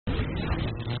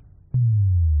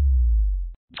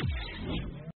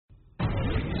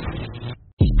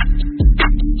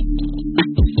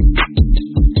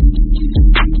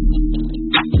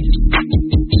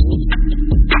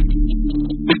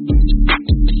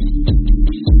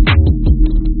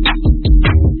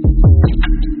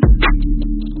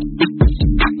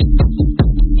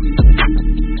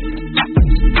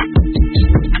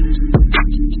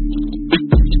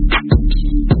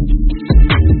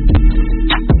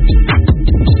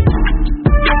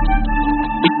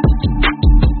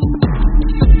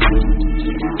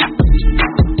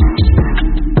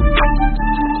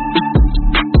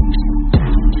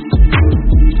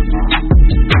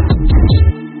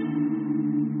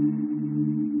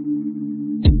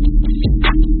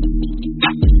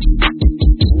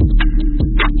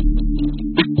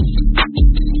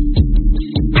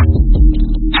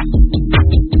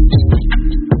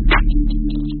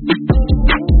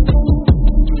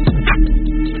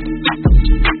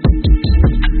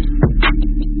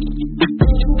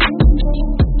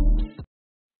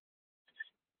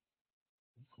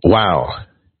Wow.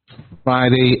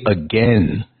 Friday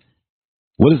again.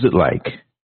 What is it like?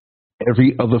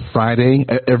 Every other Friday,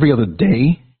 every other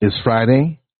day is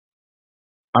Friday?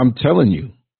 I'm telling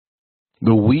you,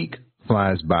 the week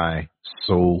flies by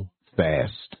so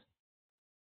fast.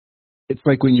 It's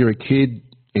like when you're a kid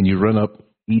and you run up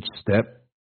each step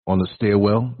on the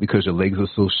stairwell because your legs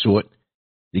are so short.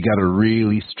 You got to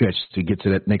really stretch to get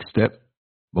to that next step.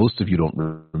 Most of you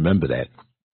don't remember that.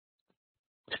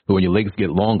 But when your legs get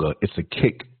longer, it's a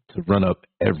kick to run up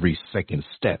every second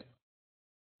step.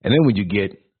 And then when you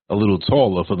get a little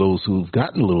taller, for those who've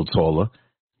gotten a little taller,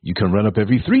 you can run up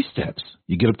every 3 steps.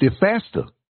 You get up there faster.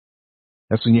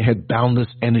 That's when you had boundless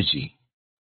energy.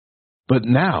 But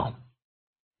now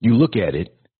you look at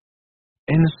it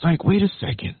and it's like, wait a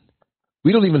second.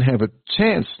 We don't even have a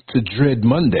chance to dread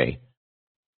Monday,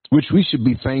 which we should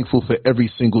be thankful for every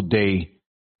single day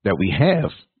that we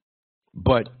have.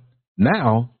 But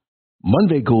now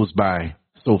Monday goes by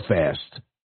so fast.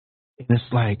 And it's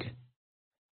like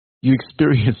you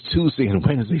experience Tuesday and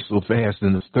Wednesday so fast,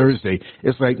 and it's Thursday.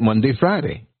 It's like Monday,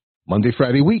 Friday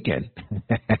weekend.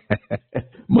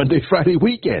 Monday, Friday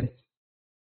weekend.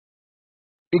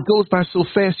 It goes by so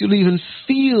fast you don't even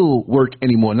feel work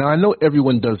anymore. Now, I know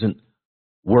everyone doesn't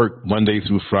work Monday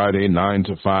through Friday, 9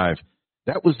 to 5.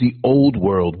 That was the old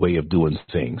world way of doing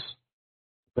things.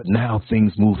 But now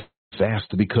things move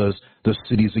faster because the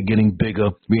cities are getting bigger.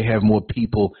 We have more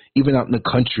people, even out in the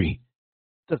country.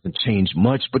 It doesn't change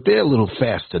much, but they're a little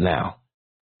faster now.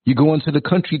 You go into the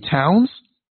country towns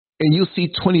and you'll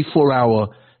see 24-hour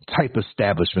type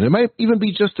establishment. It might even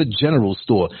be just a general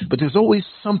store, but there's always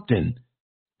something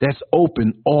that's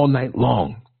open all night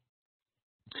long.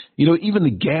 You know, even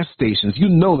the gas stations,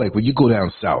 like when you go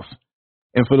down south,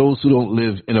 and for those who don't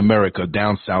live in America,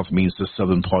 down south means the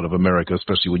southern part of America,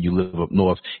 especially when you live up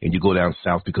north and you go down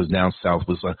south, because down south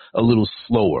was a little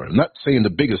slower. I'm not saying the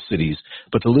bigger cities,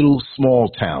 but the little small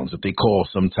towns that they call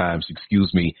sometimes,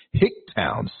 hick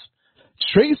towns.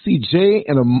 Tracy J.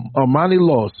 and Armani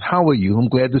Loss, how are you? I'm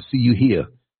glad to see you here.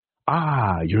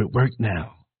 You're at work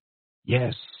now.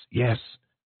 Yes.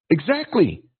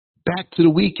 Exactly. Back to the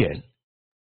weekend.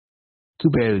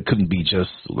 Too bad it couldn't be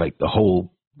just like the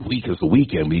whole week is a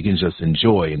weekend where you can just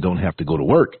enjoy and don't have to go to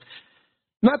work.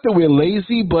 Not that we're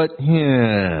lazy, but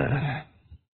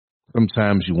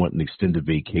sometimes you want an extended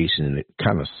vacation and it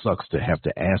kind of sucks to have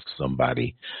to ask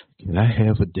somebody, can I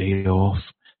have a day off?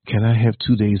 Can I have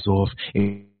 2 days off?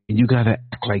 And you got to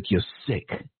act like you're sick,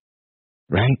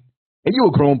 right? And you're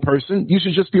a grown person. You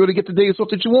should just be able to get the days off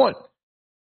that you want.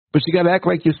 But you got to act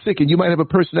like you're sick, and you might have a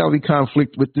personality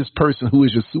conflict with this person who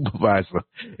is your supervisor.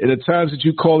 And at times that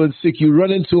you call in sick, you run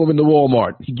into him in the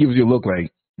Walmart. He gives you a look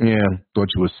like, yeah, thought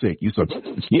you were sick. You said,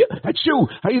 yeah, that's you.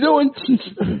 How you doing?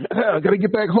 I got to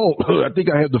get back home. I think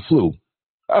I have the flu.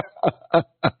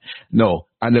 No,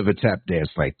 I never tap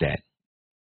danced like that.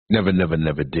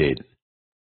 Never did.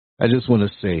 I just want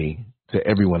to say to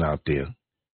everyone out there,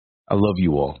 I love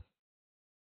you all.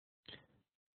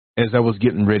 As I was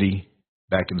getting ready,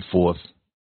 back and forth,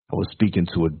 I was speaking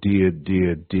to a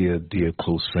dear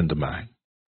close friend of mine.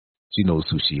 She knows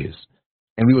who she is.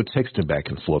 And we were texting back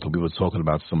and forth, and we were talking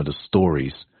about some of the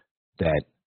stories that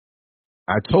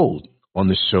I told on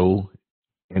the show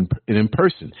and in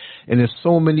person. And there's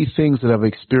so many things that I've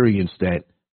experienced that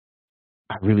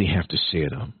I really have to share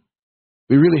them.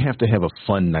 We really have to have a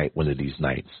fun night one of these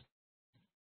nights.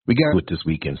 We got to do it this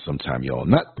weekend sometime, y'all.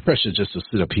 Not pressure just to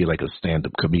sit up here like a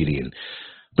stand-up comedian,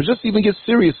 but just even get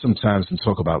serious sometimes and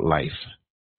talk about life.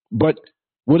 But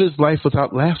what is life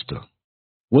without laughter?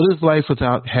 What is life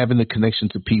without having the connection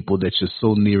to people that you're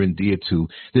so near and dear to,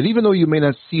 that even though you may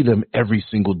not see them every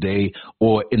single day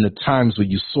or in the times when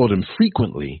you saw them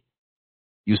frequently,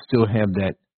 you still have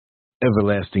that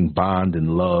everlasting bond and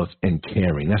love and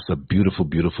caring. That's a beautiful,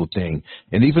 beautiful thing.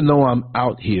 And even though I'm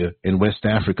out here in West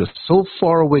Africa, so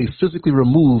far away, physically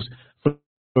removed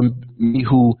from me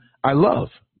who I love,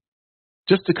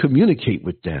 just to communicate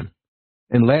with them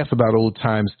and laugh about old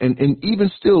times and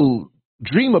even still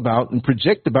dream about and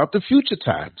project about the future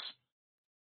times.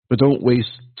 But don't waste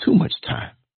too much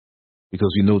time,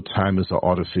 because we know time is an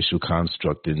artificial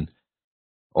construct, and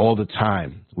all the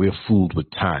time we're fooled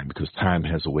with time, because time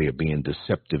has a way of being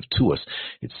deceptive to us.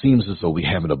 It seems as though we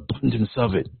have an abundance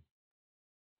of it,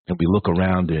 and we look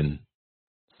around and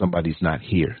somebody's not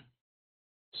here.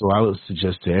 So I would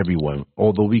suggest to everyone,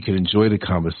 although we can enjoy the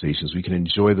conversations, we can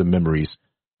enjoy the memories,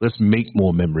 let's make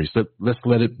more memories. Let's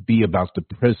let it be about the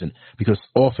present, because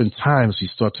oftentimes we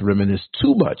start to reminisce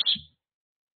too much,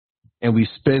 and we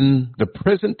spend the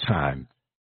present time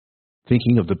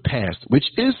thinking of the past, which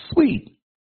is sweet,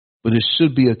 but it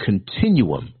should be a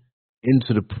continuum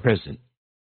into the present.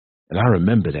 And I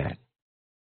remember that.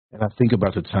 And I think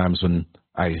about the times when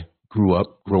I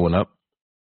growing up,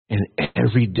 and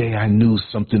every day I knew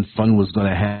something fun was going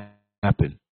to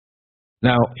happen.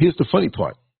 Now, here's the funny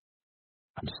part.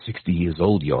 I'm 60 years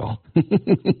old, y'all.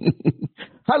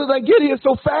 How did I get here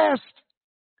so fast?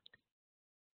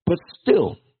 But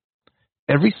still,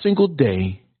 every single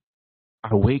day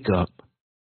I wake up,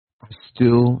 I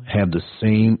still have the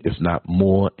same, if not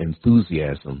more,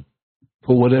 enthusiasm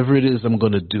for whatever it is I'm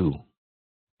going to do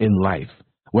in life.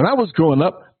 When I was growing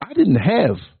up, I didn't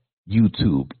have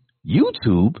YouTube.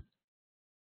 YouTube?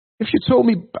 If you told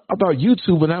me about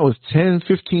YouTube when I was 10,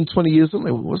 15, 20 years old,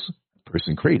 like, what's a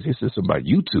person crazy? They said something about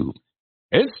YouTube.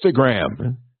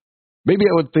 Instagram. Maybe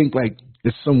I would think like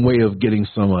it's some way of getting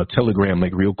some telegram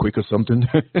like real quick or something.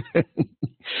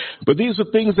 But these are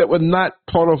things that were not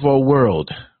part of our world,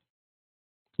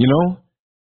 you know?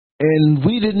 And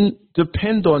we didn't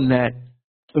depend on that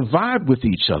to vibe with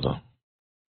each other.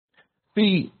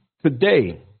 See,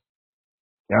 today,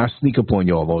 I sneak up on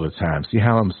y'all all the time. See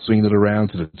how I'm swinging it around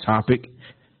to the topic?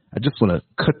 I just want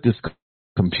to cut this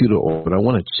computer off, but I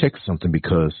want to check something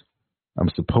because I'm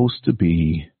supposed to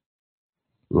be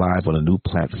live on a new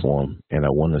platform, and I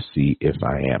want to see if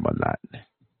I am or not.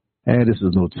 And this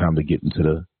is no time to get into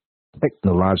the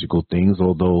technological things,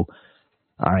 although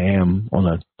I am on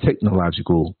a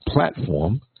technological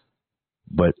platform,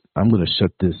 but I'm going to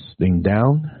shut this thing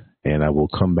down, and I will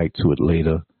come back to it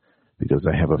later because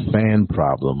I have a fan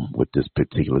problem with this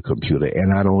particular computer,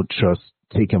 and I don't trust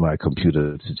taking my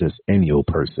computer to just any old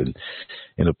person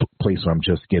in a place where I'm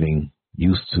just getting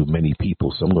used to many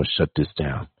people, so I'm going to shut this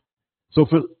down. So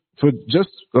for just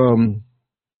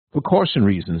precaution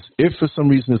reasons, if for some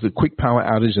reason there's a quick power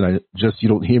outage and you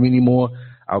don't hear me anymore,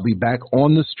 I'll be back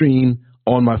on the stream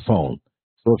on my phone.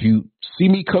 So if you see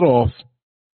me cut off,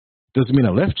 doesn't mean I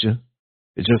left you.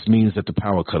 It just means that the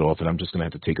power cut off, and I'm just going to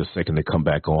have to take a second to come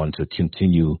back on to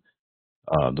continue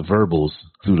the verbals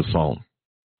through the phone.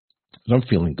 But I'm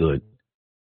feeling good.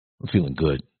 I'm feeling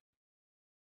good.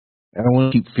 And I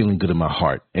want to keep feeling good in my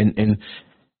heart. And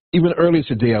even earlier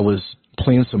today, I was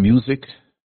playing some music,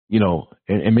 you know,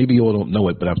 and maybe you all don't know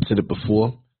it, but I've said it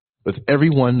before. With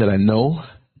everyone that I know,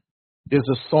 there's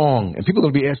a song, and people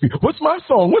are going to be asking me, what's my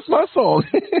song? What's my song?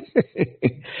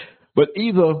 But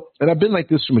and I've been like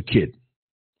this from a kid.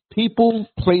 People,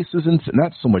 places, and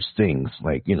not so much things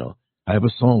like, you know, I have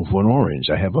a song for an orange.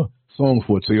 I have a song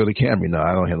for a Toyota Camry. No,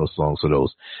 I don't have no songs for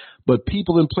those. But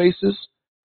people and places,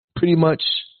 pretty much,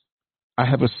 I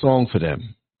have a song for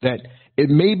them. That it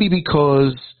may be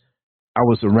because I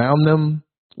was around them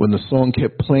when the song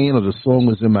kept playing or the song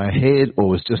was in my head or it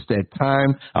was just that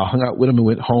time. I hung out with them and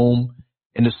went home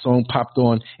and the song popped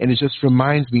on and it just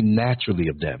reminds me naturally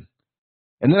of them.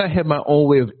 And then I have my own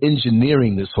way of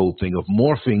engineering this whole thing, of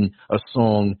morphing a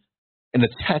song and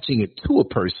attaching it to a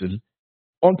person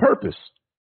on purpose.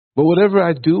 But whatever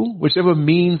I do, whichever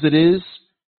means it is,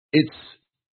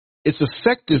 it's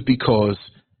effective because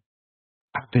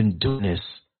I've been doing this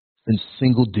since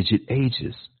single-digit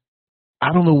ages.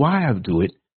 I don't know why I do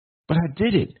it, but I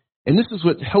did it. And this is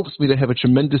what helps me to have a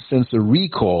tremendous sense of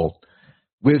recall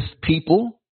with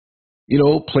people, you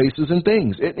know, places and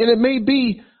things. And it may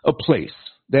be a place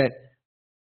that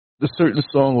the certain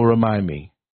song will remind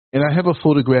me. And I have a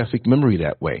photographic memory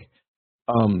that way.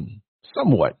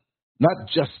 Somewhat. Not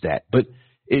just that, but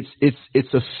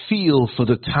it's a feel for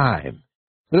the time.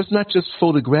 But it's not just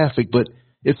photographic, but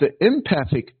it's an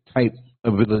empathic type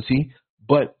ability,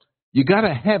 but you got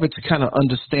to have it to kind of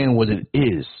understand what it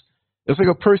is. It's like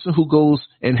a person who goes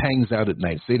and hangs out at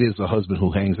night. Say there's a husband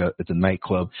who hangs out at the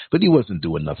nightclub, but he wasn't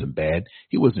doing nothing bad.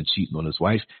 He wasn't cheating on his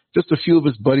wife. Just a few of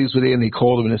his buddies were there, and they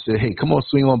called him and they said, hey, come on,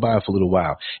 swing on by for a little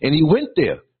while. And he went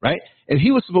there, right? And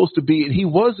he was supposed to be, and he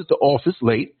was at the office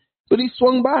late, but he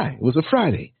swung by. It was a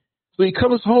Friday. So he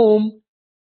comes home,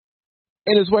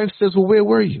 and his wife says, well, where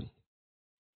were you?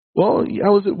 Well, I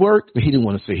was at work. But he didn't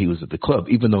want to say he was at the club,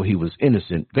 even though he was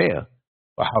innocent there.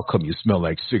 Well, how come you smell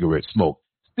like cigarette smoke?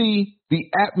 See,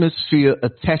 the atmosphere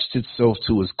attached itself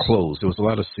to his clothes. There was a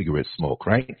lot of cigarette smoke,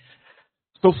 right?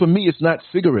 So for me, it's not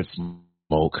cigarette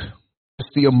smoke. It's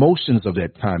the emotions of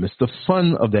that time. It's the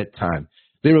fun of that time.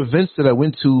 There are events that I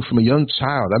went to from a young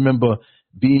child. I remember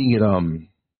being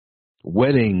at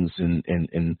weddings and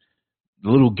the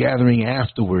little gathering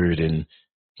afterward, and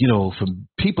you know, from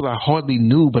people I hardly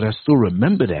knew, but I still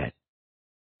remember that.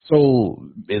 So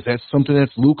is that something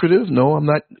that's lucrative? No, I'm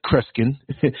not Kreskin.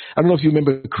 I don't know if you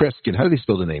remember Kreskin. How do they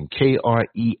spell the name? Kreskin.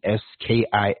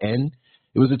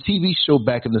 It was a TV show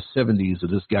back in the 70s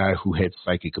of this guy who had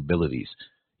psychic abilities.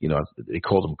 You know, they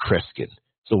called him Kreskin.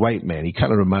 a white man. He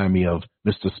kind of reminded me of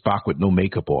Mr. Spock with no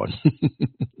makeup on.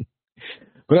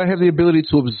 But I have the ability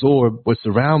to absorb what's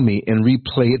around me and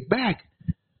replay it back.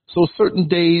 So certain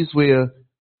days where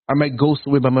I might go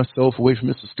somewhere by myself away from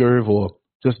Mr. Scurv or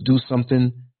just do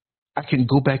something, I can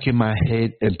go back in my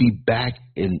head and be back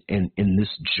in this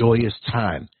joyous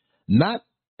time. Not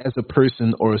as a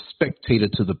person or a spectator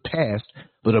to the past,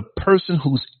 but a person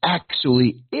who's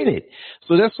actually in it.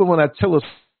 So that's when I tell a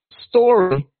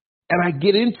story and I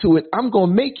get into it, I'm going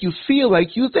to make you feel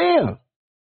like you're there.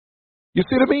 You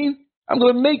see what I mean? I'm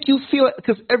going to make you feel it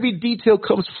because every detail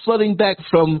comes flooding back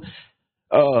from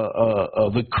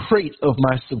the crate of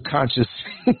my subconscious.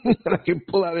 And I can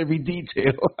pull out every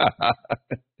detail.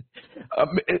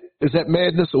 Is that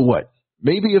madness or what?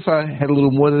 Maybe if I had a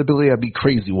little more than ability, I'd be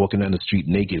crazy walking down the street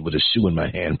naked with a shoe in my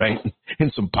hand, right?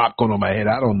 And some popcorn on my head.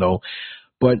 I don't know.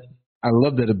 But I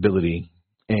love that ability,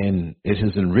 and it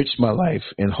has enriched my life,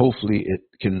 and hopefully it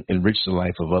can enrich the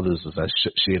life of others as I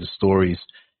share the stories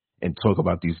and talk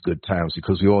about these good times,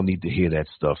 because we all need to hear that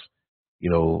stuff.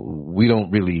 You know, we don't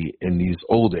really, in these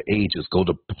older ages, go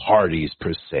to parties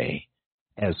per se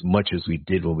as much as we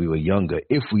did when we were younger.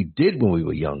 If we did when we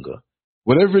were younger,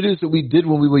 whatever it is that we did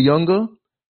when we were younger,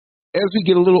 as we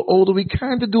get a little older, we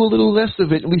kind of do a little less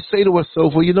of it. And we say to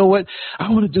ourselves, well, you know what?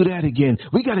 I want to do that again.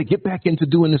 We got to get back into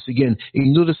doing this again. And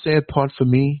you know the sad part for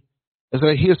me? As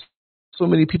I hear so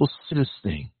many people say this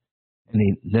thing, and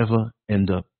they never end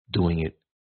up doing it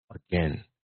again.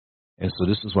 And so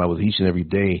this is why with each and every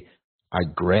day, I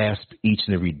grasp each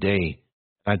and every day.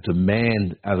 I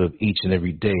demand out of each and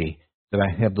every day that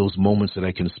I have those moments that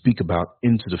I can speak about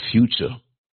into the future,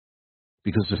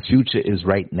 because the future is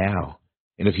right now.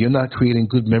 And if you're not creating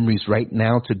good memories right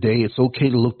now, today, it's okay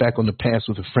to look back on the past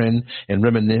with a friend and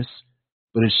reminisce,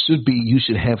 but it should be, you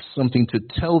should have something to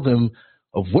tell them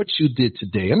of what you did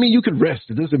today. I mean, you can rest.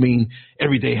 It doesn't mean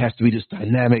every day has to be this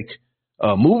dynamic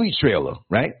movie trailer,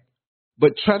 right?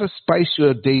 But try to spice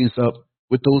your days up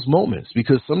with those moments,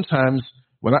 because sometimes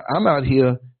when I'm out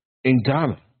here in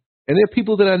Ghana, and there are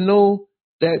people that I know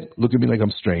that look at me like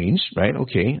I'm strange, right?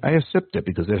 Okay, I accept that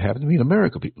because that happened to me in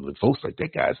America. People, folks like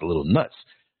that guy's a little nuts.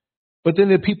 But then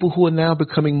there are people who are now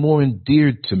becoming more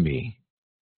endeared to me,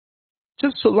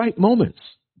 just for light moments,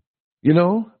 you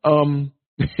know.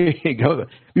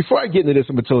 Before I get into this,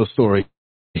 I'm gonna tell a story.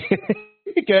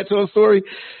 Can I tell a story?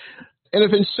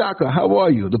 Elephant Shaka, how are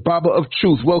you? The Baba of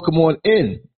Truth, welcome on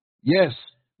in. Yes,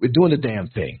 we're doing the damn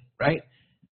thing, right?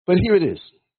 But here it is.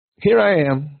 Here I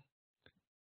am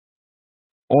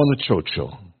on a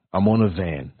chocho. I'm on a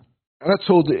van. And I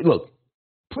told it, look,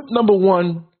 put number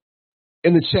 1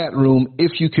 in the chat room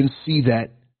if you can see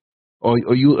that, or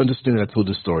you understand that I told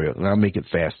the story, and I'll make it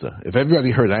faster. If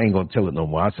everybody heard it, I ain't going to tell it no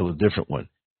more. I'll tell a different one.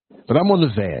 But I'm on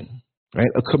the van, right?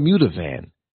 A commuter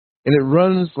van. And it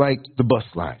runs like the bus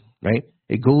line, right?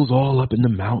 It goes all up in the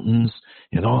mountains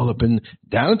and all up in,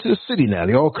 down into the city now.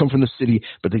 They all come from the city,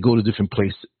 but they go to different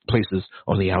places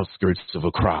on the outskirts of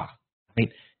Accra,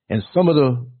 right? And some of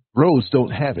the roads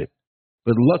don't have it.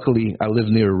 But luckily, I live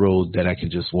near a road that I can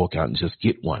just walk out and just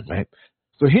get one, right?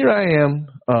 So here I am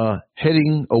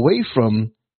heading away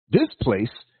from this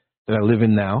place that I live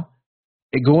in now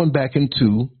and going back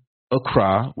into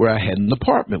Accra, where I had an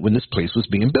apartment when this place was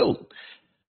being built.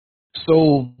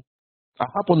 So I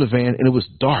hop on the van, and it was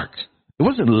dark. It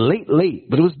wasn't late,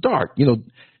 but it was dark. You know,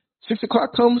 6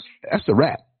 o'clock comes, that's a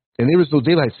wrap. And there is no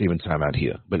daylight saving time out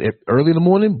here. But early in the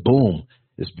morning, boom,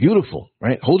 it's beautiful,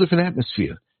 right? Whole different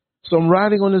atmosphere. So I'm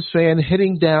riding on this van,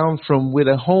 heading down from where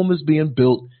the home is being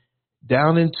built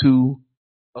down into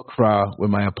Accra, where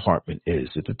my apartment is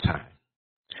at the time.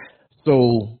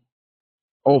 So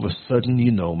all of a sudden,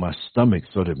 you know, my stomach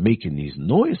started making these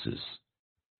noises.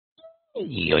 Now,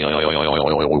 you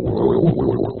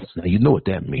know what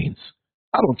that means.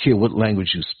 I don't care what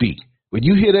language you speak. When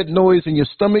you hear that noise in your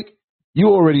stomach, you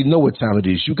already know what time it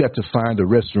is. You got to find a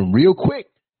restroom real quick.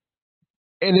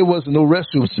 And there wasn't no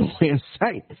restroom somewhere in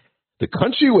sight. The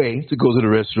country way to go to the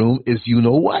restroom is, you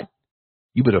know what?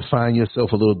 You better find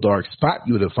yourself a little dark spot.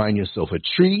 You better find yourself a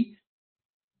tree.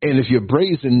 And if you're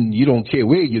brazen, you don't care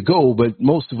where you go, but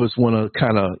most of us want to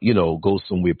kind of, you know, go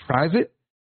somewhere private.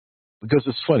 Because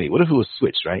it's funny. What if it was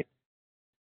switched, right?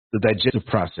 The digestive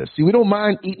process. See, we don't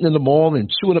mind eating in the mall and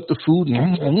chewing up the food.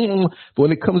 But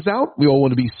when it comes out, we all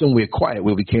want to be somewhere quiet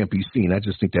where we can't be seen. I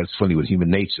just think that's funny with human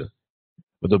nature.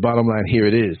 But the bottom line, here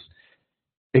it is.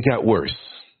 It got worse.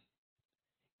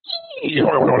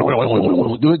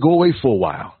 Do it go away for a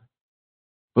while.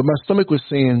 But my stomach was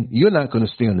saying, you're not going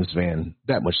to stay on this van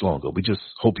that much longer. We just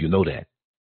hope you know that.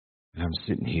 And I'm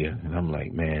sitting here, and I'm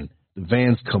like, man, the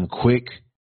vans come quick,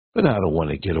 but I don't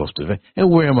want to get off the van.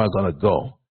 And where am I going to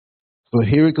go? So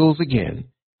here it goes again.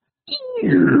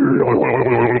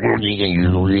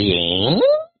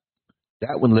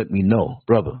 That one let me know,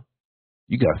 brother,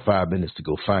 you got 5 minutes to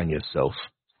go find yourself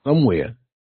somewhere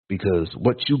because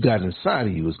what you got inside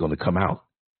of you is going to come out.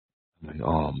 I'm like,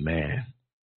 oh, man.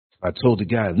 I told the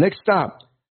guy, next stop.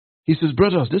 He says,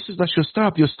 brother, this is not your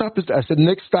stop. Your stop is, I said,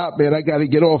 next stop, man. I got to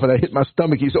get off. And I hit my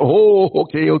stomach. He said, oh,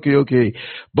 okay.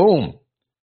 Boom.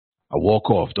 I walk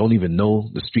off. Don't even know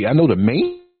the street. I know the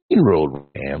main road,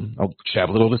 man. I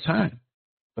travel it all the time.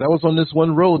 But I was on this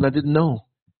one road and I didn't know.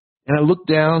 And I looked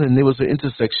down and there was an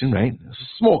intersection, right? It's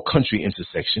a small country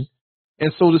intersection.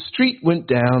 And so the street went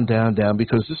down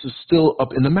because this is still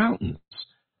up in the mountains.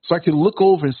 So I could look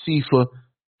over and see for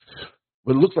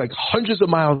what looks like hundreds of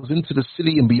miles into the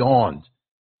city and beyond.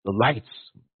 The lights,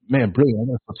 man, brilliant. I'm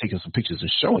going to start taking some pictures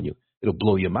and showing you. It'll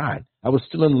blow your mind. I was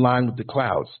still in line with the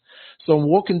clouds. So I'm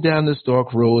walking down this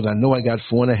dark road. I know I got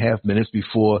 4.5 minutes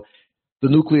before the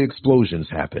nuclear explosions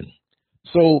happen.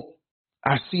 So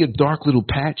I see a dark little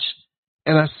patch,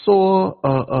 and I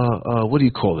saw, what do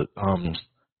you call it?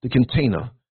 The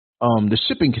container, the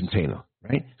shipping container,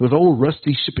 right? It was an old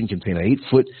rusty shipping container,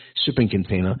 8-foot shipping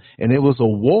container, and there was a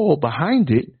wall behind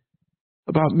it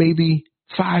about maybe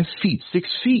 5 feet, 6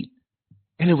 feet,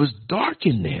 and it was dark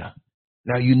in there.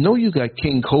 Now, you know you got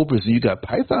king cobras and you got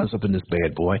pythons up in this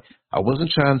bad boy. I wasn't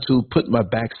trying to put my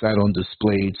backside on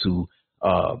display to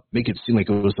make it seem like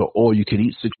it was an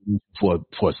all-you-can-eat situation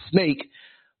for a snake,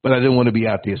 but I didn't want to be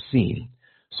out there seen.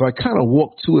 So I kind of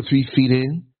walked 2 or 3 feet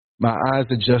in. My eyes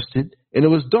adjusted, and it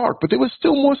was dark, but there was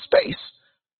still more space.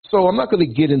 So I'm not going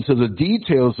to get into the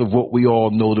details of what we all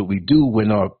know that we do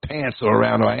when our pants are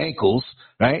around our ankles,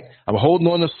 right? I'm holding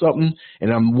on to something,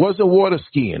 and I wasn't water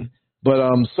skiing, but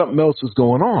something else was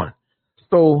going on.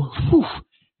 So,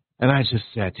 and I just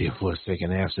sat there for a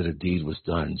second after the deed was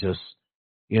done. Just,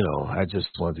 I just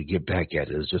wanted to get back at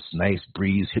it. It was just a nice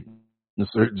breeze hitting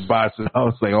certain spots, and I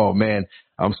was like, oh, man,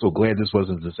 I'm so glad this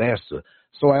wasn't a disaster.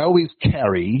 So I always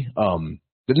carry the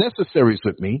necessaries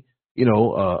with me,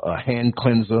 a hand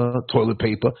cleanser, toilet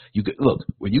paper. Look,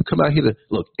 when you come out here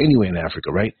anywhere in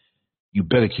Africa, right, you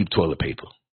better keep toilet paper.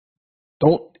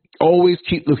 Don't always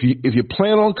keep, if you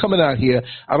plan on coming out here,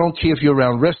 I don't care if you're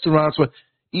around restaurants, or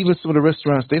even some of the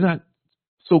restaurants, they're not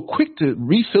so quick to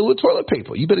refill with toilet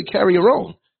paper. You better carry your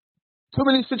own. Too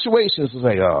many situations, it's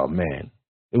like, oh, man.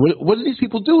 What do these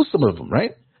people do, some of them,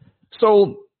 right?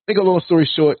 So, make a long story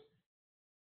short,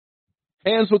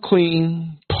 hands were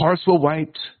clean, parts were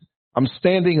wiped, I'm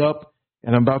standing up,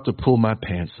 and I'm about to pull my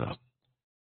pants up.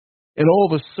 And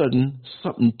all of a sudden,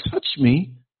 something touched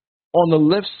me on the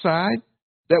left side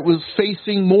that was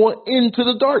facing more into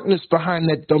the darkness behind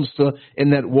that dumpster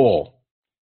and that wall.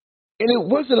 And it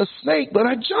wasn't a snake, but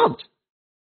I jumped.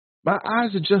 My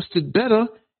eyes adjusted better,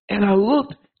 and I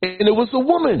looked, and it was a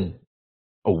woman.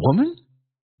 A woman?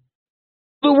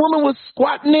 The woman was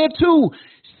squatting there too.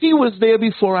 She was there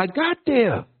before I got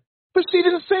there, but she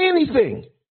didn't say anything.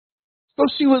 So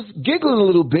she was giggling a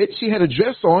little bit. She had a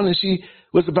dress on, and she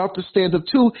was about to stand up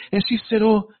too, and she said,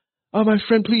 oh, my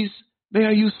friend, please, may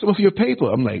I use some of your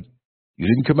paper? I'm like, you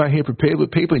didn't come out here prepared with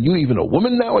paper, and you even a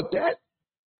woman now at that?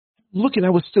 Looking,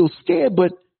 I was still scared,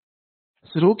 but I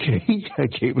said, okay. I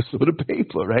gave her some of the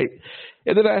paper, right?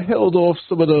 And then I held off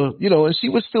some of the, and she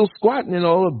was still squatting and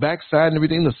all, the backside and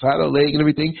everything, the side of her leg and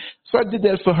everything. So I did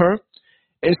that for her,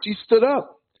 and she stood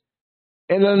up.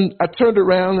 And then I turned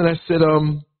around and I said,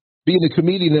 being the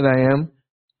comedian that I am,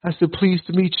 I said, pleased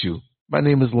to meet you. My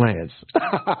name is Lance.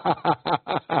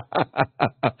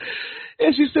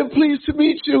 And she said, pleased to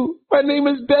meet you. My name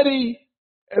is Betty.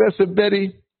 And I said,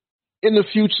 Betty, in the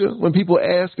future, when people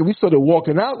ask, and we started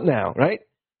walking out now, right?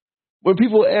 When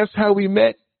people ask how we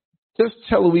met, just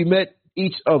tell them we met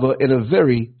each other in a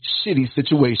very shitty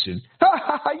situation.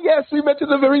 Yes, we met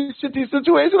in a very shitty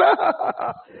situation.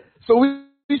 So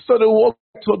we started walking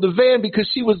toward the van because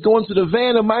she was going to the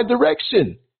van in my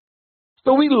direction.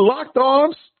 So we locked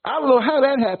arms. I don't know how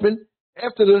that happened.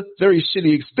 After the very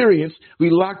shitty experience, we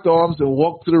locked arms and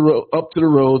walked up to the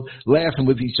road, laughing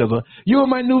with each other. You are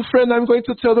my new friend. I'm going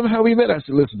to tell them how we met. I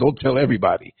said, listen, don't tell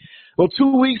everybody. Well,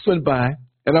 2 weeks went by,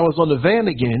 and I was on the van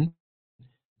again,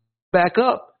 back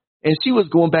up, and she was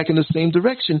going back in the same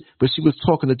direction, but she was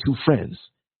talking to 2 friends.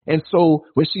 And so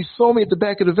when she saw me at the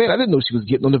back of the van, I didn't know she was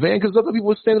getting on the van because other people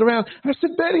were standing around. I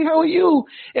said, Betty, how are you?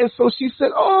 And so she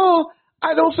said, oh,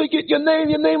 I don't forget your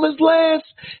name. Your name is Lance.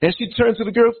 And she turned to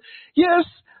the girls. Yes,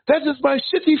 that is my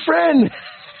shitty friend.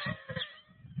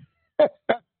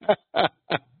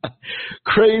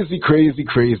 Crazy.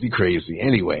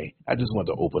 Anyway, I just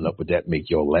wanted to open up with that, make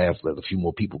y'all laugh, let a few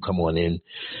more people come on in.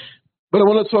 But I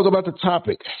want to talk about the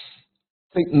topic.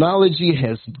 Technology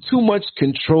has too much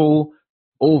control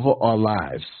over our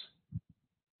lives.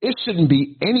 It shouldn't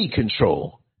be any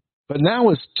control, but now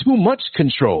it's too much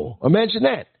control. Imagine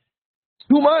that.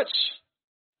 Too much.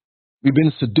 We've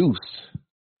been seduced.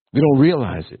 We don't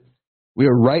realize it. We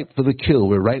are ripe for the kill.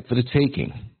 We're ripe for the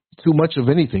taking. Too much of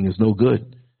anything is no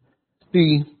good.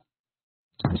 See,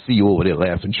 I see you over there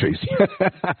laughing, Tracy.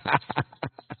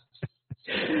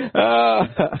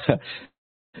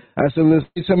 I said, listen,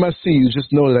 every time I see you,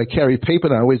 just know that I carry paper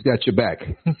and I always got your back.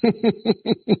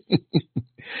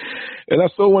 And I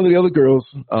saw one of the other girls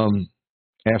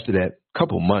after that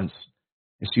couple months,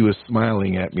 and she was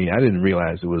smiling at me. I didn't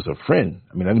realize it was a friend.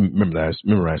 I mean, I didn't memorize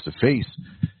the face.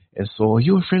 And so,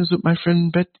 you're friends with my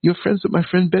friend You're friends with my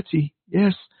friend Betty.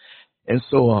 Yes. And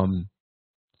so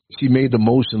she made the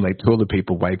motion like toilet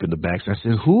paper wipe in the back. So I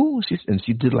said, who? And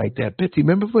she did like that. Betty,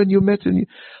 remember when you met?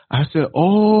 I said,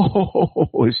 oh.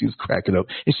 And she was cracking up.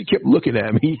 And she kept looking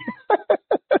at me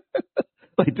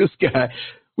like this guy.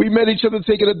 We met each other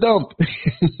taking a dump.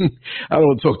 I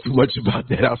don't talk too much about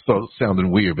that. I started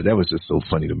sounding weird, but that was just so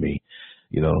funny to me.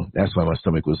 You know, that's why my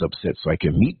stomach was upset, so I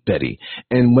can meet Betty.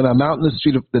 And when I'm out in the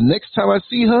street, the next time I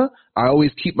see her, I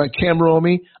always keep my camera on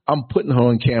me. I'm putting her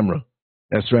on camera.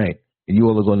 That's right. And you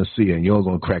all are going to see her, and you're all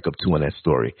going to crack up too on that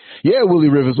story. Yeah, Willie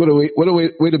Rivers, what a way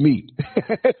to meet.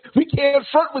 We can't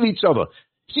front with each other.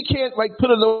 She can't, like,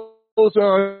 put a nose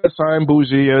on sign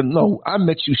bougie. No, I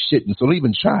met you shitting, so don't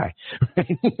even try.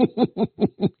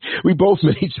 We both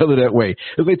met each other that way.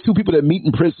 It's like two people that meet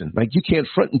in prison. Like, you can't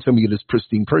front and tell me you're this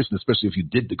pristine person, especially if you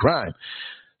did the crime.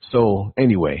 So,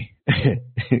 anyway,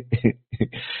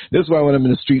 that's why when I'm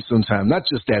in the street sometimes, not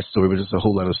just that story, but just a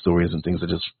whole lot of stories and things that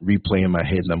just replay in my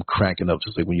head, and I'm cracking up,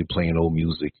 just like when you're playing old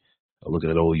music or looking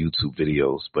at old YouTube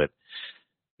videos. But,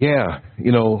 yeah,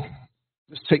 you know,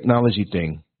 this technology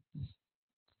thing,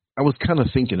 I was kind of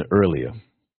thinking earlier,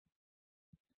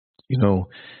 you know,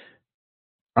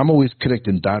 I'm always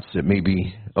connecting dots that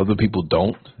maybe other people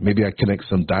don't. Maybe I connect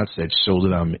some dots that show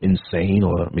that I'm insane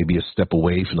or maybe a step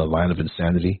away from the line of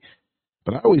insanity.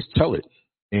 But I always tell it,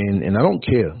 and I don't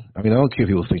care. I mean, I don't care if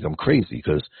people think I'm crazy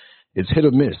because it's hit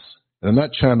or miss. And I'm not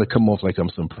trying to come off like I'm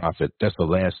some prophet. That's the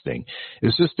last thing.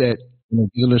 It's just that when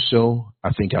I'm doing a show,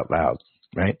 I think out loud,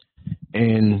 right?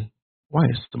 And why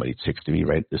is somebody texting me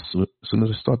right as soon as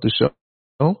I start the show?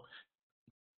 Oh,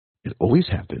 it always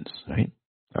happens, right?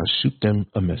 I'll shoot them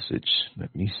a message.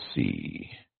 Let me see.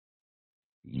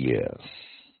 Yeah.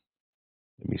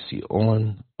 Let me see.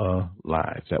 On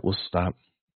live. That will stop.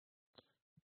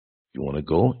 If you want to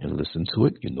go and listen to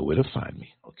it, you know where to find me.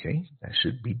 Okay? That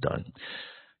should be done.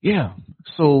 Yeah.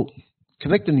 So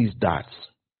connecting these dots.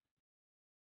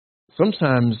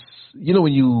 Sometimes, you know,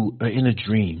 when you are in a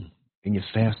dream and you're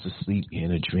fast asleep, you're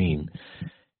in a dream,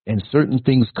 and certain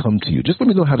things come to you. Just let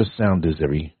me know how the sound is,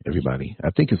 everybody. I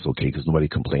think it's okay because nobody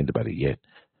complained about it yet.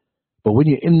 But when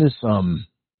you're in this,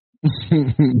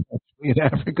 in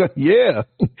Africa, yeah,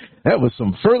 that was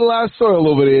some fertilized soil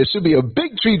over there. It should be a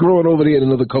big tree growing over there in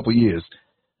another couple of years.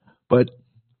 But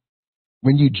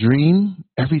when you dream,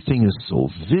 everything is so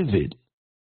vivid.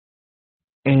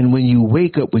 And when you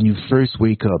wake up, when you first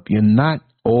wake up, you're not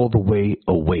all the way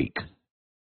awake.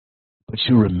 But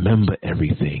you remember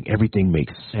everything. Everything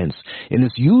makes sense. And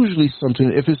it's usually something,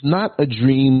 if it's not a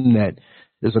dream that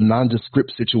is a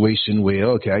nondescript situation where,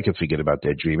 okay, I can forget about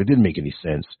that dream. It didn't make any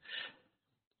sense.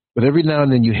 But every now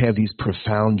and then you have these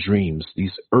profound dreams,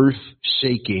 these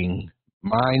earth-shaking,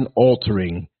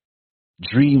 mind-altering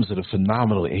dreams that are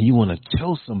phenomenal, and you want to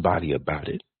tell somebody about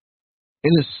it.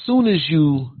 And as soon as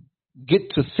you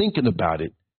get to thinking about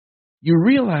it, you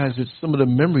realize that some of the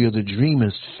memory of the dream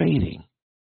is fading.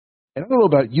 And I don't know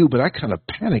about you, but I kind of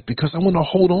panic because I want to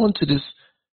hold on to this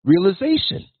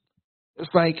realization.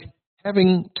 It's like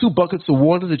having 2 buckets of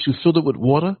water that you filled up with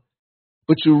water,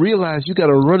 but you realize you got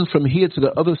to run from here to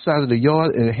the other side of the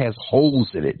yard and it has holes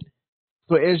in it.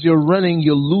 So as you're running,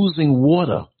 you're losing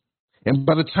water. And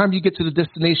by the time you get to the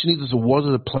destination, either to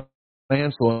water the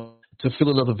plants or to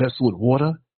fill another vessel with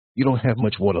water, you don't have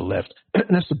much water left. And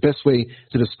that's the best way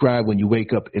to describe when you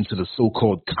wake up into the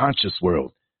so-called conscious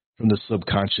world from the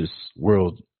subconscious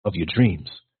world of your dreams.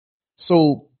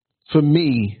 So for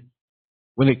me,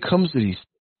 when it comes to these,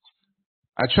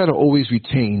 I try to always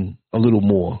retain a little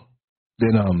more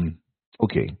than,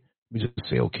 okay, let me just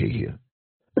say okay here.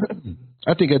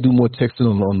 I think I do more texting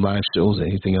on live shows than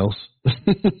anything else.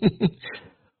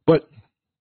 But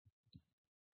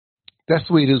that's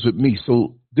the way it is with me.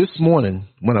 So this morning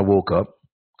when I woke up,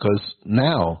 because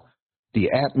now the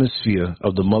atmosphere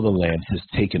of the motherland has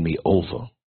taken me over,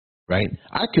 right?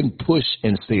 I can push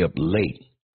and stay up late,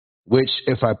 which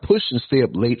if I push and stay up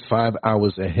late 5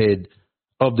 hours ahead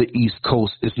of the East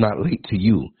Coast, it's not late to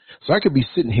you. So I could be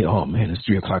sitting here, oh man, it's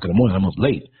 3 o'clock in the morning, I'm up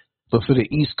late. But for the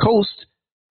East Coast,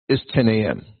 it's 10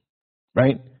 a.m.,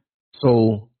 right?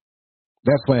 So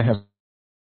that's why I have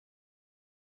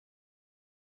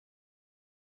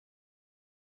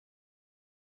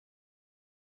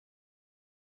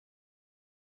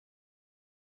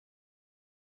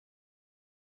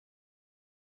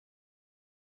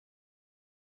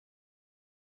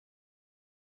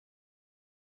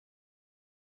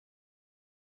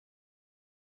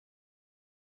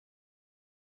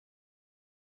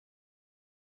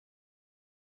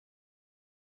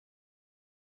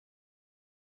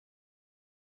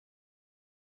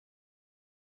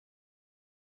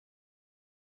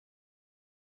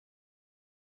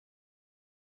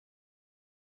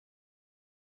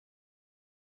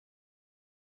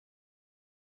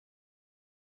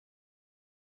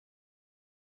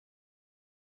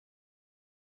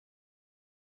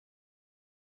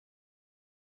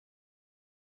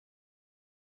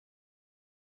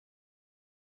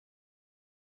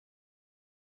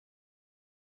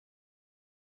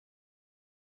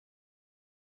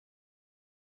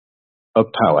a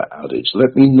power outage.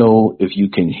 Let me know if you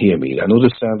can hear me. I know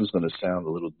the sound is going to sound a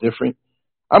little different.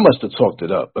 I must have talked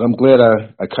it up, but I'm glad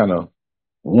I kind of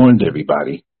warned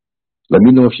everybody. Let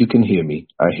me know if you can hear me.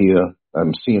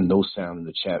 I'm seeing no sound in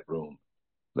the chat room.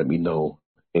 Let me know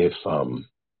if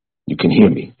you can hear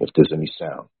me, if there's any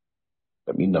sound.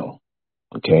 Let me know.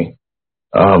 Okay.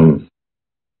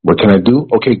 What can I do?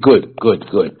 Okay, good.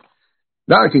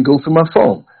 Now I can go through my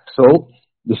phone. So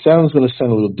the sound is going to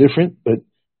sound a little different, but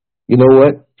you know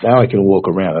what? Now I can walk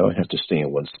around. I don't have to stay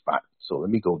in one spot. So let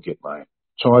me go get my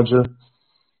charger,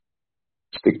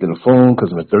 stick to the phone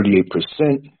because I'm at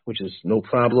 38%, which is no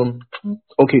problem.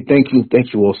 Okay, thank you.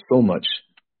 Thank you all so much.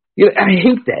 Yeah, I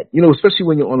hate that, especially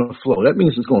when you're on a flow. That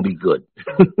means it's going to be good.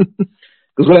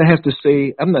 Because what I have to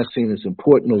say, I'm not saying it's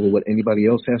important over what anybody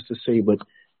else has to say, but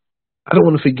I don't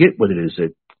want to forget what it is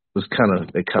that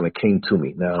kind of came to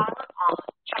me. Now,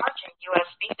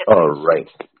 all right.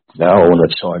 Now I want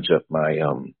to charge up my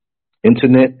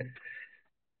internet.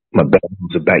 My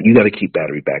batteries are back. You got to keep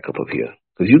battery backup up here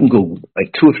because you can go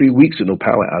like 2 or 3 weeks with no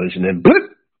power outage, and then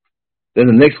blip. Then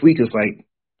the next week is like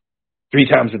 3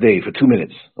 times a day for 2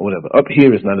 minutes or whatever. Up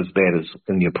here is not as bad as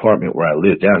in the apartment where I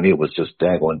live. Down there was just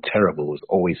daggone terrible. It was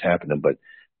always happening, but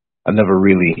I never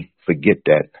really forget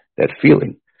that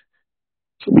feeling.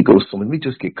 So let me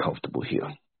just get comfortable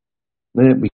here.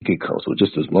 Let me get comfortable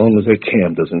just as long as that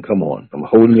cam doesn't come on. I'm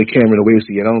holding the camera away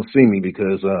so you don't see me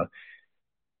because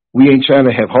we ain't trying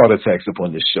to have heart attacks up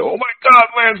on this show. Oh my God,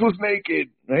 Lance was naked,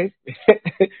 right?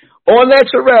 All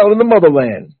natural in the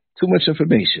motherland. Too much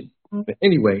information. But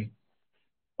anyway,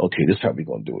 okay, this is how we're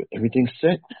going to do it. Everything's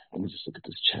set. Let me just look at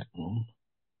this chat room.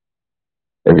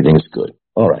 Everything's good.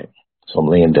 All right. So I'm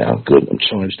laying down. Good. I'm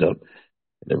charged up.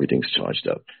 And everything's charged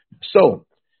up. So,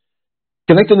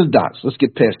 connecting the dots. Let's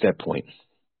get past that point.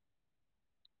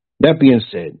 That being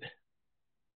said,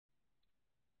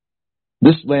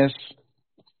 these last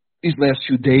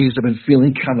few days I've been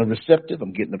feeling kind of receptive.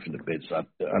 I'm getting up from the bed, so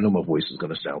I know my voice is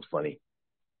going to sound funny.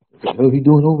 What are you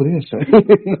doing over there, son?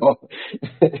 No.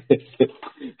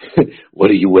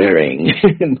 What are you wearing?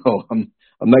 No, I'm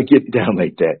not getting down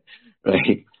like that,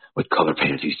 right? What color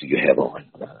panties do you have on?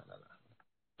 No.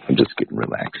 I'm just getting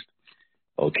relaxed.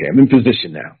 Okay, I'm in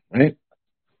position now, right?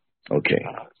 Okay.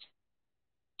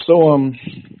 So,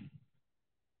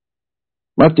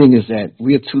 my thing is that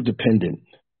we are too dependent.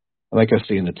 Like I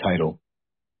say in the title,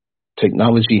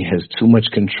 technology has too much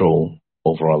control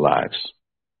over our lives.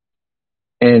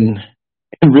 And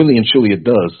really and truly it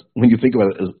does. When you think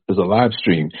about it as a live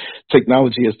stream,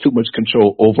 technology has too much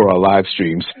control over our live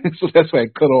streams. So that's why I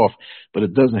cut off. But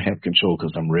it doesn't have control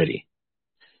because I'm ready.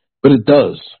 But it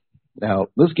does. Now,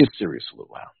 let's get serious for a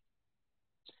little while.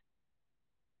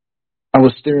 I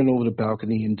was staring over the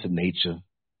balcony into nature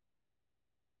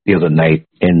the other night,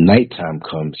 and nighttime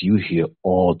comes, you hear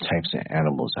all types of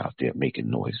animals out there making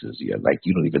noises. Yeah, like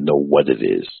you don't even know what it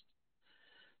is.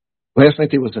 Last night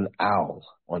there was an owl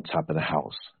on top of the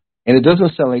house, and it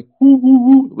doesn't sound like whoo, whoo,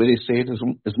 whoo, the way they say it.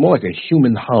 It's more like a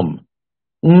human hum.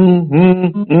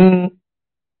 And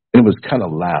it was kind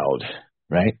of loud,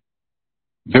 right?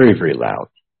 Very, very loud.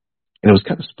 And it was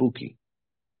kind of spooky.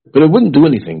 But it wouldn't do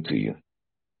anything to you.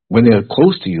 When they're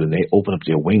close to you and they open up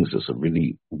their wings, it's a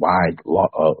really wide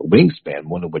wingspan,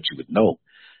 more than what you would know.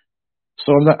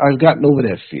 So I've gotten over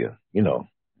that fear,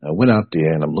 I went out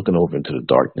there and I'm looking over into the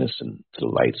darkness and to the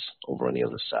lights over on the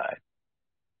other side.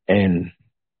 And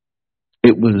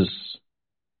it was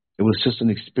just an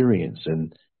experience.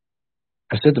 And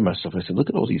I said to myself, look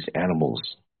at all these animals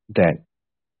that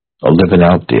are living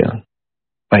out there.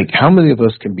 Like, how many of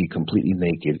us can be completely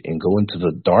naked and go into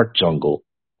the dark jungle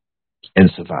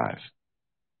and survive?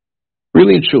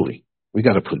 Really and truly. We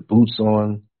got to put boots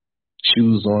on,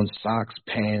 shoes on, socks,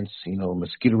 pants,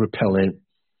 mosquito repellent.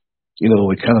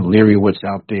 We're kind of leery of what's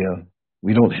out there.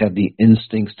 We don't have the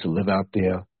instincts to live out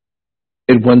there.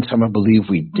 At one time, I believe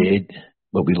we did,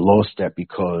 but we lost that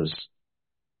because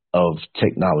of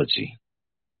technology.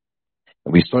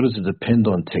 And we started to depend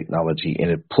on technology, and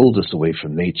it pulled us away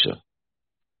from nature,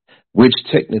 which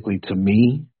technically, to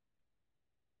me,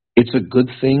 it's a good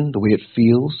thing the way it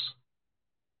feels,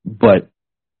 but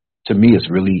to me, it's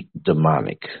really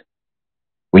demonic.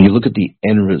 When you look at the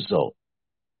end result,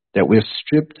 that we're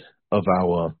stripped of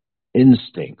our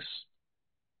instincts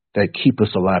that keep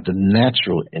us alive, the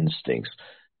natural instincts.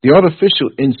 The artificial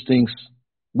instincts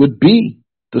would be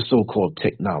the so-called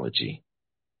technology,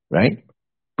 right?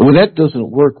 But when that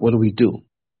doesn't work, what do?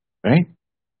 Right?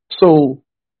 So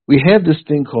we have this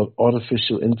thing called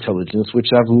artificial intelligence, which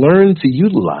I've learned to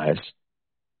utilize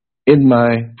in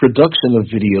my production of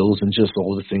videos and just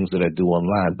all the things that I do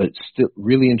online. But still,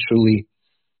 really and truly,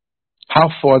 how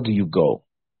far do you go?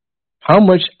 How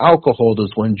much alcohol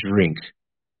does one drink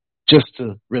just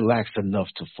to relax enough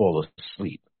to fall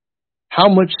asleep? How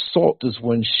much salt does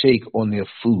one shake on their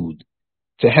food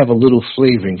to have a little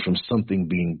flavoring from something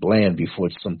being bland before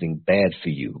it's something bad for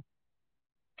you?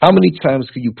 How many times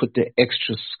can you put the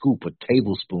extra scoop or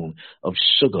tablespoon of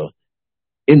sugar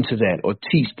into that, or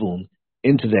teaspoon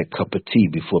into that cup of tea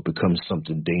before it becomes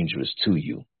something dangerous to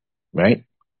you, right?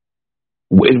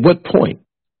 At what point?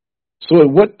 So at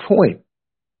what point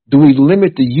do we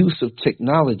limit the use of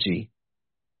technology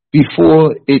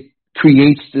before it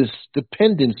creates this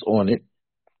dependence on it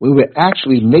where we're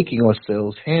actually making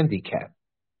ourselves handicapped?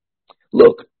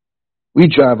 Look, we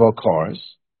drive our cars.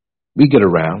 We get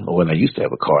around, or when I used to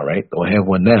have a car, right? Or I have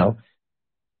one now.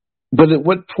 But at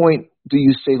what point do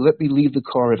you say, let me leave the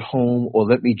car at home, or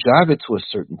let me drive it to a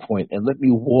certain point and let me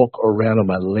walk around on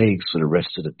my legs for the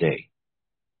rest of the day?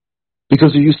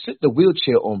 Because if you sit in a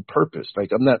wheelchair on purpose,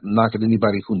 like, I'm not knocking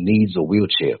anybody who needs a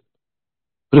wheelchair,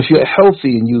 but if you're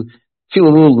healthy and you feel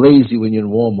a little lazy when you're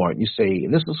in Walmart and you say,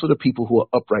 and this is for the people who are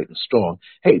upright and strong,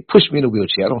 hey, push me in a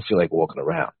wheelchair. I don't feel like walking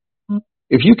around.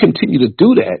 If you continue to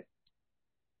do that,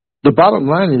 the bottom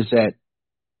line is that,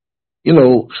 you're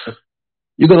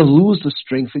going to lose the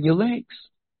strength in your legs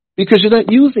because you're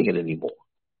not using it anymore.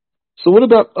 So what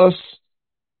about us,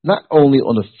 not only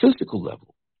on a physical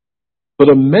level, but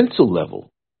a mental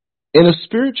level and a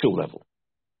spiritual level?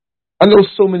 I know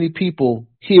so many people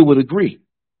here would agree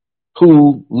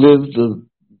who lived a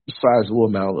sizable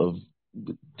amount of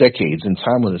decades in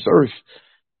time on this earth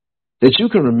that you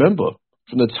can remember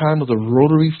from the time of the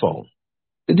rotary phone.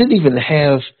 They didn't even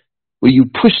have where you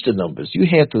push the numbers. You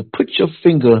had to put your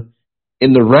finger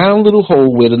in the round little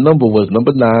hole where the number was,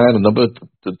 number 9 or number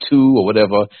 2 or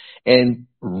whatever, and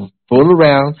roll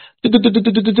around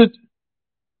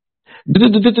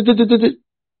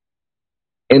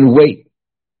and wait.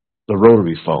 The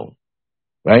rotary phone,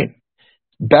 right?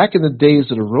 Back in the days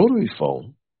of the rotary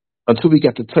phone, until we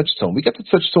got the touch tone, we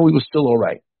were still all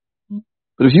right.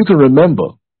 But if you can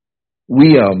remember,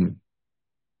 we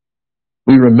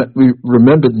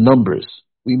remembered numbers.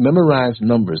 We memorized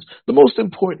numbers, the most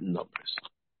important numbers.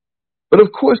 But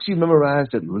of course, you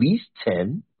memorized at least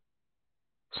 10,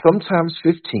 sometimes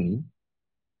 15,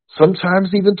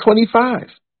 sometimes even 25,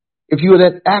 if you were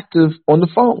that active on the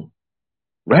phone,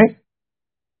 right?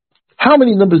 How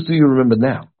many numbers do you remember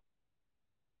now?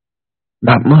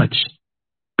 Not much,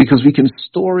 because we can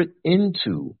store it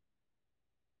into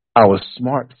our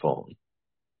smartphone.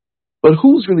 But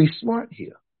who's really smart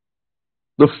here?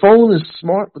 The phone is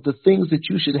smart with the things that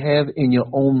you should have in your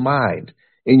own mind,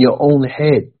 in your own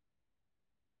head.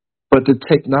 But the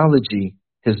technology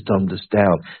has dumbed us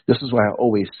down. This is why I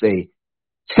always say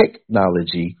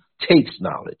technology takes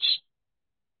knowledge.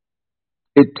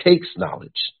 It takes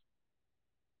knowledge.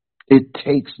 It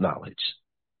takes knowledge.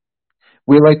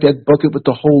 We're like that bucket with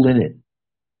the hole in it,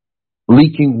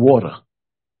 leaking water.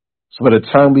 So by the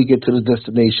time we get to the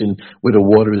destination where the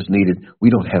water is needed,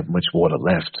 we don't have much water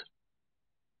left.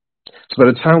 So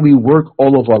by the time we work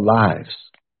all of our lives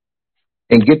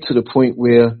and get to the point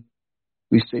where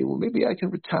we say, well, maybe I can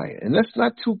retire. And that's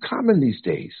not too common these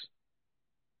days.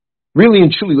 Really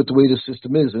and truly with the way the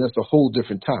system is, and that's a whole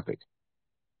different topic.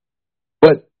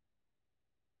 But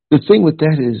the thing with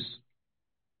that is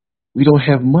we don't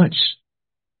have much.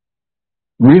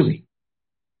 Really.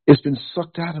 It's been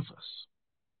sucked out of us.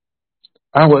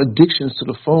 Our addictions to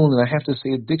the phone, and I have to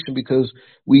say addiction because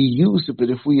we use it, but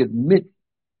if we admit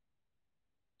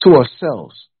to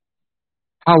ourselves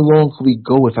How long can we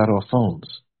go without our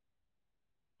phones?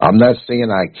 I'm not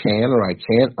saying I can or I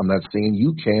can't. I'm not saying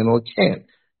you can or can't.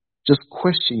 Just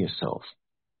question yourself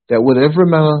that whatever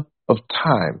amount of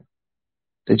time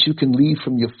that you can leave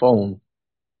from your phone,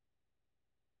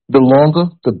 the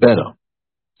longer, the better.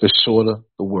 The shorter,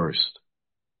 the worse.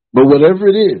 But whatever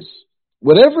it is,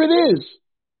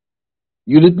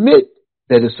 you'd admit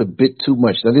that it's a bit too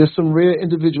much. Now, there's some rare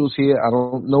individuals here. I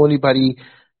don't know anybody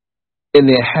in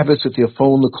their habits with their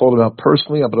phone to call them out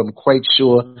personally, but I'm quite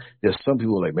sure there's some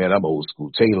people like, man, I'm old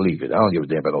school. Take it or leave it. I don't give a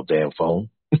damn about no damn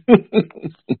phone.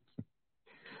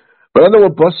 But I know a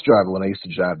bus driver when I used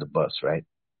to drive the bus, right?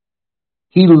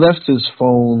 He left his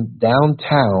phone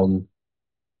downtown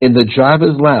in the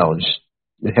driver's lounge.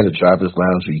 They had a driver's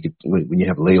lounge where you could, when you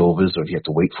have layovers or if you have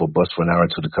to wait for a bus for an hour or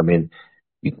two to come in,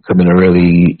 you can come in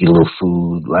early, eat a little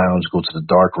food, lounge, go to the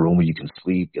dark room where you can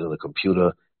sleep, get on the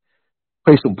computer,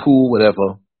 play some pool,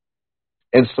 whatever.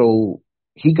 And so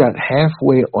he got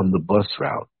halfway on the bus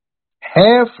route,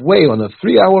 halfway on a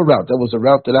 3-hour route. That was a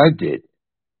route that I did.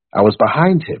 I was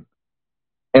behind him.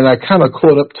 And I kind of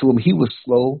caught up to him. He was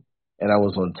slow and I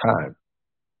was on time.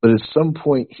 But at some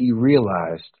point he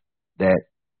realized that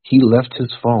he left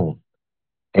his phone.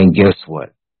 And guess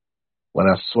what? When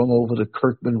I swung over the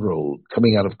Kirkman Road,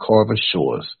 coming out of Carver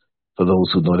Shores, for those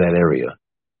who know that area,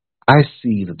 I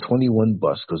see the 21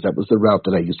 bus, because that was the route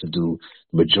that I used to do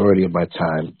the majority of my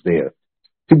time there.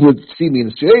 People would see me in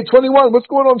the street, hey, 21, what's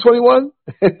going on, 21?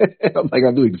 I'm like,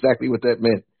 I knew exactly what that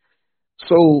meant.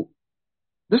 So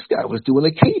this guy was doing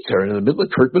a K-turn in the middle of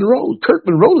Kirkman Road.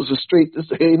 Kirkman Road is a straight,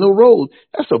 this ain't no road.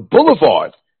 That's a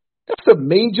boulevard. That's a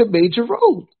major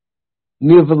road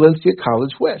near Valencia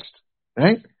College West,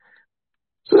 right?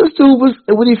 So this dude was,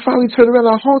 and when he finally turned around,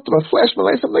 I honked him. I flashed my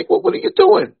lights. I'm like, what are you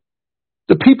doing?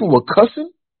 The people were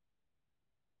cussing.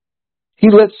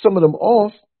 He let some of them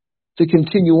off to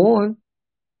continue on.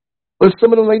 But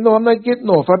some of them like, no, I'm not getting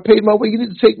off. I paid my way. You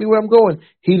need to take me where I'm going.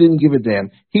 He didn't give a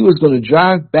damn. He was going to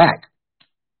drive back.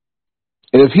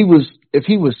 And if he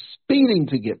was speeding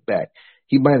to get back,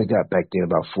 he might have got back there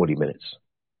in about 40 minutes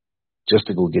just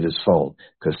to go get his phone.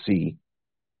 Because, see,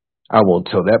 I won't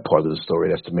tell that part of the story.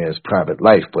 That's the man's private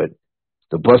life. But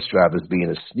the bus drivers, being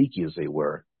as sneaky as they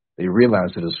were, they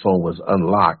realized that his phone was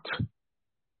unlocked,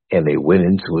 and they went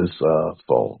into his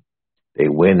phone. They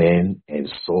went in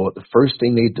and saw it. The first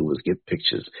thing they do is get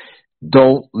pictures.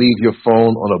 Don't leave your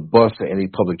phone on a bus or any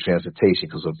public transportation,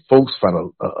 because if folks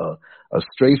find a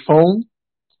stray phone,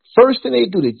 first thing they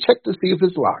do, they check to see if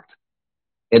it's locked.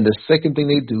 And the second thing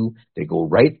they do, they go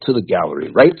right to the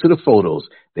gallery, right to the photos.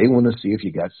 They want to see if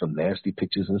you got some nasty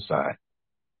pictures inside.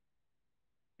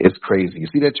 It's crazy. You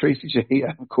see that, Tracy J? I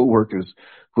have coworkers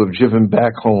who have driven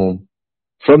back home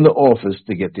from the office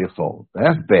to get their phone.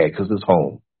 That's bad because it's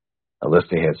home, unless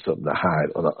they had something to hide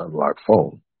on an unlocked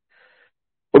phone.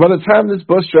 But by the time this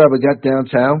bus driver got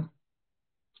downtown,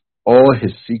 all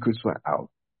his secrets were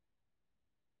out.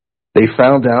 They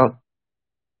found out,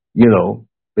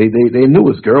 they knew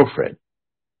his girlfriend,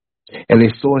 and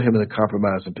they saw him in a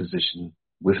compromising position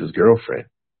with his girlfriend.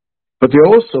 But they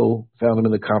also found him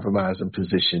in a compromising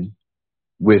position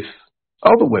with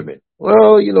other women.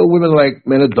 Well, women like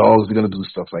men and dogs are going to do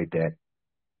stuff like that.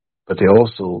 But they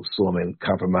also saw him in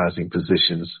compromising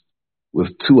positions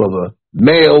with 2 other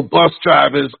male bus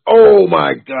drivers. Oh,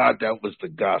 my God, that was the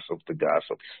gossip.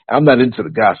 I'm not into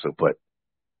the gossip, but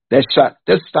that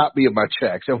stopped me in my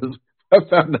tracks. I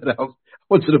found that out. I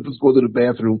went to go to the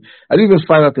bathroom. I didn't even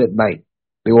find out that night.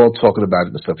 They were all talking about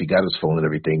it and stuff. He got his phone and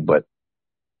everything, but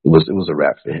it was a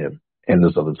wrap for him. And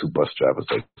those other 2 bus drivers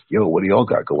like, yo, what do y'all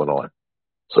got going on?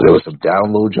 So there was some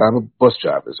down low bus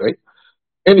drivers, right?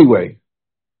 Anyway,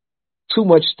 too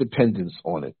much dependence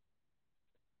on it.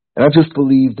 And I just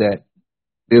believe that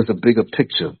there's a bigger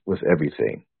picture with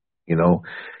everything. We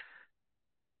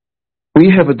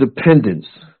have a dependence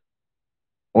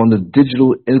on the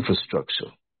digital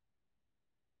infrastructure.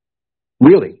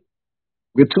 Really,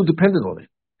 we're too dependent on it.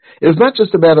 It's not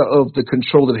just a matter of the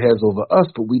control it has over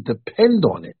us, but we depend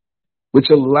on it, which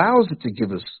allows it to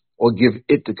give us or give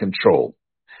it the control.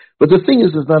 But the thing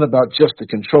is, it's not about just the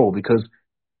control, because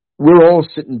we're all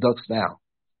sitting ducks now.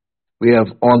 We have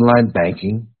online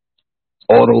banking,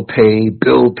 auto pay,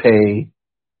 bill pay,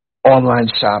 online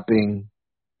shopping.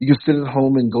 You can sit at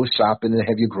home and go shopping and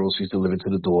have your groceries delivered to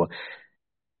the door.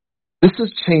 This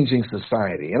is changing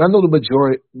society. And I know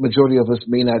the majority of us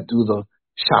may not do the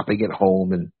shopping at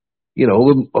home, and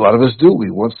a lot of us do. We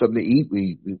want something to eat.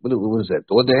 What is that,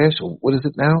 DoorDash, or what is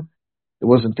it now? It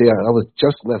wasn't there. I was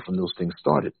just left when those things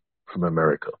started from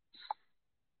America.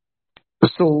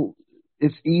 So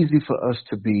it's easy for us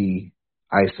to be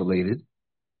isolated.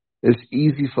 It's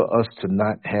easy for us to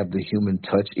not have the human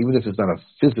touch, even if it's not a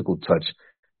physical touch,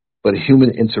 but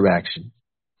human interaction.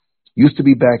 Used to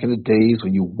be back in the days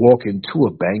when you walk into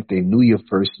a bank, they knew your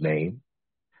first name.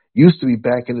 Used to be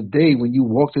back in the day when you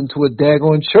walked into a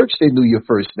daggone church, they knew your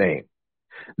first name.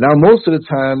 Now, most of the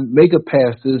time, mega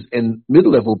pastors and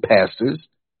mid-level pastors,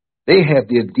 they have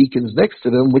their deacons next to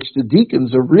them, which the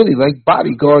deacons are really like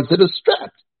bodyguards that are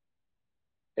strapped.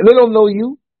 And they don't know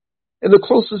you. And the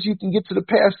closest you can get to the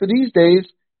pastor these days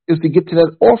is to get to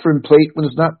that offering plate when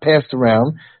it's not passed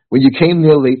around. When you came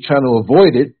there late trying to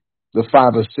avoid it, the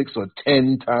 5 or 6 or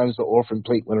 10 times the offering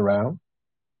plate went around.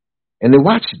 And they're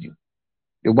watching you.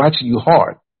 They're watching you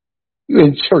hard. You're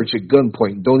in church at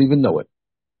gunpoint and don't even know it.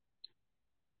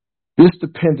 This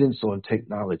dependence on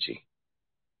technology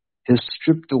has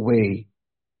stripped away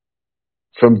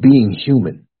from being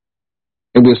human.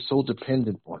 And we're so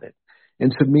dependent on it.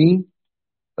 And to me,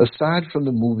 aside from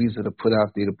the movies that are put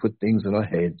out there to put things in our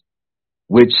head,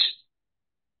 which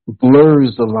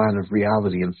blurs the line of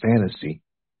reality and fantasy,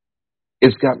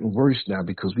 it's gotten worse now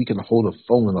because we can hold a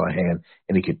phone in our hand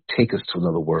and it can take us to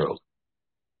another world.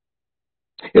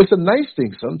 It's a nice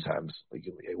thing sometimes. Like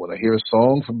you want to hear a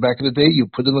song from back in the day, you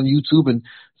put it on YouTube and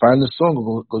find the song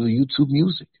or go to YouTube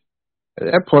Music.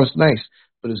 That part's nice,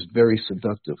 but it's very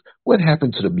seductive. What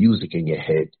happened to the music in your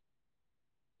head?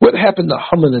 What happened to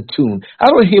humming a tune? I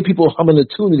don't hear people humming a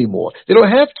tune anymore. They don't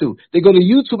have to. They go to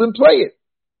YouTube and play it.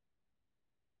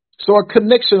 So our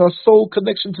connection, our soul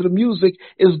connection to the music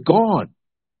is gone.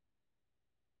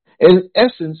 In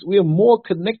essence, we are more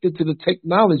connected to the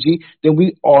technology than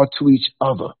we are to each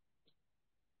other.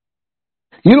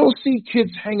 You don't see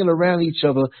kids hanging around each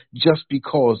other just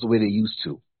because the way they used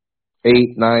to. 8,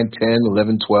 9, 10,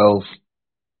 11, 12.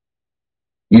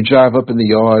 You drive up in the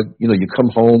yard, you come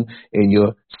home and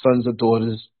your sons or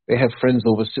daughters, they have friends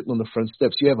over sitting on the front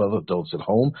steps. You have other adults at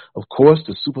home, of course,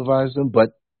 to supervise them, but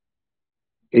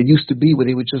it used to be where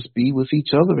they would just be with each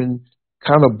other and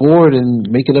kind of bored and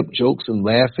making up jokes and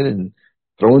laughing and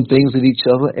throwing things at each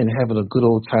other and having a good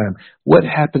old time. What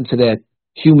happened to that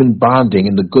human bonding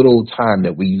and the good old time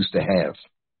that we used to have?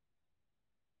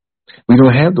 We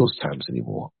don't have those times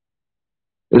anymore.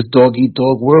 It's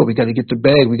dog-eat-dog world. We got to get the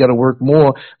bag. We got to work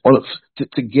more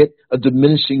to get a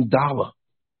diminishing dollar.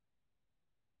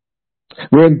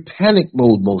 We're in panic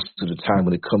mode most of the time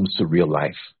when it comes to real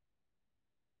life.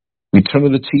 We turn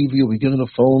on the TV or we get on the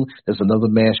phone, there's another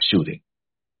mass shooting.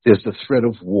 There's the threat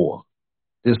of war.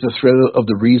 There's the threat of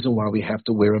the reason why we have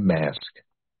to wear a mask.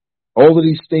 All of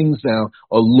these things now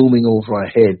are looming over our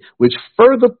head, which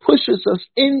further pushes us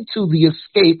into the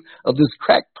escape of this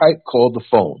crack pipe called the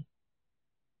phone.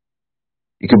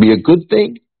 It can be a good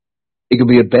thing. It can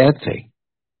be a bad thing.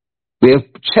 We have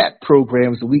chat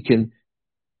programs that we can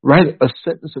write a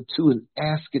sentence or two and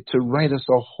ask it to write us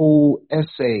a whole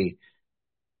essay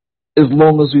as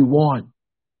long as we want.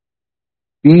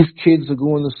 These kids are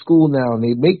going to school now and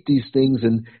they make these things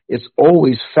and it's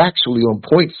always factually on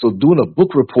point. So doing a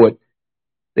book report,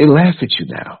 they laugh at you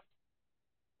now.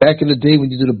 Back in the day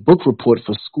when you did a book report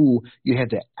for school, you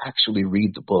had to actually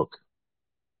read the book.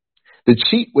 The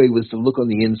cheat way was to look on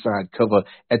the inside cover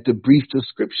at the brief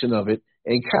description of it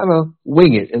and kind of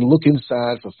wing it and look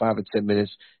inside for 5 or 10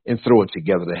 minutes and throw it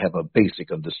together to have a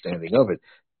basic understanding of it.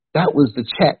 That was the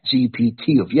chat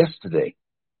GPT of yesterday.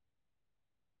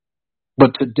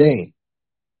 But today,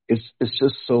 it's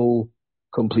just so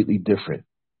completely different.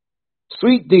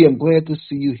 Sweet D, I'm glad to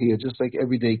see you here, just like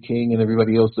Everyday King and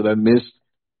everybody else that I missed.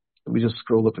 Let me just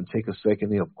scroll up and take a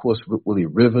second here. Of course, Willie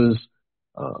Rivers,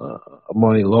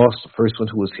 Amani Lost, the first one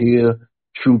who was here.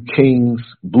 True Kings,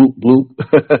 Bloop Bloop,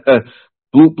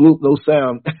 Bloop Bloop, no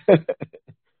sound.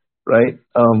 Right?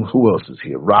 Who else is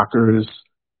here? Rockers,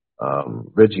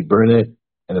 Reggie Burnett,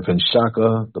 Anapin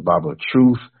Shaka, the Bible of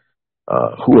Truth.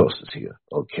 Who else is here?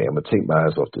 Okay, I'm going to take my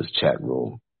eyes off this chat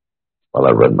room while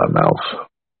I run my mouth.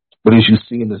 But as you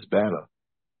see in this banner,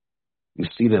 you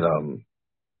see that,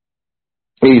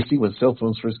 you see when cell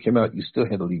phones first came out, you still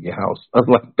had to leave your house.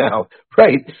 Unlike now,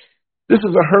 right? This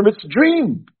is a hermit's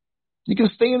dream. You can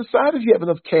stay inside if you have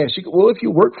enough cash. If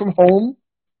you work from home,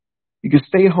 you can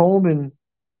stay home, and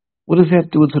what does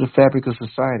that do to the fabric of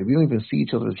society? We don't even see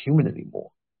each other as human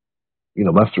anymore.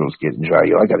 My throat's getting dry.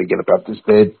 I got to get up out this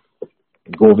bed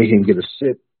and go over here and get a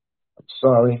sip. I'm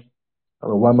sorry. I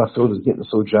don't know why my throat is getting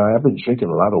so dry. I've been drinking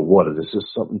a lot of water. This is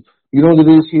something. You know what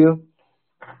it is here?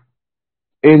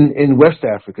 In West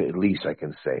Africa, at least, I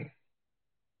can say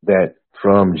that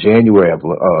from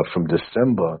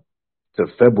December to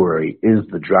February is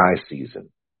the dry season.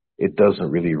 It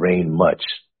doesn't really rain much.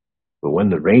 But when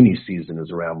the rainy season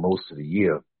is around most of the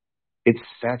year, it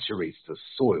saturates the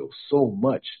soil so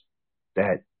much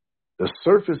that the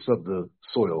surface of the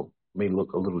soil may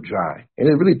look a little dry, and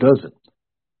it really doesn't.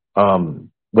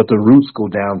 But the roots go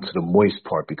down to the moist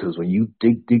part because when you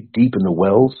dig deep in the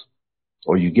wells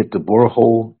or you get the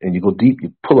borehole and you go deep,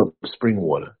 you pull up spring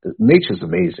water. Nature's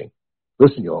amazing.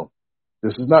 Listen, y'all,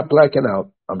 this is not blacking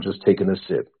out. I'm just taking a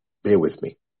sip. Bear with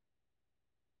me.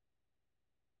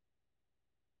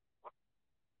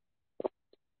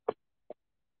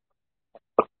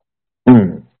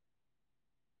 Mm.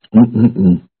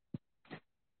 Mm-mm-mm.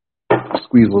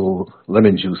 Squeeze a little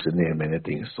lemon juice in there, man. That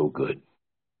thing is so good.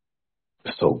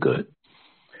 It's so good.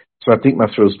 So I think my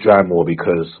throat's dry more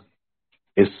because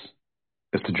it's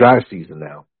it's the dry season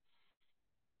now.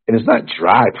 And it's not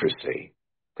dry per se,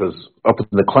 because up in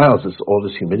the clouds, it's all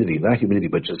this humidity, not humidity,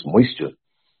 but just moisture.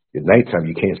 At nighttime,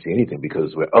 you can't see anything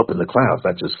because we're up in the clouds,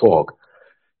 not just fog.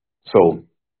 So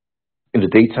in the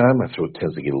daytime, my throat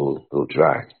tends to get a little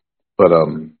dry. But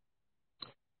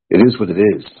it is what it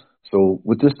is. So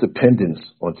with this dependence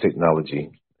on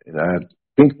technology, and I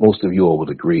think most of you all would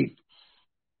agree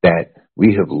that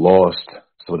we have lost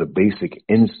some of the basic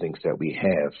instincts that we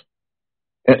have.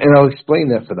 And I'll explain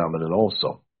that phenomenon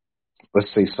also. Let's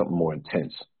say something more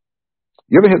intense.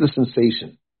 You ever had the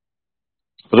sensation,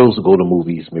 for those who go to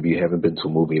movies, maybe you haven't been to a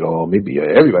movie at all, maybe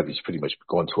everybody's pretty much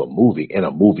gone to a movie in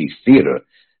a movie theater.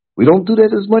 We don't do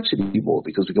that as much anymore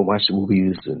because we can watch the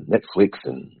movies and Netflix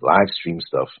and live stream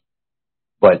stuff.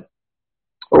 But,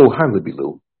 oh, hi, Libby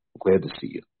Lou. Glad to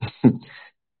see you.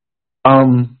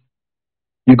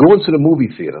 You go into the movie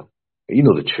theater. You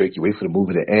know the trick. You wait for the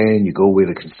movie to end. You go where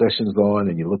the concessions on,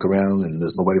 and you look around, and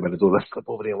there's nobody by the door. Let's slip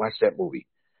over there and watch that movie.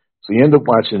 So you end up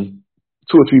watching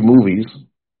 2 or 3 movies,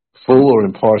 full or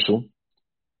impartial,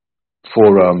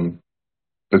 for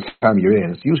the time you're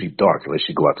in. It's usually dark unless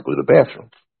you go out to go to the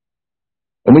bathroom.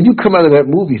 And when you come out of that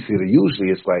movie theater, usually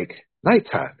it's like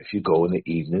nighttime if you go in the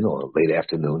evening or late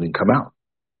afternoon and come out.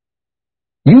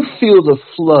 You feel the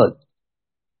flood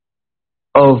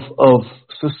of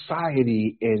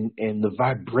society and the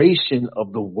vibration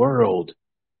of the world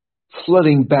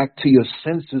flooding back to your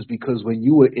senses because when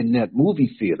you were in that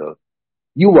movie theater,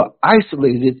 you were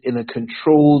isolated in a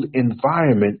controlled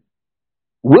environment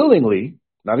willingly,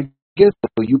 not against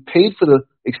it, but you paid for the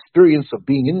experience of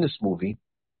being in this movie,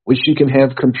 which you can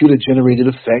have computer-generated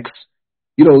effects.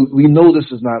 You know, we know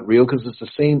this is not real because it's the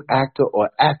same actor or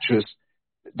actress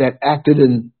that acted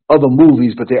in other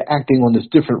movies, but they're acting on this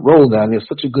different role now. And they're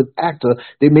such a good actor,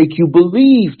 they make you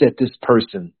believe that this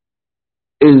person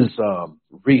is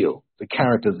real, the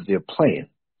character that they're playing,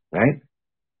 right?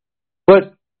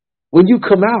 But when you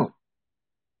come out,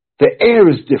 the air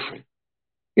is different.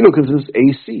 You know, because it's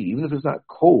AC. Even if it's not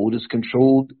cold, it's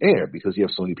controlled air because you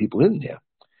have so many people in there.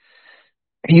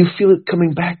 And you feel it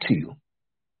coming back to you.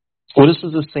 Well, this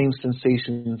was the same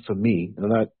sensation for me. And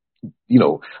I'm not,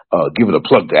 giving a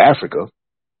plug to Africa.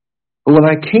 But when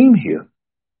I came here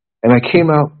and I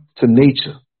came out to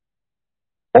nature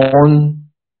on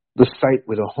the site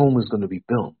where the home was going to be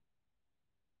built,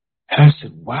 and I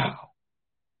said, wow,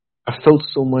 I felt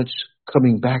so much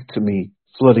coming back to me,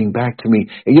 flooding back to me.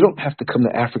 And you don't have to come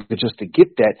to Africa just to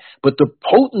get that. But the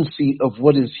potency of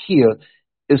what is here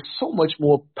is so much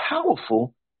more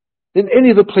powerful than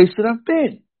any other place that I've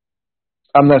been.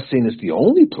 I'm not saying it's the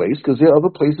only place because there are other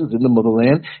places in the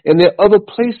motherland and there are other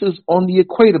places on the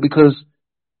equator because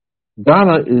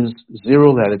Ghana is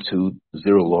 0 latitude,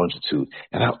 0 longitude.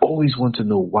 And I always want to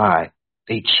know why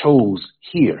they chose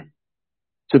here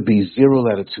to be 0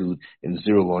 latitude and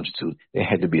 0 longitude. There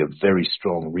had to be a very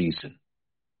strong reason.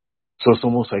 So it's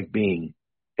almost like being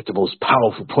at the most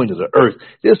powerful point of the earth.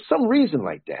 There's some reason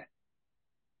like that.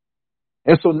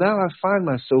 And so now I find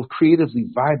myself creatively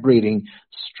vibrating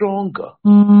stronger.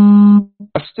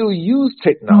 I still use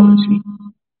technology,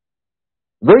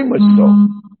 very much so.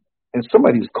 And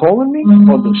somebody's calling me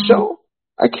on the show.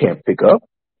 I can't pick up.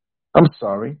 I'm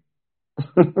sorry.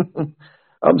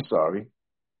 I'm sorry.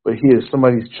 But here,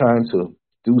 somebody's trying to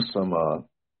do some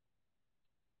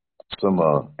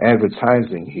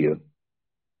advertising here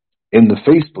in the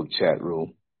Facebook chat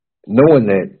room, knowing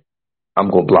that I'm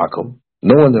going to block them,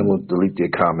 knowing that I'm going to delete their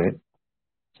comment.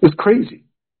 It's crazy.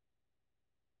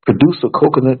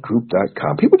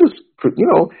 ProducerCoconutGroup.com. People just,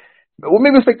 well,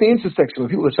 maybe it's like the intersection where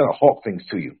people are trying to hawk things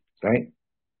to you, right?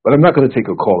 But I'm not going to take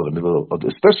a call in the middle of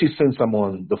this, especially since I'm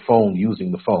on the phone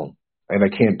using the phone, and I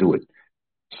can't do it.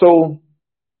 So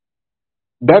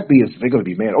that being said, they're going to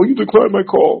be mad. Oh, you declined my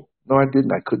call. No, I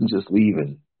didn't. I couldn't just leave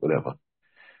and whatever.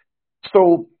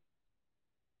 So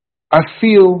I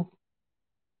feel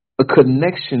a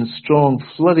connection strong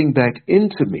flooding back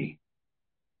into me.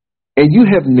 And you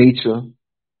have nature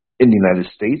in the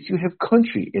United States. You have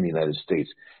country in the United States.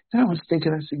 And I was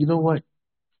thinking, I said, you know what?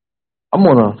 I'm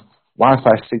on a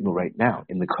Wi-Fi signal right now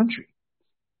in the country.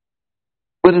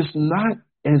 But it's not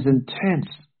as intense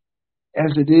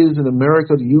as it is in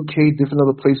America, the UK, different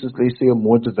other places they say are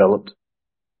more developed.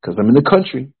 Because I'm in the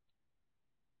country.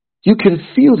 You can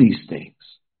feel these things.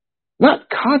 Not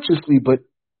consciously, but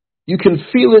you can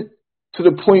feel it to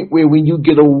the point where when you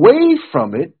get away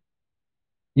from it,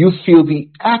 you feel the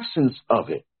absence of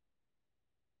it.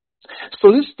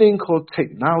 So this thing called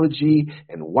technology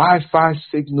and Wi-Fi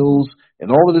signals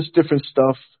and all of this different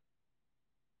stuff,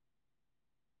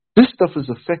 this stuff is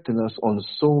affecting us on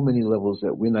so many levels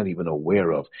that we're not even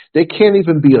aware of. There can't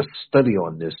even be a study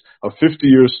on this, a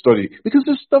 50-year study, because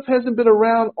this stuff hasn't been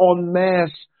around en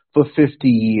masse for 50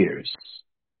 years.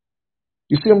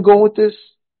 You see I'm going with this?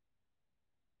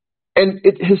 And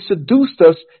it has seduced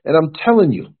us, and I'm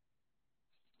telling you,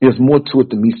 there's more to it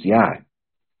than meets the eye.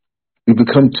 We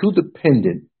become too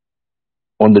dependent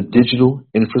on the digital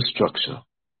infrastructure,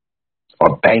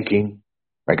 our banking,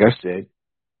 like I said,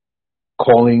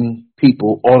 calling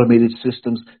people, automated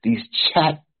systems, these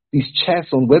chats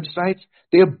on websites,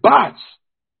 they're bots.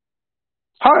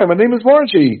 Hi, my name is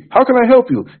Margie. How can I help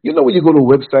you? You know when you go to a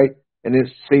website and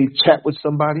it say chat with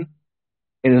somebody,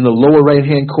 and in the lower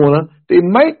right-hand corner, there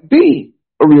might be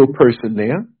a real person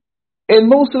there. And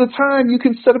most of the time, you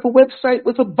can set up a website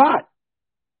with a bot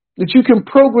that you can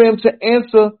program to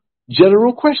answer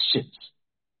general questions.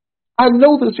 I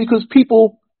know this because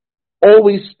people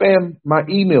always spam my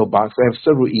email box. I have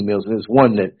several emails, and there's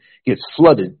one that gets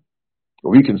flooded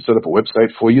where we can set up a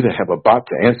website for you to have a bot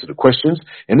to answer the questions,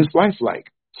 and it's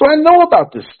lifelike. So I know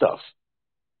about this stuff.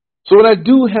 So when I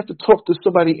do have to talk to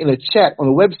somebody in a chat on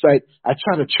a website, I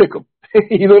try to trick them.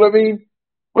 You know what I mean?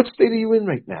 What state are you in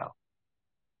right now?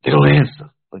 They don't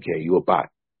answer. Okay, you a bot.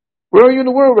 Where are you in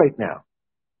the world right now?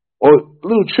 Or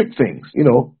little trick things, you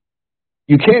know.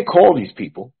 You can't call these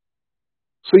people.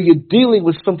 So you're dealing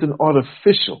with something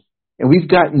artificial. And we've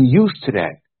gotten used to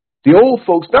that. The old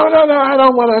folks, no, I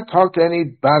don't want to talk to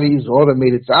anybody who's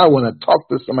automated. I want to talk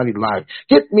to somebody live.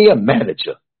 Get me a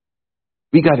manager.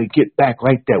 We got to get back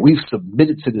like that. We've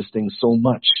submitted to this thing so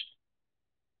much.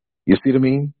 You see what I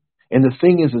mean? And the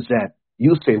thing is that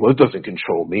you say, well, it doesn't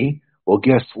control me. Well,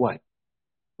 guess what?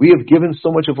 We have given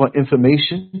so much of our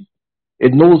information.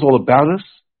 It knows all about us.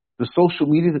 The social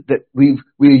media that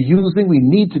we're using, we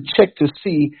need to check to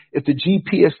see if the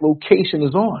GPS location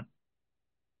is on.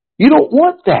 You don't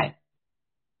want that.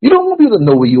 You don't want people to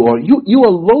know where you are. You are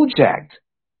low-jacked.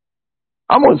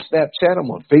 I'm on Snapchat. I'm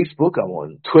on Facebook. I'm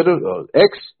on Twitter,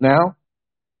 X now.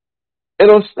 And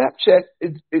on Snapchat,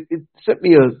 it sent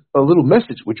me a little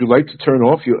message. Would you like to turn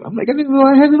off your... I'm like, I didn't know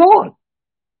I had it on.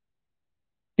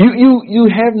 You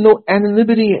have no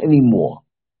anonymity anymore.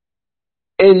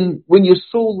 And when you're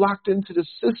so locked into the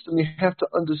system, you have to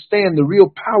understand the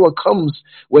real power comes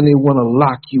when they want to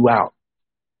lock you out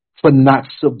for not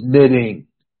submitting.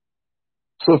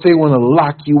 So if they want to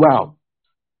lock you out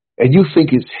and you think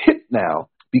it's hit now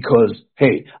because,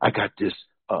 hey, I got this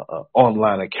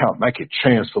online account and I can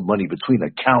transfer money between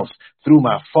accounts through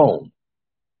my phone.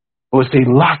 Or if they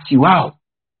lock you out,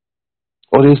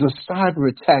 or there's a cyber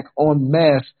attack en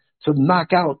masse to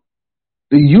knock out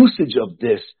the usage of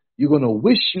this, you're going to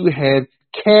wish you had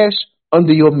cash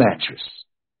under your mattress.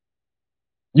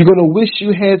 You're going to wish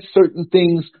you had certain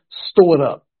things stored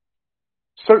up,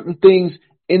 certain things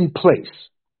in place.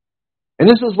 And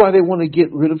this is why they want to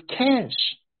get rid of cash.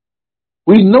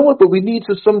 We know it, but we need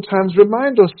to sometimes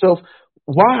remind ourselves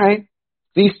why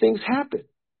these things happen.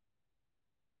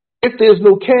 If there's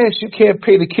no cash, you can't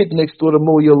pay the kid next door to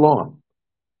mow your lawn.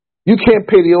 You can't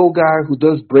pay the old guy who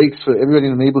does breaks for everybody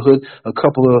in the neighborhood a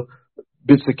couple of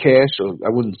bits of cash, or I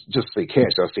wouldn't just say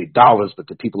cash, I'll say dollars, but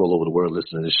the people all over the world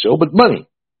listening to this show, but money.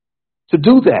 To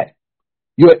do that,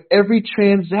 your every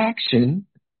transaction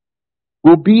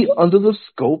will be under the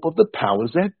scope of the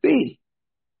powers that be.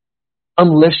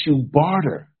 Unless you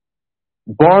barter.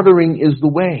 Bartering is the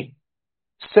way.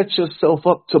 Set yourself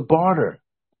up to barter.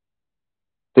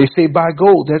 They say buy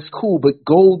gold, that's cool, but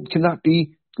gold cannot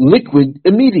be liquid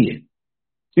immediate.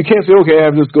 You can't say, okay, I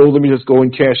have this gold, let me just go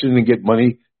and cash it in and get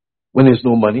money when there's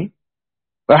no money.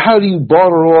 But how do you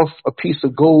barter off a piece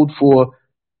of gold for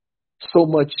so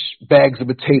much bags of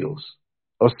potatoes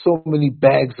or so many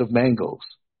bags of mangoes?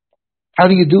 How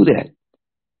do you do that?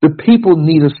 The people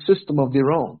need a system of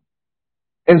their own.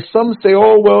 And some say,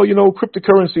 oh, well,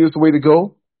 cryptocurrency is the way to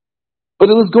go. But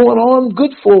it was going on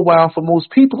good for a while for most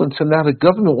people until now the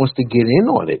government wants to get in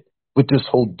on it with this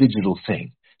whole digital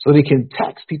thing so they can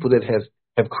tax people that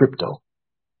have crypto.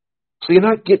 So you're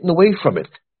not getting away from it.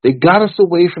 They got us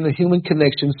away from the human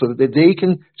connection so that they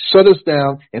can shut us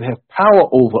down and have power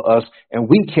over us, and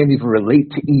we can't even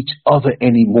relate to each other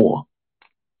anymore.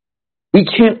 We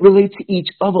can't relate to each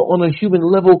other on a human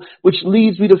level, which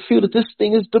leads me to feel that this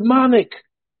thing is demonic.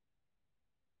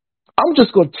 I'm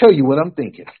just going to tell you what I'm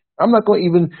thinking. I'm not going to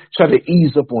even try to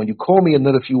ease up on you. Call me a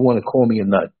nut if you want to call me a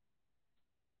nut.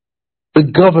 The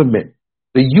government,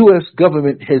 the U.S.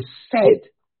 government has said,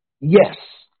 yes,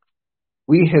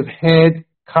 we have had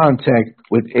contact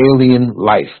with alien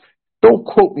life. Don't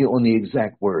quote me on the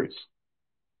exact words.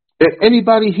 If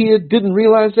anybody here didn't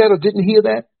realize that or didn't hear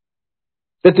that,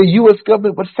 that the U.S.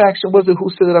 government, what faction was it who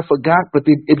said it? I forgot, but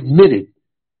they admitted.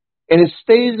 And it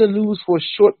stayed in the news for a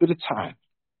short bit of time.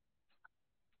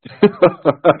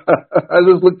 I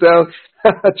just looked down,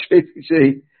 Tracy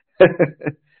J.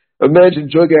 Imagine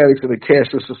drug addicts in a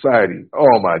cashless society.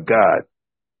 Oh my God.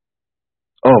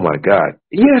 Oh my God.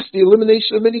 Yes, the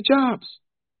elimination of many jobs.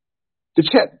 The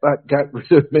chatbot got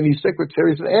rid of many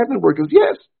secretaries and admin workers.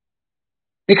 Yes.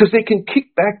 Because they can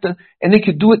kick back and they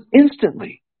can do it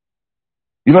instantly.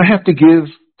 You don't have to give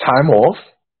time off.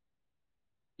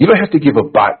 You don't have to give a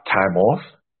bot time off.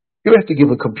 You don't have to give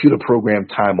a computer program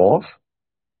time off.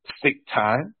 Sick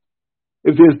time.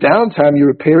 If there's downtime, you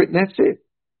repair it and that's it.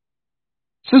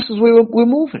 So this is where we're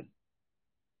moving.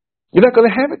 You're not going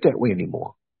to have it that way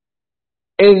anymore.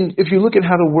 And if you look at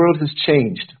how the world has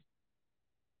changed,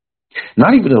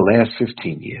 not even the last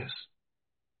 15 years,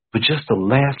 but just the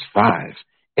last 5,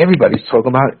 everybody's talking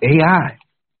about AI.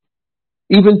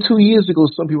 Even 2 years ago,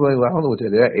 some people were like, I don't know what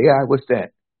that is. AI, what's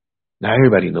that? Now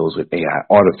everybody knows what AI,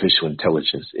 artificial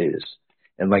intelligence, is.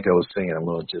 And like I was saying, I'm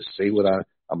going to just say I'm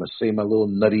going to say my little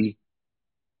nutty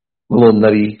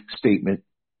statement.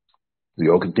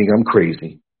 You all can think I'm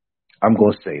crazy. I'm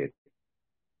going to say it.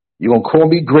 You're going to call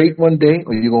me great one day,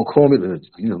 or you're going to call me,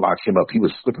 you lock him up. He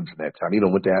was slipping from that time. He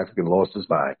done went to Africa and lost his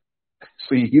mind.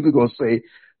 So you're either going to say,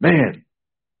 man,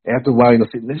 after a while, you're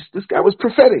going to say, this guy was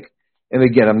prophetic. And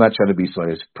again, I'm not trying to be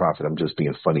some prophet. I'm just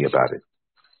being funny about it.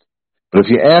 But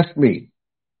if you ask me,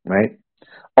 right,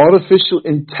 artificial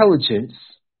intelligence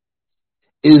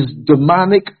is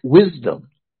demonic wisdom.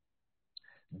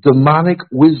 Demonic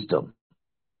wisdom.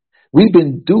 We've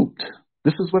been duped.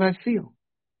 This is what I feel.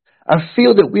 I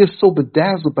feel that we are so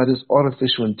bedazzled by this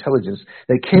artificial intelligence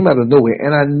that came out of nowhere.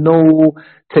 And I know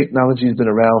technology has been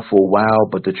around for a while,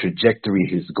 but the trajectory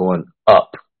has gone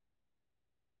up.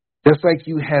 That's like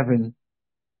you having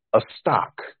a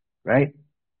stock, right?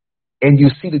 And you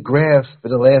see the graph for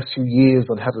the last few years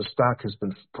on how the stock has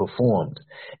been performed.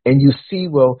 And you see,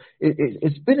 well,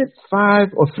 it's been at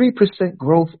 5 or 3%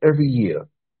 growth every year.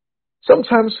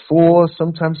 Sometimes 4,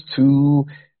 sometimes 2.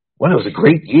 When it was a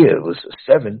great year, it was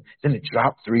 7. Then it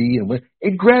dropped 3, and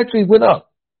it gradually went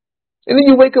up. And then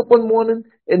you wake up one morning,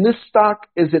 and this stock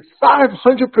is at 500%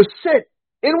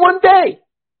 in one day.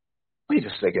 Wait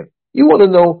a second. You want to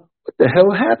know what the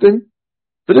hell happened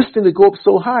for this thing to go up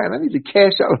so high? And I need to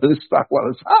cash out of this stock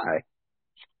while it's high.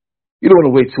 You don't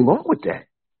want to wait too long with that.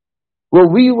 Well,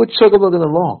 we were chug-a-lugging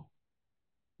along.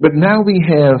 But now we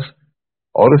have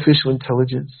artificial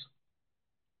intelligence.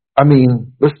 I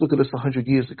mean, let's look at this 100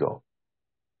 years ago.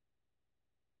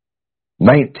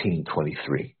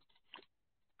 1923.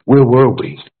 Where were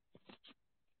we?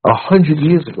 100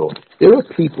 years ago. There are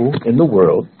people in the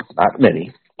world, not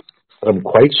many, but I'm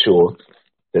quite sure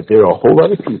that there are a whole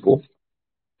lot of people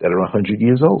that are 100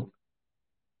 years old.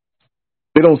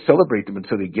 They don't celebrate them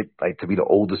until they get to be the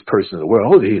oldest person in the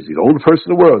world. Oh, he's the oldest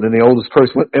person in the world, and then the oldest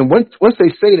person. And once they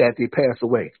say that, they pass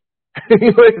away.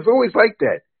 It's always like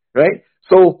that, right?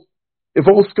 So if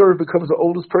Lancescurv becomes the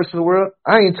oldest person in the world,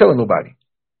 I ain't telling nobody.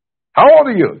 How old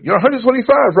are you? You're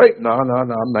 125, right? No,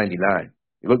 I'm 99.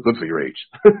 You look good for your age.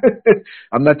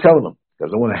 I'm not telling them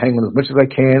because I want to hang on as much as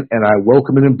I can, and I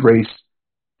welcome and embrace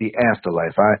the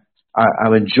afterlife.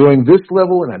 I'm enjoying this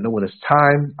level, and I know when it's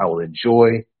time, I will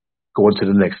enjoy going to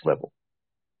the next level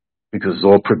because it's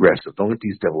all progressive. Don't let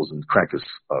these devils and crackers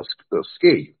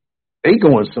scare you. They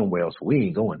going somewhere else. We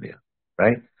ain't going there,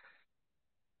 right?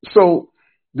 So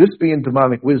this being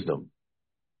demonic wisdom,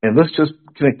 and let's just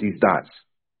connect these dots.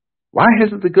 Why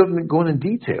hasn't the government gone in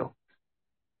detail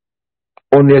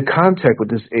on their contact with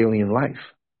this alien life?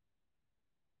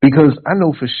 Because I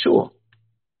know for sure,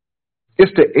 if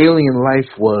the alien life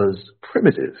was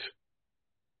primitive,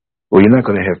 well, you're not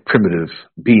going to have primitive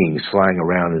beings flying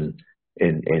around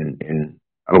in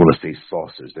I don't want to say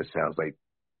saucers. That sounds like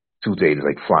too dated,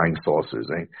 like flying saucers,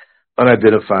 right?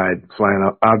 Unidentified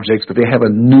flying objects, but they have a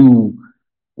new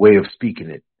way of speaking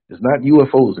it. It's not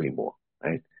UFOs anymore,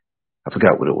 right? I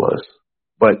forgot what it was.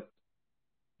 But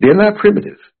they're not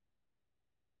primitive.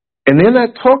 And they're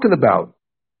not talking about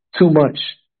too much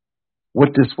what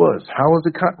this was. How was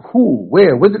it? Who?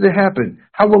 Where? When did it happen?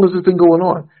 How long has this been going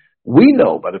on? We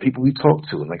know by the people we talked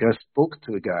to. And like I spoke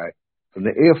to a guy from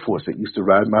the Air Force that used to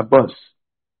ride my bus.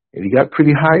 And he got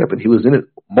pretty high up, and he was in it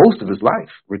most of his life,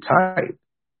 retired.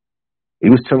 He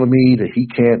was telling me that he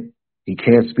can't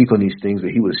speak on these things,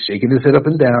 but he was shaking his head up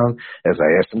and down as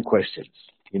I asked him questions.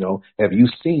 You know, have you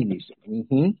seen these things?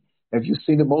 Mm-hmm. Have you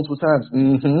seen it multiple times?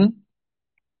 Mm-hmm.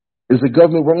 Is the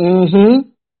government wrong? Mm-hmm.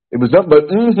 It was up, but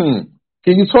mm-hmm.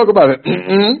 Can you talk about it?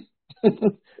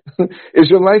 Mm-hmm. Is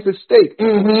your life at stake?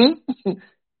 Mm-hmm.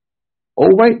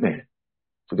 Old white man.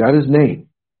 Forgot his name.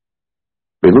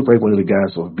 They looked like one of the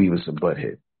guys off Beavis and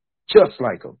Butthead. Just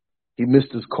like him. He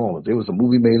missed his calling. There was a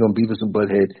movie made on Beavis and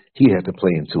Butthead. He had to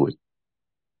play into it.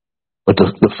 But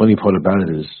the funny part about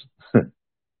it is,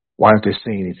 why aren't they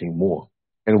saying anything more?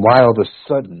 And why all of a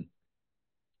sudden,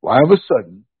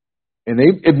 and they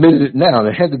admitted it now,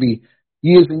 it had to be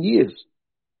years and years.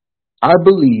 I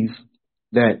believe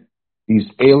that these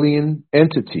alien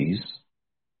entities,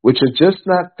 which are just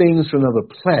not things from another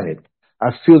planet,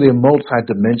 I feel they're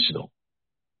multidimensional.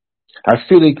 I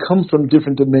feel they come from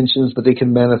different dimensions, but they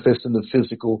can manifest in the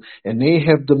physical, and they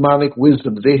have demonic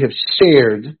wisdom they have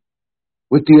shared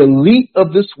with the elite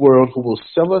of this world who will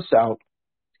sell us out,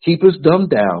 keep us dumbed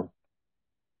down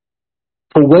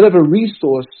for whatever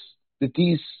resource that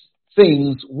these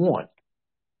things want.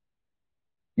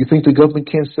 You think the government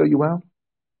can't sell you out?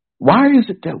 Why is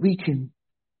it that we can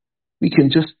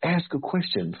just ask a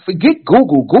question? Forget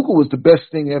Google. Google was the best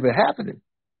thing ever happening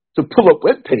to pull up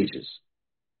web pages.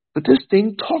 But this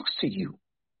thing talks to you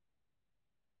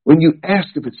when you ask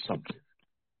if it's something.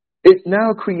 It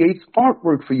now creates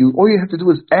artwork for you. All you have to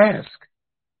do is ask.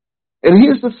 And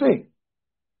here's the thing.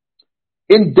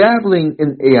 In dabbling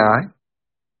in AI,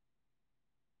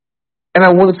 and I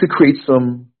wanted to create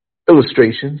some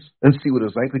illustrations and see what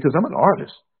it's like because I'm an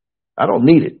artist. I don't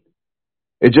need it.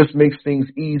 It just makes things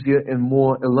easier and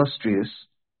more illustrious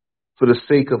for the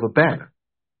sake of a banner.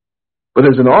 But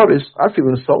as an artist, I feel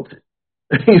insulted.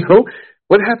 You know,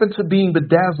 what happened to being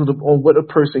bedazzled on what a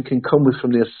person can come with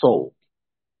from their soul?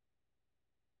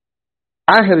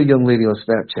 I had a young lady on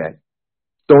Snapchat.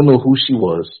 Don't know who she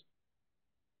was.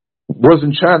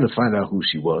 Wasn't trying to find out who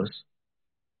she was.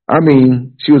 I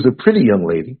mean, she was a pretty young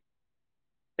lady.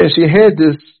 And she had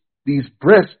these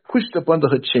breasts pushed up under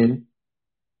her chin.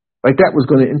 Like that was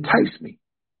going to entice me.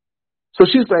 So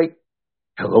she's like,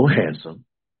 hello, handsome.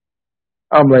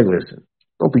 I'm like, listen,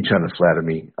 don't be trying to flatter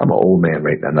me. I'm an old man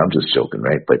right now. And I'm just joking,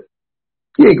 right? But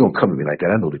you ain't going to come to me like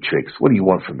that. I know the tricks. What do you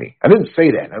want from me? I didn't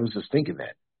say that. I was just thinking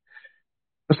that.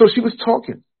 And so she was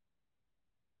talking.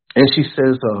 And she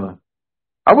says,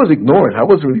 I was ignoring. I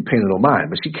wasn't really paying no mind.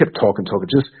 But she kept talking.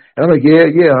 And I'm like, yeah,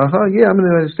 I'm in the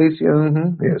United States.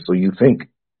 Yeah, so you think.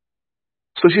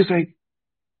 So she's like,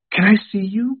 can I see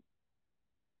you?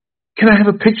 Can I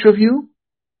have a picture of you?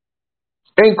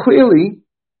 And clearly,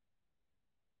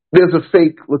 there's a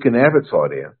fake-looking avatar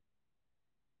there.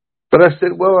 But I said,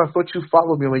 well, I thought you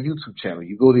followed me on my YouTube channel.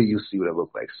 You go there, you see what I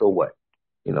look like. So what?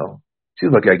 You know,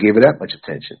 seems like I gave her that much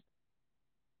attention.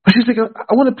 But she's like,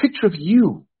 I want a picture of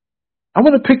you. I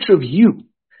want a picture of you.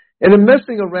 And then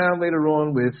messing around later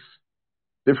on with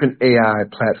different AI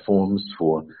platforms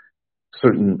for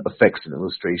certain effects and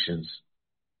illustrations,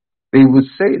 they would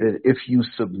say that if you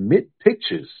submit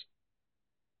pictures,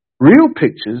 real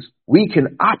pictures, we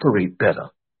can operate better.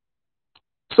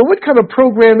 So what kind of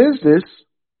program is this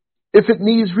if it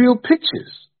needs real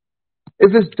pictures?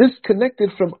 If it's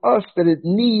disconnected from us that it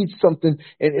needs something,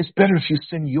 and it's better if you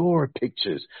send your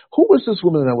pictures. Who was this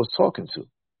woman that I was talking to?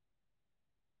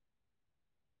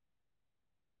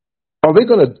 Are they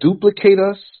going to duplicate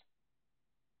us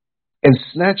and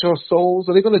snatch our souls?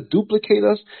 Are they going to duplicate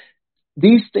us?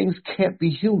 These things can't be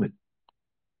human.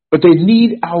 But they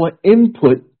need our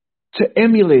input to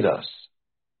emulate us.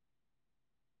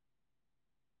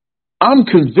 I'm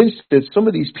convinced that some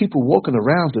of these people walking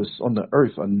around us on the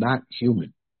earth are not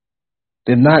human.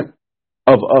 They're not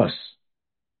of us.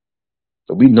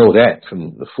 So we know that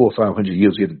from the 400 or 500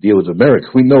 years we had to deal with America.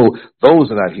 We know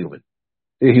those are not human.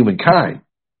 They're humankind.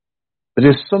 But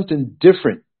there's something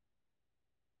different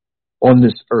on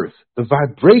this earth. The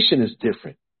vibration is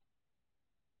different.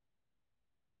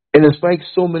 And it's like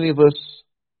so many of us,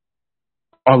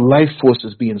 our life force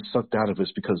is being sucked out of us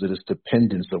because of this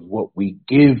dependence of what we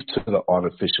give to the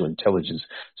artificial intelligence.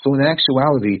 So in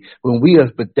actuality, when we are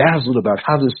bedazzled about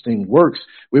how this thing works,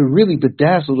 we're really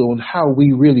bedazzled on how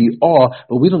we really are,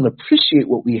 but we don't appreciate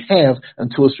what we have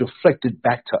until it's reflected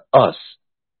back to us.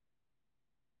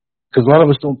 Because a lot of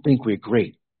us don't think we're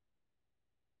great.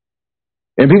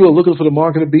 And people are looking for the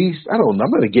mark of the beast. I don't know.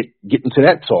 I'm going to get into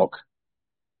that talk.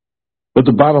 But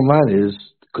the bottom line is,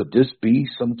 could this be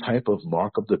some type of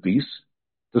mark of the beast?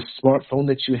 The smartphone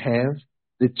that you have,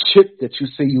 the chip that you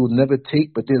say you will never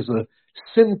take, but there's a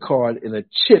SIM card and a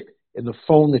chip in the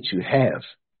phone that you have,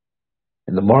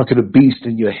 and the mark of the beast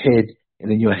in your head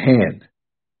and in your hand.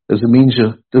 Does it mean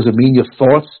your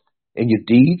thoughts and your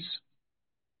deeds?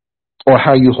 Or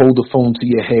how you hold the phone to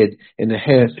your head and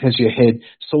has your head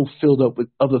so filled up with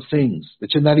other things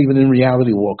that you're not even in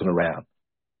reality walking around.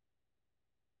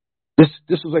 This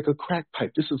is like a crack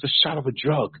pipe. This is a shot of a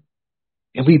drug.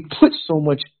 And we put so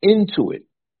much into it.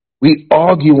 We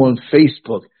argue on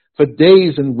Facebook for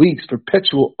days and weeks,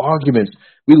 perpetual arguments.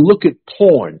 We look at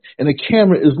porn and the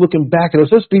camera is looking back at us.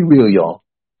 Let's be real, y'all.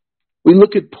 We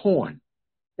look at porn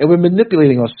and we're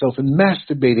manipulating ourselves and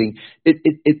masturbating.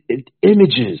 It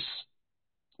images.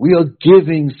 We are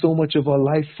giving so much of our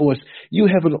life force. You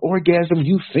have an orgasm.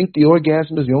 You think the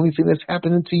orgasm is the only thing that's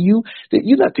happening to you. That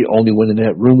you're not the only one in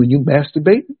that room when you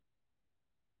masturbate.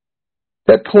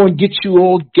 That porn gets you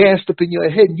all gassed up in your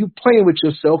head and you playing with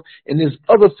yourself, and there's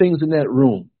other things in that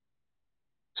room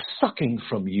sucking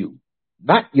from you.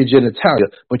 Not your genitalia,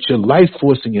 but your life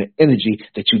force and your energy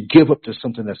that you give up to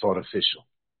something that's artificial.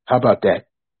 How about that?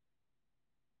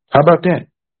 How about that?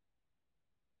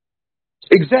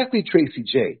 Exactly, Tracy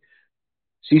J.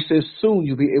 She says soon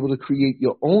you'll be able to create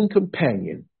your own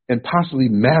companion and possibly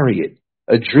marry it.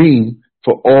 A dream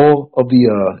for all of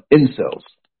the incels.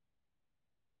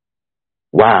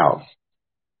 Wow.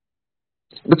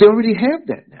 But they already have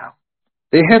that now.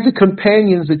 They have the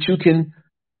companions that you can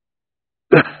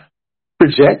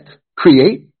project,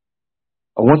 create.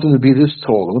 I want them to be this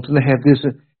tall. I want them to have this.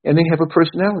 And they have a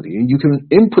personality. And you can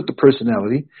input the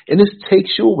personality, and this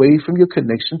takes you away from your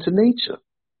connection to nature.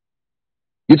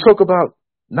 You talk about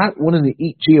not wanting to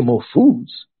eat GMO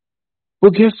foods.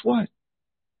 Well, guess what?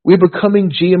 We're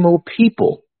becoming GMO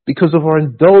people because of our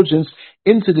indulgence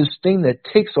into this thing that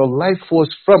takes our life force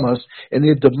from us, and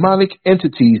they're demonic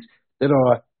entities that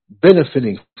are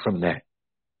benefiting from that.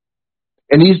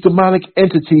 And these demonic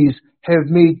entities have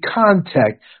made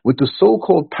contact with the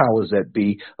so-called powers that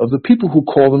be of the people who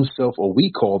call themselves, or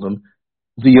we call them,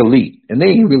 the elite. And they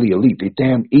ain't really elite. They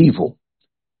damn evil.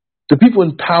 The people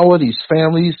in power, these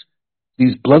families,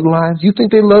 these bloodlines, you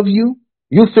think they love you?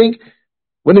 You think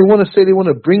when they want to say they want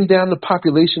to bring down the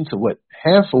population to what?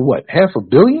 Half a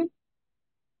billion?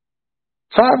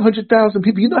 500,000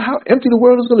 people. You know how empty the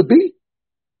world is going to be?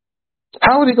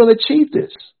 How are they going to achieve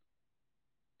this?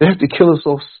 They have to kill us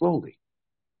off slowly.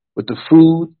 With the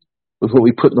food, with what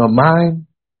we put in our mind,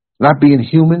 not being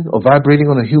human or vibrating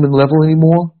on a human level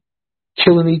anymore,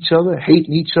 killing each other,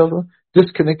 hating each other,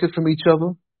 disconnected from each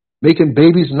other, making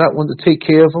babies and not wanting to take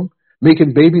care of them,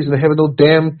 making babies and having no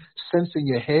damn sense in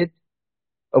your head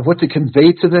of what to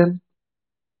convey to them.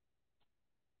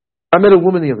 I met a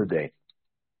woman the other day.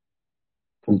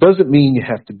 It doesn't mean you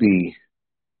have to be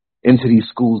into these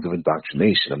schools of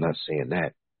indoctrination. I'm not saying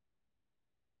that.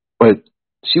 But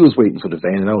she was waiting for the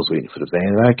van, and I was waiting for the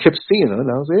van, and I kept seeing her, and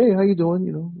I was like, hey, how you doing?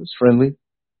 You know, it's friendly.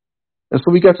 And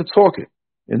so we got to talking,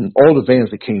 and all the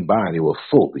vans that came by, they were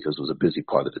full because it was a busy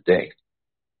part of the day.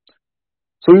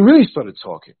 So we really started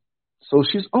talking. So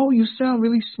she's, oh, you sound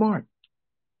really smart.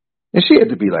 And she had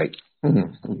to be like, let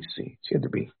me see. She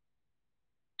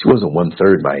wasn't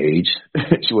 1/3 my age.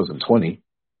 She wasn't 20.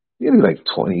 She had to be like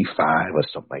 25 or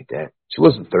something like that. She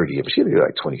wasn't 30 yet, but she had to be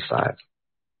like 25.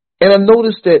 And I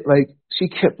noticed that, like, she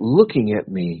kept looking at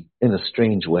me in a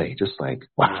strange way, just like,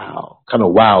 wow, kind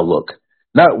of wow look.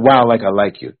 Not wow like I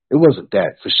like you. It wasn't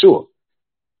that, for sure.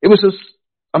 It was just,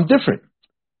 I'm different.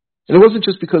 And it wasn't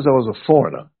just because I was a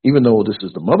foreigner. Even though this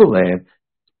is the motherland,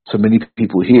 to many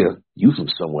people here, you from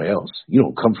somewhere else. You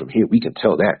don't come from here. We can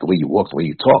tell that, the way you walk, the way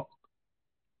you talk.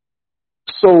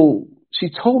 So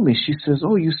she told me, she says,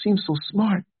 oh, you seem so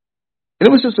smart. And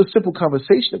it was just a simple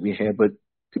conversation that we had, but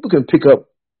people can pick up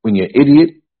when you're an idiot,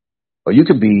 or you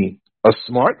can be a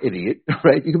smart idiot,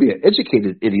 right? You can be an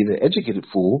educated idiot, an educated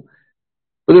fool.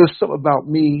 But there was something about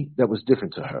me that was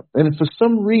different to her. And for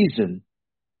some reason,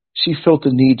 she felt the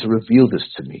need to reveal this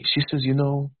to me. She says, you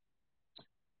know,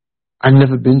 I've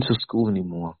never been to school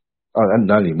anymore.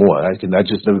 Not anymore. I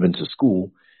just never been to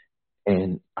school.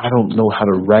 And I don't know how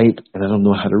to write, and I don't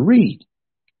know how to read.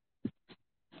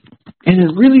 And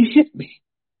it really hit me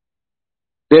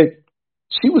that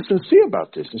she was sincere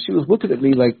about this, and she was looking at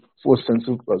me like for a sense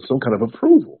of some kind of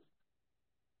approval.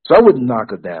 So I wouldn't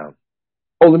knock her down.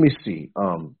 Oh, let me see.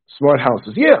 Smart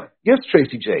houses. Yeah. Yes,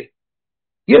 Tracy J.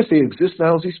 Yes, they exist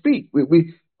now as we speak.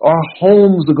 Our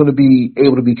homes are going to be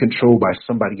able to be controlled by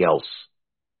somebody else.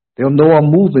 They'll know our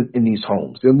movement in these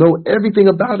homes. They'll know everything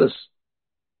about us.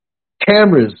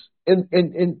 Cameras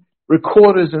and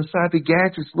recorders inside the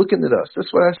gadgets looking at us.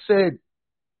 That's what I said.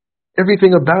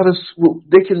 Everything about us,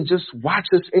 they can just watch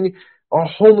us. Our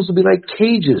homes will be like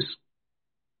cages.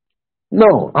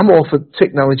 No, I'm all for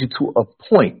technology to a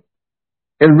point.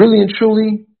 And really and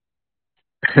truly,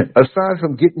 aside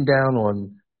from getting down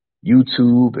on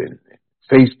YouTube and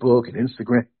Facebook and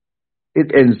Instagram,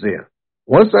 it ends there.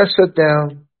 Once I shut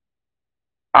down,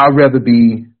 I'd rather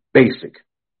be basic.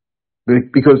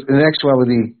 Because in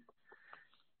actuality,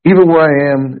 even where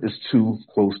I am is too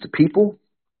close to people.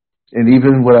 And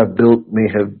even what I've built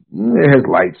it has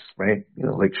lights, right?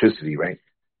 Electricity, right?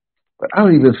 But I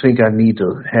don't even think I need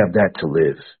to have that to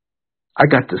live. I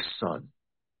got the sun.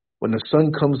 When the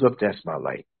sun comes up, that's my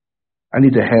light. I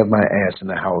need to have my ass in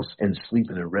the house and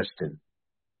sleeping and resting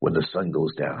when the sun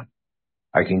goes down.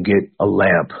 I can get a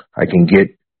lamp. I can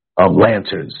get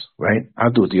lanterns, right?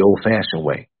 I'll do it the old-fashioned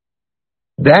way.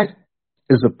 That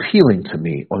is appealing to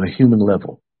me on a human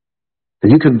level. That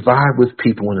you can vibe with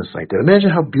people when it's like that. Imagine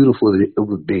how beautiful it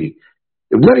would be.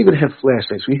 If we not even had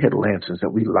flashlights, we had lanterns that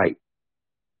we light.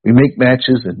 We make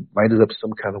matches and light it up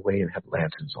some kind of way and have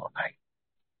lanterns all night.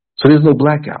 So there's no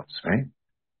blackouts, right?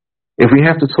 If we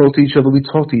have to talk to each other, we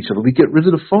talk to each other. We get rid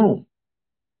of the phone.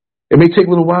 It may take a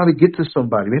little while to get to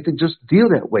somebody. We have to just deal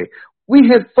that way. We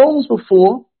had phones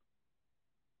before,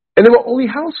 and they were only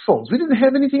house phones. We didn't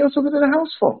have anything else other than a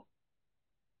house phone.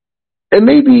 And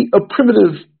maybe a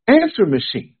primitive answer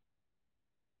machine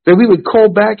that we would call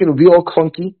back and it would be all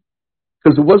clunky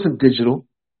because it wasn't digital.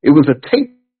 It was a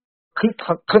tape. Clunk,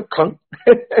 clunk, clunk, clunk.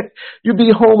 You'd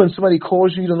be home and somebody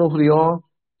calls you. You don't know who they are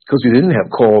because you didn't have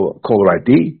caller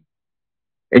ID.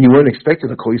 And you weren't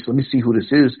expecting a call. You said, let me see who this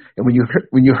is. And when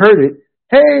you heard it,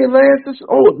 hey, Lance,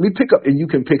 let me pick up. And you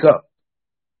can pick up.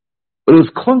 But it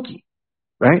was clunky,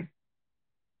 right?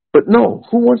 But no,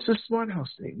 who wants this smart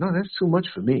house thing? No, that's too much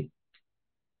for me.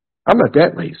 I'm not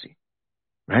that lazy,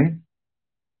 right?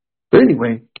 But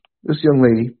anyway, this young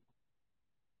lady,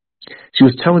 she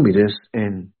was telling me this,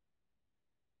 and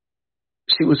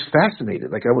she was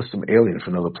fascinated, like I was some alien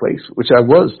from another place, which I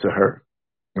was to her,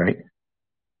 right?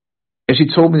 And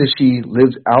she told me that she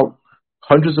lived out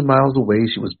hundreds of miles away.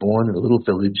 She was born in a little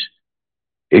village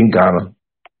in Ghana.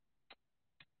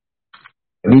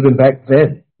 And even back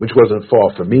then, which wasn't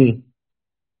far from me,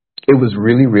 it was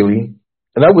really, really,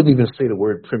 and I wouldn't even say the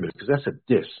word primitive because that's a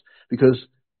diss, because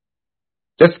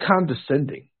that's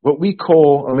condescending. What we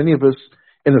call, or many of us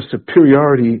in a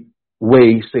superiority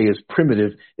way say is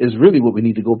primitive is really what we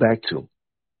need to go back to.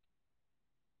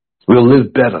 We'll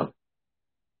live better.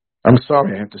 I'm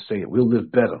sorry I have to say it. We'll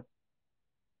live better.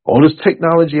 All this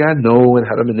technology I know and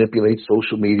how to manipulate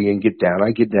social media and get down,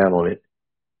 I get down on it.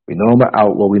 We know I'm an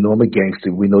outlaw. We know I'm a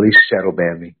gangster. We know they shadow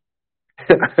ban me.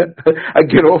 I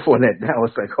get off on that now.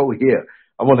 It's like, oh, yeah,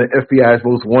 I'm on the FBI's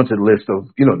most wanted list of,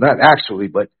 not actually,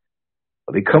 but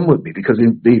they come with me because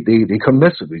they come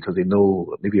mess with me because they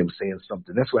know maybe I'm saying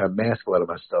something. That's why I mask a lot of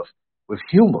my stuff with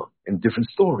humor and different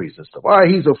stories and stuff. All right,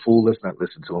 he's a fool. Let's not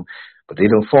listen to him. But they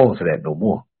don't fall into that no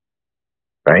more.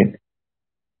 Right?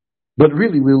 But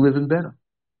really, we're living better.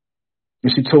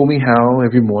 And she told me how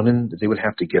every morning they would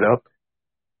have to get up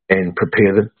and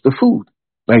prepare the food.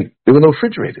 Like, there were no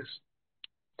refrigerators.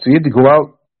 So you had to go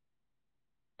out,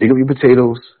 dig up your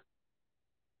potatoes,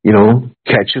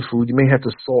 catch your food. You may have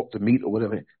to salt the meat or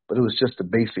whatever, but it was just the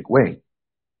basic way.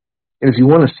 And if you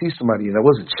want to see somebody, and I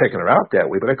wasn't checking her out that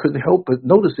way, but I couldn't help but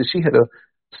notice that she had a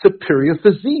superior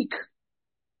physique,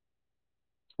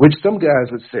 which some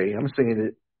guys would say, I'm saying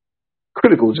it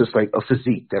critical, just like a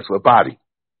physique. That's what body.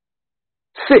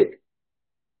 Fit.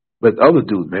 But the other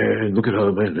dude, man, look at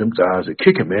her, man, them thighs are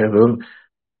kicking, man.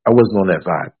 I wasn't on that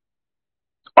vibe.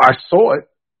 I saw it.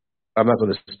 I'm not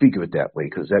going to speak of it that way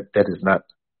because that is not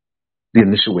the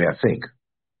initial way I think.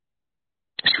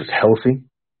 She was healthy,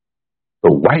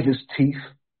 the whitest teeth,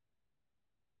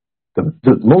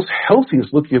 the most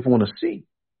healthiest look you ever want to see.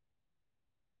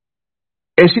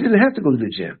 And she didn't have to go to the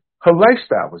gym. Her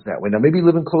lifestyle was that way. Now, maybe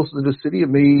living closer to the city,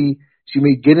 she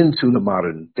may get into the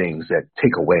modern things that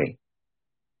take away.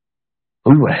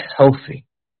 But we were healthy.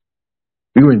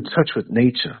 We were in touch with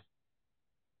nature.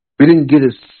 We didn't get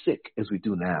as sick as we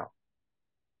do now.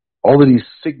 All of these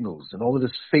signals and all of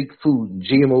this fake food and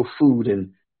GMO food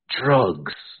and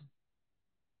drugs.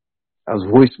 I was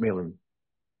voicemailing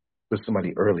with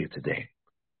somebody earlier today.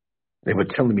 They were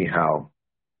telling me how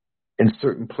in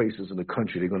certain places in the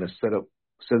country they're going to set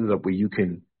it up where you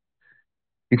can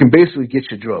basically get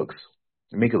your drugs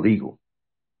and make it legal.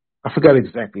 I forgot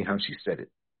exactly how she said it.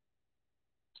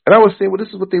 And I was saying, well,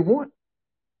 this is what they want.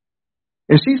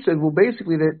 And she said, well,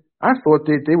 basically that I thought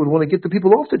that they would want to get the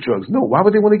people off the drugs. No, why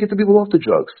would they want to get the people off the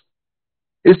drugs?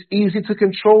 It's easy to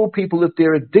control people if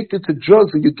they're addicted to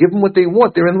drugs and you give them what they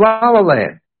want. They're in la la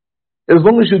land. As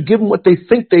long as you give them what they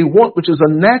think they want, which is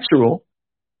unnatural,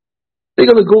 they're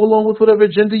going to go along with whatever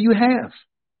agenda you have.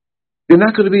 They're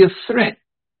not going to be a threat.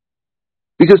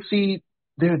 Because, see,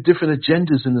 there are different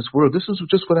agendas in this world. This is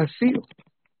just what I feel.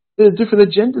 There are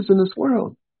different agendas in this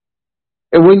world.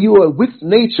 And when you are with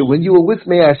nature, when you are with,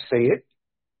 may I say it,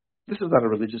 this is not a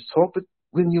religious talk, but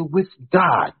when you're with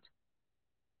God,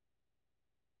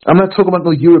 I'm not talking about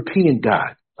no European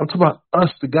God. I'm talking about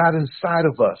us, the God inside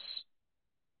of us.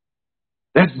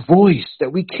 That voice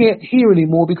that we can't hear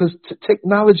anymore because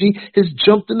technology has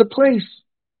jumped into place.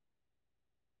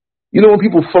 You know when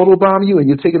people photobomb you and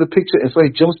you're taking a picture and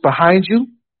somebody jumps behind you?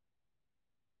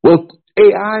 Well,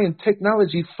 AI and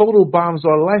technology photobombs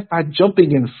our life by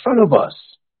jumping in front of us.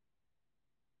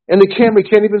 And the camera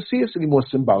can't even see us anymore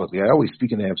symbolically. I always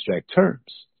speak in abstract terms.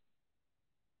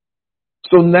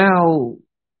 So now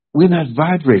we're not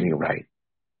vibrating right.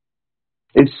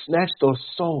 It snatched our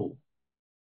soul.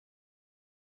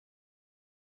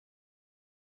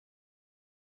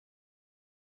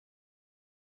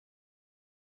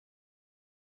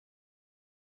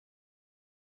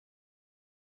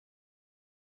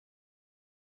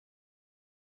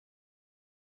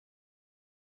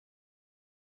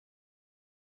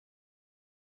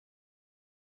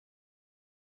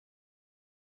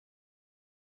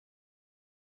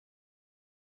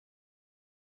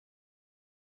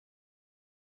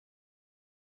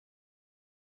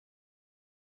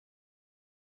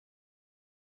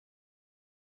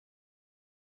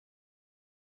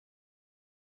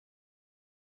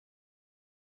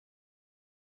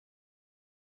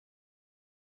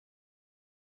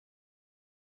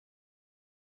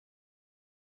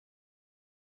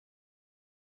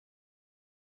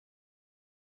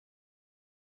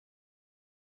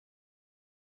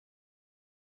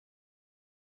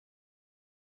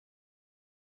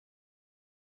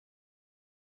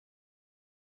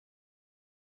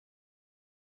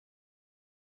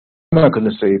 I'm not going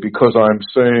to say because I'm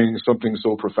saying something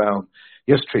so profound.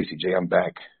 Yes, Tracy J, I'm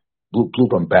back.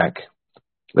 Bloop, I'm back.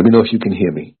 Let me know if you can hear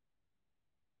me.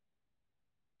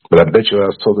 But I bet you I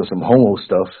was talking some homo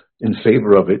stuff in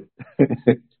favor of it.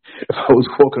 If I was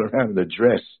walking around in a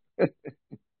dress,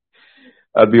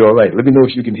 I'd be all right. Let me know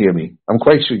if you can hear me. I'm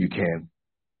quite sure you can.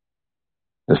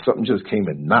 And something just came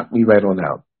and knocked me right on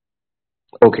out.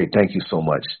 Okay, thank you so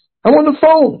much. I'm on the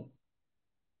phone.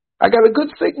 I got a good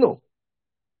signal.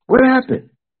 What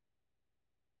happened?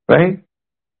 Right?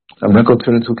 I'm not going to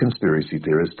turn into a conspiracy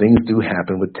theorist. Things do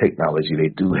happen with technology. They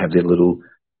do have their little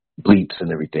bleeps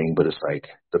and everything, but it's like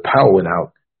the power went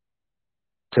out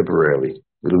temporarily.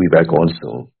 It'll be back on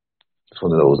soon. It's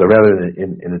one of those. I'd rather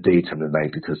in the daytime than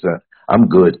night because I'm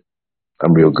good.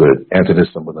 I'm real good. After this,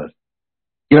 I'm going to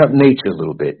get out in nature a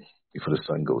little bit before the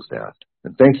sun goes down.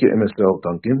 And thank you, MSL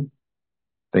Duncan.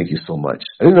 Thank you so much.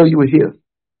 I didn't know you were here.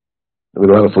 There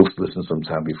were a lot of folks listen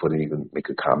sometime before they even make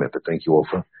a comment, but thank you all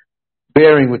for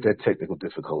bearing with that technical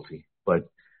difficulty. But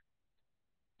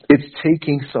it's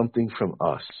taking something from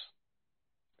us.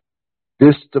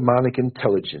 This demonic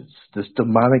intelligence, this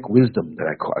demonic wisdom that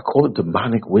I call it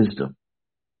demonic wisdom.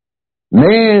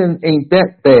 Man ain't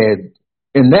that bad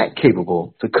and that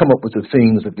capable to come up with the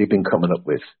things that they've been coming up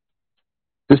with.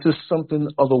 This is something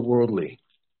otherworldly.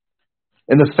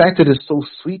 And the fact that it's so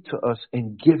sweet to us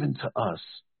and given to us,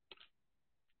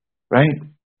 right?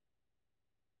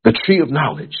 The tree of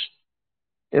knowledge.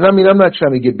 And I mean, I'm not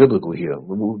trying to get biblical here,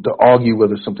 to argue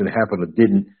whether something happened or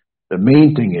didn't. The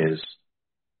main thing is,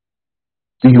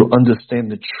 do you understand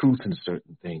the truth in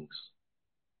certain things?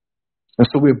 And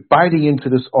so we're biting into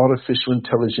this artificial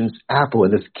intelligence apple,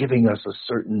 and it's giving us a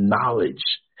certain knowledge.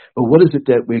 But what is it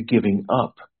that we're giving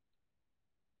up?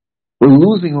 We're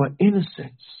losing our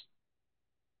innocence.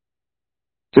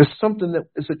 There's something that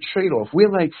is a trade-off.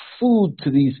 We're like food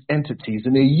to these entities,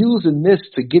 and they're using this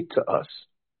to get to us.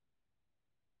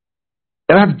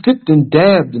 And I've dipped and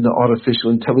dabbed in the artificial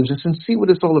intelligence and see what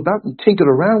it's all about and tinkered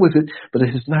around with it, but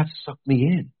it has not sucked me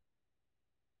in.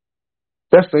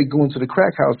 That's like going to the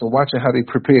crack house and watching how they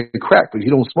prepare crack, but you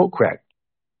don't smoke crack.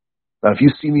 Now, if you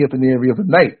see me up in the area of the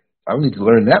night, I don't need to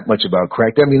learn that much about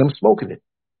crack. That means I'm smoking it.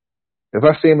 If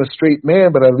I say I'm a straight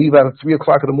man, but I leave out at 3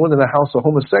 o'clock in the morning in a house of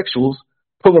homosexuals,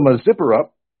 pulling my zipper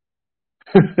up,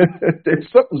 then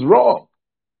something's wrong.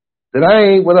 That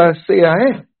I ain't what I say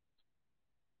I am.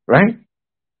 Right?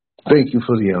 Thank you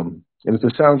for the, and if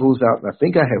the sound goes out, and I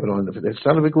think I have it on, if the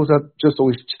sound of it goes out, just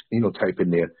always, type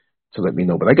in there to let me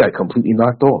know. But I got completely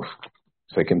knocked off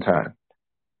second time.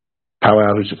 Power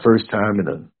outage the first time and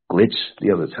a glitch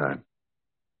the other time.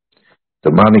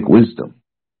 Demonic wisdom,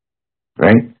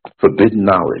 right? Forbidden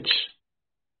knowledge.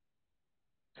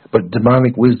 But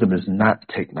demonic wisdom is not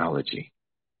technology.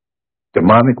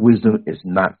 Demonic wisdom is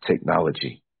not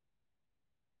technology.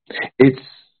 It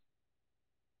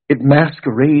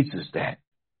masquerades as that.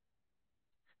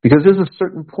 Because there's a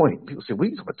certain point. People say, what are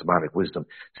you talking about demonic wisdom?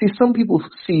 See, some people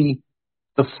see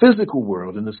the physical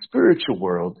world and the spiritual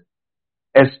world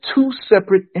as two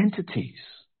separate entities.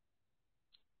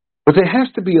 But there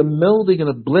has to be a melding and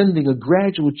a blending, a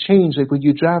gradual change, like when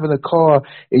you're driving a car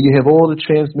and you have all the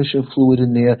transmission fluid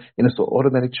in there and it's an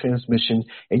automatic transmission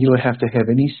and you don't have to have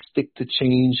any stick to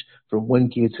change from one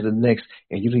gear to the next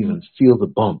and you don't even feel the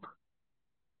bump.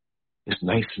 It's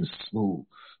nice and smooth.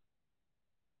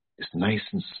 It's nice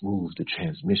and smooth, the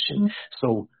transmission.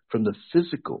 So from the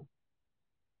physical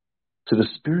to the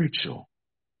spiritual,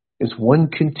 it's one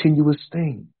continuous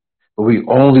thing. But we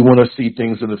only want to see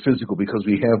things in the physical because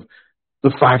we have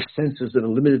the five senses that are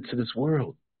limited to this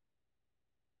world.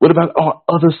 What about our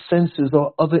other senses,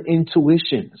 our other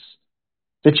intuitions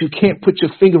that you can't put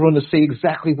your finger on to say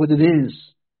exactly what it is,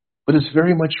 but it's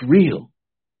very much real?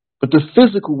 But the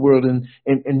physical world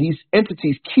and these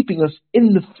entities keeping us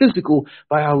in the physical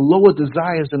by our lower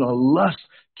desires and our lusts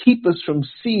keep us from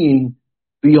seeing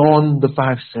beyond the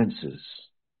five senses.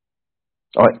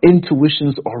 Our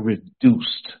intuitions are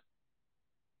reduced.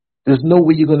 There's no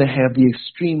way you're going to have the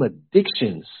extreme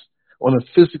addictions on a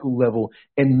physical level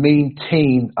and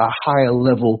maintain a higher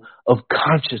level of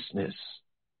consciousness.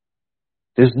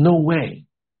 There's no way.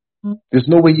 There's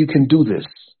no way you can do this.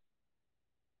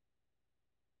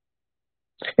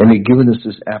 And they've given us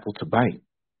this apple to bite.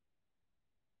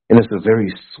 And it's a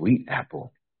very sweet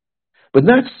apple. But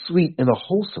not sweet in a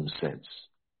wholesome sense,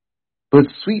 but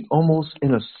sweet almost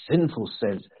in a sinful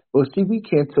sense. Well, see, we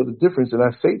can't tell the difference. And I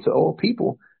say to all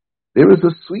people, there is a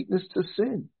sweetness to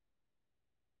sin.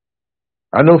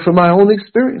 I know from my own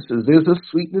experiences, there's a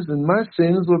sweetness, and my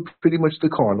sins were pretty much the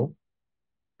carnal,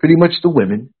 pretty much the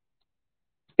women.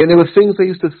 And there were things I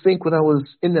used to think when I was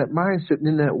in that mindset and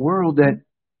in that world that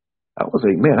I was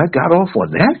like, man, I got off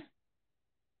on that.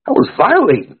 I was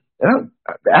violating. And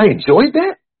I enjoyed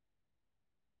that.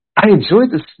 I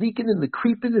enjoyed the sneaking and the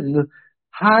creeping and the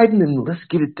hiding and let's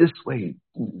get it this way.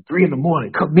 3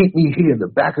 a.m, come meet me here in the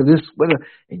back of this weather.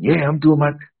 And yeah, I'm doing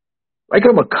like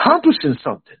I'm accomplishing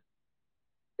something.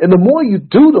 And the more you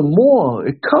do, the more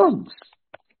it comes.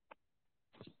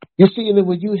 You see, and then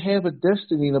when you have a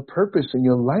destiny and a purpose in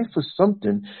your life for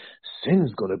something, sin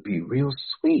is going to be real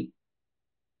sweet.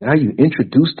 Now you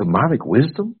introduce demonic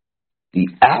wisdom, the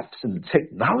apps and the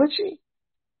technology,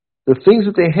 the things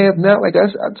that they have now. Like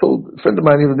I told a friend of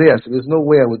mine the other day, I said, there's no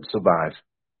way I would survive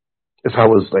if I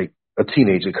was like a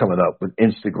teenager coming up with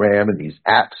Instagram and these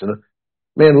apps. And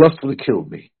man, lust would have killed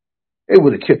me. It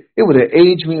would have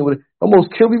aged me. It would have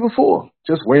almost killed me before,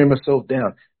 just wearing myself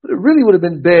down. But it really would have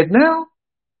been bad now.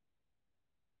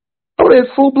 I would have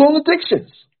had full-blown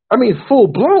addictions. I mean,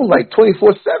 full-blown, like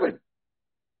 24/7.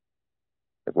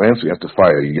 Lance, we have to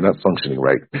fire you. You're not functioning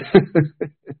right.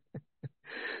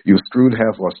 You screwed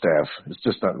half our staff. It's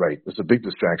just not right. It's a big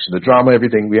distraction. The drama,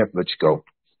 everything, we have to let you go.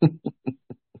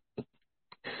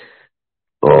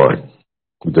 Lord,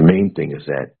 the main thing is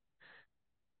that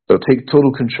they'll take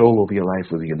total control over your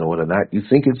life, whether you know it or not. You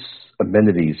think it's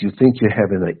amenities. You think you're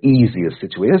having an easier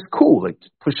situation. It's cool, like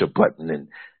push a button and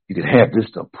you can have this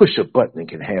done. Push a button and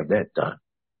can have that done.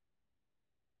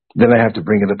 Then I have to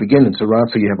bring it up again in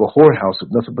Toronto. You have a whorehouse with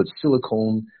nothing but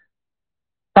silicone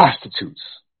prostitutes,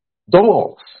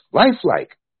 dolls,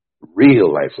 lifelike,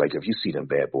 real lifelike if you see them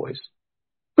bad boys.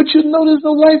 But you know there's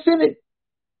no life in it.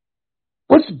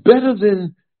 What's better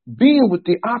than being with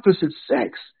the opposite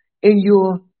sex and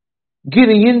you're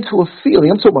getting into a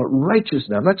feeling? I'm talking about righteous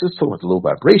now. I'm not just talking about the low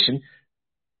vibration.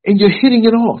 And you're hitting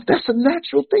it off. That's a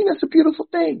natural thing. That's a beautiful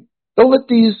thing. Don't let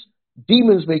these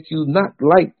demons make you not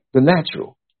like the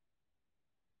natural.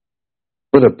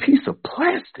 But a piece of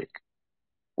plastic.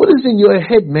 What is in your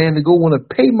head, man, to go want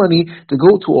to pay money to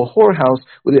go to a whorehouse?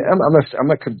 I'm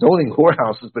not condoning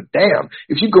whorehouses, but damn,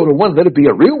 if you go to one, let it be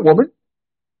a real woman.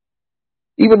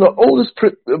 Even the oldest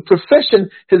profession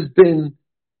has been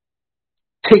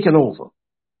taken over.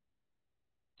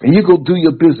 And you go do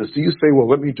your business. Do you say, well,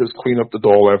 let me just clean up the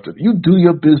doll after? You do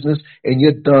your business and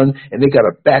you're done, and they got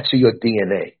a batch of your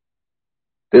DNA.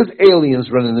 There's aliens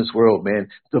running this world, man.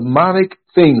 Demonic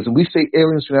things. And we say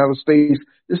aliens from outer space.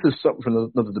 This is something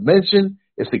from another dimension.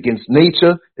 It's against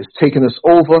nature. It's taking us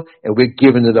over, and we're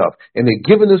giving it up. And they're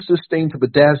giving us this thing to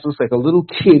bedazzle us like a little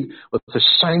kid with a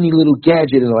shiny little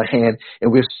gadget in our hand.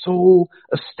 And we're so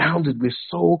astounded. We're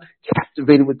so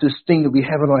captivated with this thing that we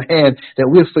have in our hand that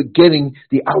we're forgetting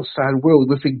the outside world.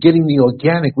 We're forgetting the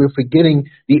organic. We're forgetting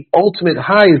the ultimate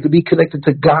high is to be connected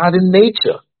to God and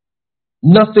nature.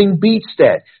 Nothing beats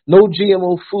that. No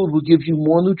GMO food will give you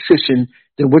more nutrition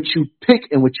than what you pick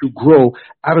and what you grow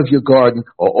out of your garden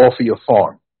or off of your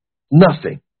farm.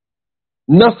 Nothing.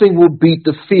 Nothing will beat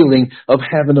the feeling of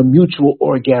having a mutual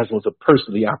orgasm with a person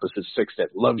of the opposite sex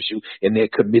that loves you and they're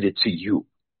committed to you.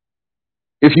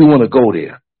 If you want to go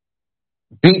there.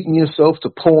 Beating yourself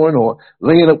to porn or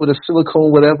laying up with a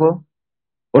silicone whatever.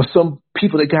 Or some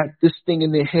people that got this thing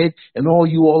in their head and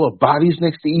you all are bodies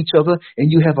next to each other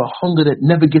and you have a hunger that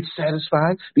never gets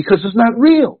satisfied because it's not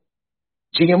real.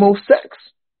 GMO sex.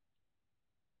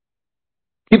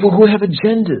 People who have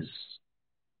agendas.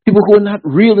 People who are not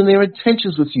real in their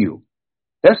intentions with you.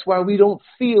 That's why we don't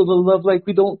feel the love like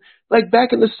we don't. Like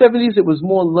back in the 70s, it was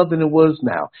more love than it was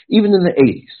now. Even in the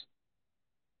 80s.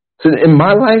 So in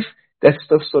my life, that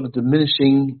stuff started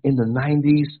diminishing in the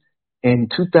 90s. In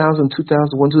 2000,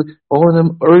 2001, all of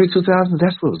them early 2000s,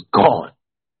 that's what was gone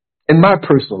in my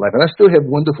personal life. And I still have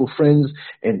wonderful friends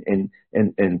and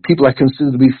people I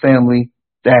consider to be family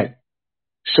that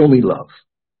show me love.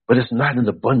 But it's not in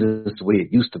abundance the way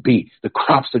it used to be. The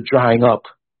crops are drying up.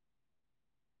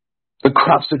 The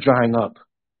crops are drying up.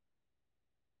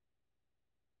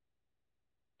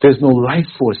 There's no life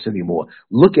force anymore.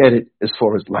 Look at it as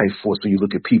far as life force when you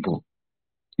look at people.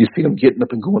 You see them getting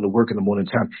up and going to work in the morning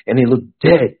time, and they look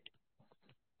dead.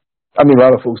 I mean, a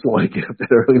lot of folks don't want to get up that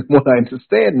early in the morning. I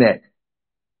understand that.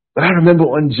 But I remember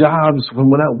on jobs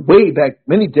when I way back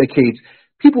many decades,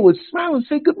 people would smile and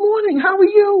say, "Good morning, how are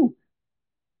you?"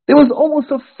 There was almost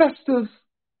a festive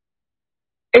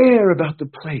air about the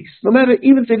place. No matter,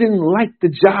 even if they didn't like the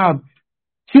job,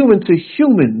 human to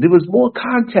human, there was more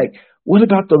contact. What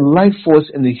about the life force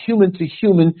and the human to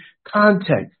human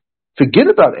contact? Forget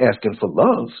about asking for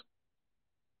love.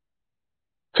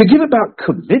 Forget about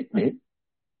commitment.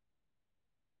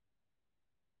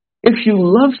 If you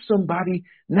love somebody,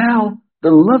 now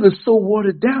the love is so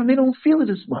watered down, they don't feel it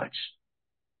as much.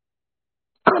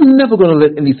 I'm never going to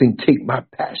let anything take my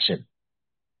passion.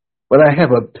 When I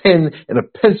have a pen and a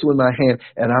pencil in my hand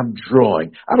and I'm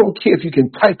drawing, I don't care if you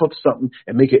can type up something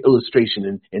and make an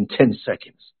illustration in 10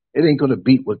 seconds. It ain't going to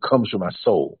beat what comes from my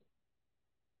soul.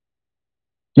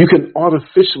 You can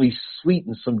artificially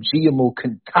sweeten some GMO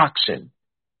concoction,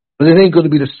 but it ain't going to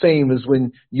be the same as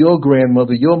when your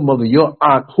grandmother, your mother, your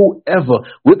aunt, whoever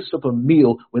whips up a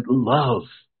meal with love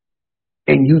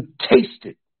and you taste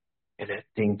it. And that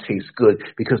thing tastes good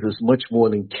because there's much more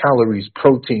than calories,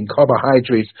 protein,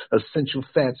 carbohydrates, essential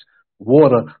fats,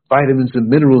 water, vitamins, and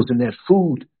minerals in that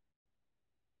food.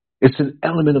 It's an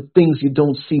element of things you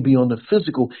don't see beyond the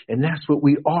physical, and that's what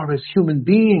we are as human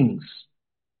beings.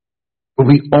 But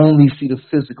we only see the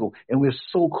physical, and we're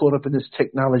so caught up in this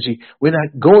technology, we're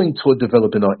not going toward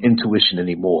developing our intuition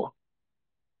anymore.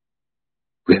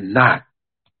 We're not.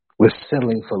 We're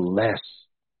settling for less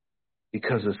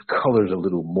because it's colored a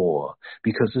little more,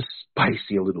 because it's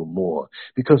spicy a little more,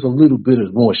 because a little bit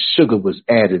of more sugar was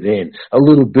added in, a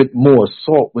little bit more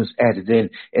salt was added in,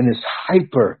 and this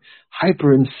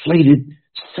hyper-inflated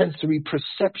sensory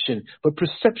perception. But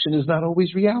perception is not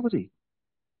always reality.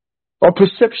 Our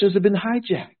perceptions have been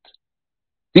hijacked.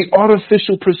 The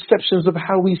artificial perceptions of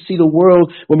how we see the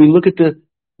world when we look at the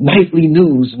nightly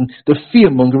news and the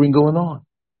fear-mongering going on.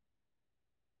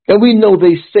 And we know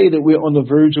they say that we're on the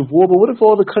verge of war, but what if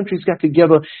all the countries got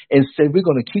together and said we're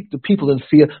going to keep the people in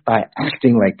fear by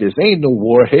acting like this? There ain't no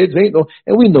warheads,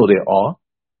 and we know there are.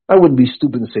 I wouldn't be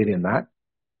stupid to say they're not.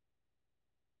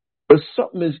 But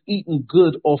something is eating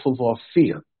good off of our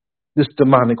fear, this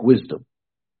demonic wisdom.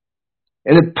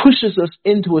 And it pushes us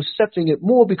into accepting it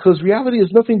more because reality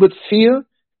is nothing but fear,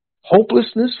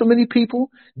 hopelessness for many people,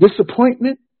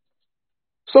 disappointment.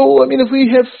 So, if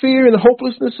we have fear and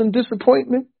hopelessness and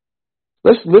disappointment,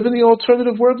 let's live in the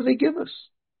alternative world that they give us.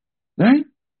 Right?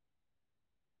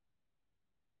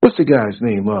 What's the guy's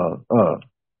name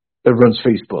that runs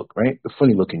Facebook, right? The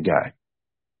funny-looking guy.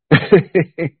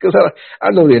 Because I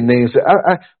know their names.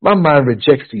 My mind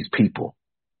rejects these people.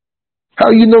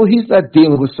 How you know he's not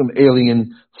dealing with some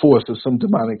alien force or some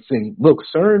demonic thing? Look,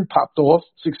 CERN popped off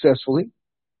successfully.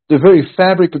 The very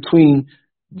fabric between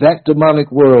that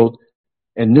demonic world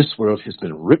and this world has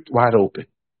been ripped wide open.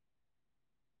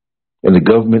 And the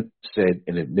government said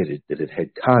and admitted that it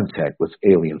had contact with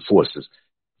alien forces.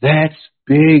 That's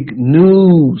big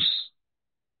news.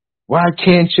 Why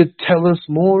can't you tell us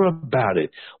more about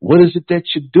it? What is it that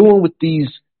you're doing with these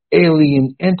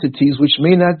alien entities, which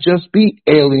may not just be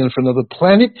alien from another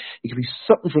planet? It could be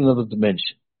something from another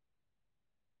dimension.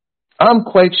 I'm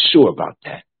quite sure about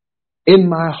that in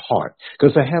my heart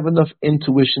because I have enough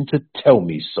intuition to tell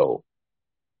me so.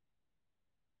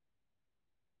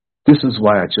 This is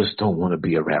why I just don't want to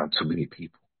be around too many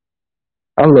people.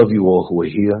 I love you all who are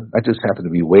here. I just happen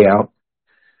to be way out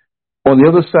on the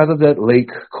other side of that lake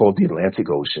called the Atlantic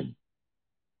Ocean,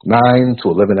 9 to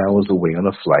 11 hours away on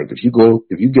a flight. If you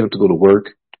get up to go to work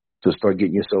to start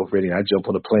getting yourself ready, and I jump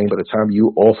on a plane, by the time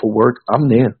you off for work, I'm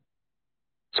there.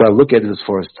 So I look at it as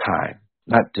far as time,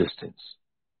 not distance.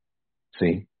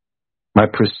 See, my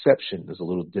perception is a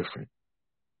little different.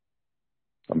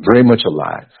 I'm very much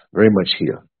alive, very much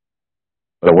here.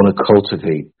 But I want to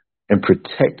cultivate and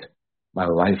protect my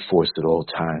life force at all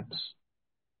times.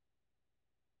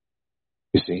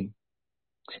 You see?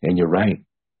 And you're right.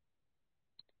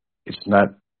 It's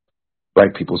not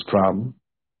black people's problem.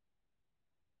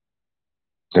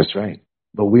 That's right.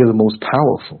 But we are the most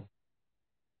powerful.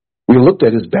 We are looked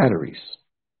at as batteries.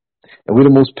 And we're the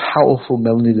most powerful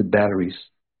melanated batteries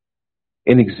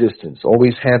in existence.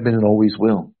 Always have been and always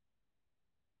will.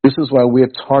 This is why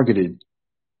we're targeted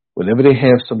whenever they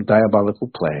have some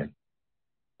diabolical plan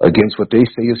against what they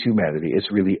say is humanity. It's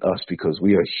really us because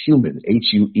we are human,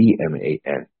 Human.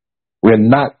 We're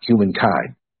not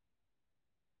humankind.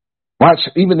 Watch,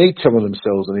 even they telling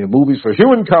themselves in their movies for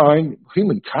humankind.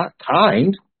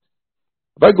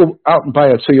 If I go out and buy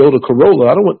a Toyota Corolla,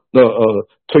 I don't want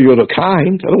Toyota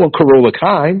kind. I don't want Corolla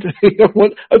kind. I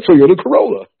want a Toyota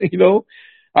Corolla.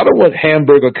 I don't want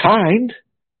hamburger kind.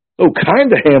 No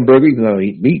kind of hamburger, even though I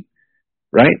eat meat,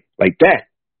 right? Like that.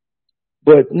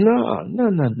 But no.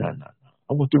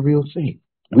 I want the real thing.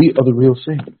 We are the real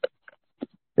thing.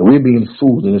 And we're being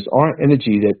fooled, and it's our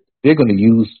energy that they're going to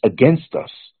use against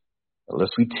us unless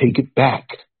we take it back.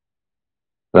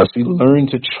 Unless we learn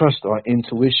to trust our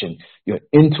intuition. Your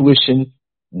intuition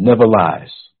never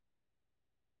lies.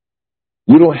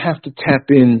 You don't have to tap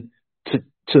in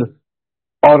to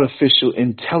artificial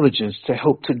intelligence to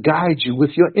help to guide you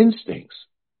with your instincts.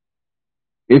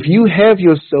 If you have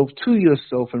yourself to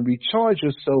yourself and recharge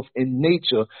yourself in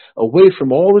nature away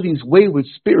from all of these wayward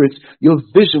spirits, your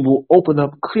vision will open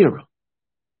up clearer.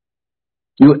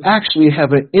 You'll actually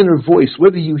have an inner voice,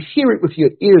 whether you hear it with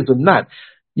your ears or not.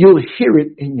 You'll hear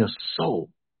it in your soul.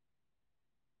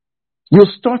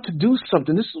 You'll start to do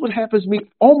something. This is what happens to me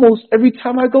almost every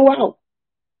time I go out.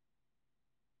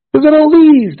 Because I don't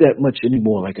leave that much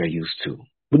anymore like I used to.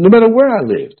 But no matter where I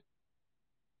lived.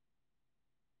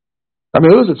 I mean,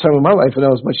 there was a time in my life when I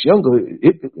was much younger.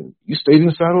 You stayed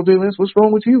inside all day, Lance. What's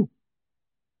wrong with you?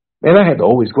 Man, I had to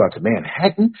always go out to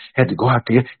Manhattan, had to go out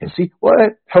there and see. Well,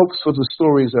 that helps for the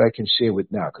stories that I can share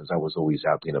with now because I was always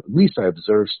out there. And at least I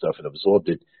observed stuff and absorbed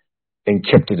it and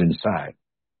kept it inside.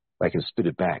 I can spit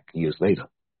it back years later.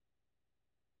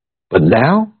 But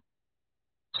now,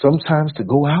 sometimes to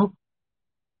go out,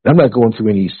 I'm not going through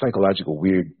any psychological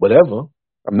weird whatever.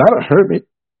 I'm not a hermit.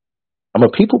 I'm a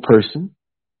people person.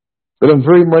 But I'm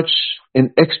very much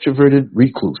an extroverted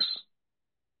recluse.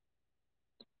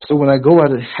 So when I go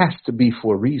out, it has to be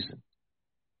for a reason.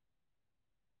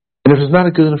 And if it's not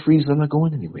a good enough reason, I'm not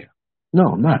going anywhere.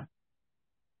 No, I'm not.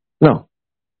 No.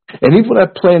 And even when I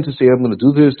plan to say I'm going to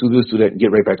do this, do that, and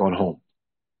get right back on home.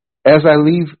 As I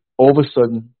leave, all of a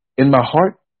sudden, in my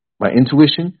heart, my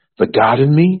intuition, the God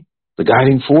in me, the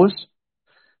guiding force,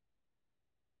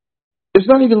 it's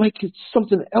not even like it's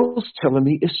something else telling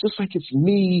me. It's just like it's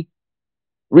me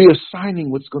reassigning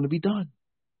what's going to be done.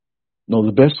 No,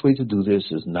 the best way to do this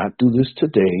is not do this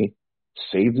today.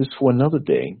 Save this for another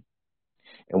day.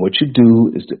 And what you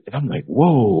do is, and I'm like,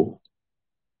 whoa.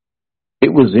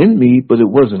 It was in me, but it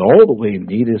wasn't all the way in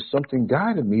me. There's something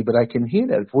guiding me, but I can hear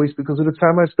that voice because of the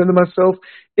time I spend myself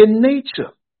in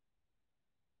nature.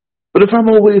 But if I'm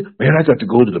always, man, I got to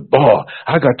go to the bar.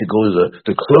 I got to go to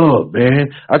the club,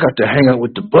 man. I got to hang out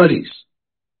with the buddies.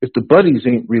 If the buddies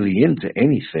ain't really into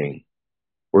anything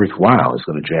worthwhile, it's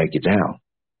going to drag you down.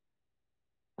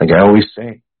 Like I always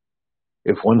say,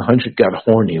 if 100 got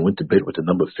horny and went to bed with the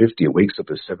number 50, it wakes up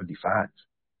as 75.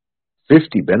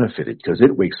 50 benefited because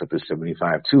it wakes up as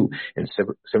 75 too. And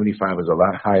 75 is a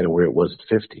lot higher than where it was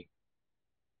at 50.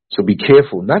 So be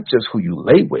careful, not just who you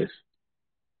lay with,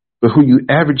 but who you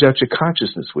average out your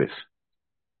consciousness with.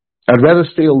 I'd rather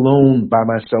stay alone by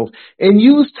myself and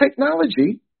use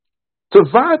technology to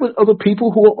vibe with other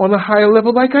people who are on a higher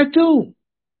level like I do.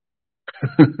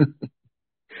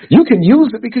 You can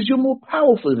use it because you're more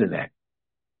powerful than that.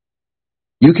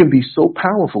 You can be so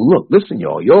powerful. Look, listen,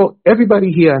 y'all,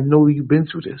 everybody here, I know you've been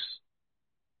through this.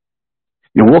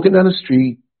 You're walking down the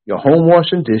street, you're home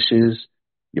washing dishes,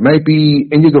 you might be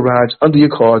in your garage, under your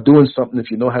car, doing something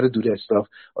if you know how to do that stuff,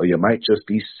 or you might just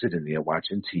be sitting there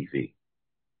watching TV.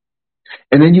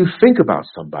 And then you think about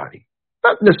somebody.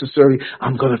 Not necessarily,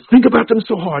 I'm going to think about them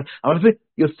so hard.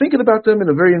 You're thinking about them in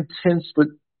a very intense but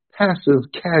passive,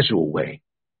 casual way,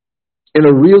 in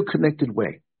a real connected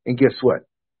way. And guess what?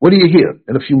 What do you hear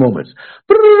in a few moments?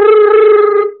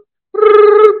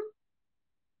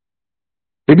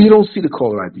 Maybe you don't see the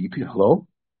caller ID. You hear, hello?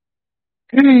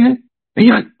 Hey. And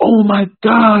you're like, oh my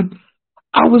God,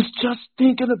 I was just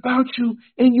thinking about you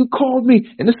and you called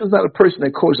me. And this is not a person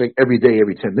that calls like every day,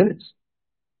 every 10 minutes.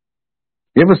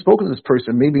 You haven't spoken to this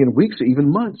person maybe in weeks or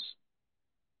even months.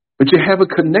 But you have a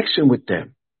connection with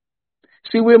them.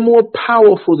 See, we're more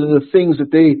powerful than the things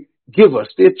that they give us.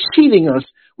 They're cheating us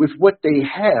with what they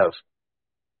have.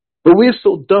 But we're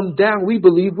so dumbed down, we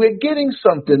believe we're getting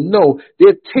something. No,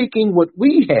 they're taking what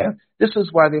we have. This is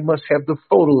why they must have the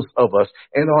photos of us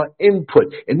and our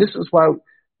input. And this is why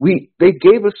they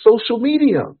gave us social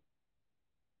media.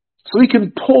 So we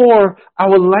can pour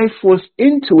our life force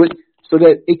into it so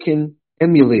that it can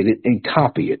emulate it and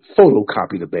copy it,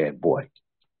 photocopy the bad boy.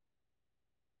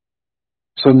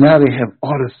 So now they have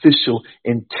artificial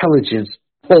intelligence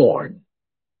porn.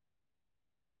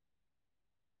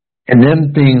 And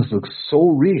them things look so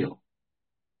real.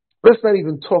 Let's not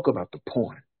even talk about the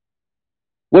porn.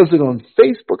 Was it on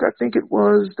Facebook? I think it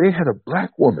was. They had a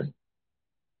black woman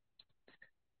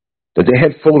that they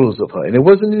had photos of her. And it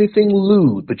wasn't anything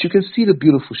lewd, but you can see the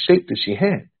beautiful shape that she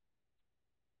had.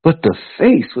 But the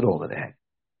face with all of that.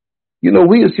 You know,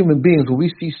 we as human beings, when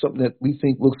we see something that we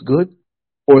think looks good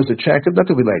or is attractive, not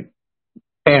that we like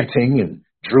panting and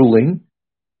drooling,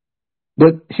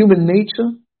 but human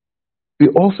nature, we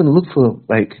often look for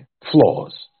like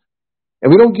flaws.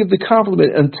 And we don't give the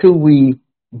compliment until we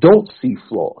don't see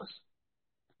flaws.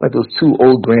 Like those two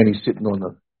old grannies sitting on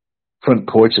the front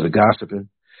porch of the gossiping.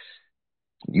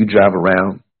 You drive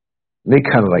around, and they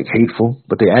kind of like hateful,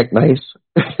 but they act nice.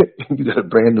 You got a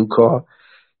brand new car,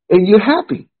 and you're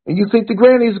happy. And you think the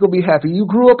grannies are going to be happy. You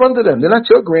grew up under them. They're not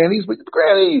your grannies, but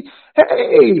granny,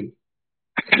 hey,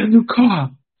 I got a new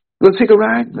car. You want to take a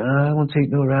ride? No, I won't take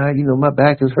no ride. You know, my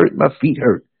back is hurt, my feet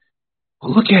hurt.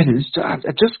 Well, look at it.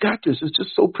 I just got this. It's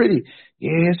just so pretty.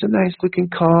 Yeah, it's a nice looking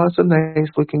car. It's a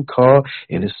nice looking car.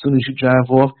 And as soon as you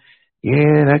drive off,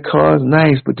 yeah, that car is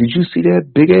nice. But did you see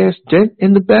that big ass dent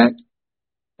in the back?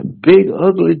 A big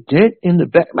ugly dent in the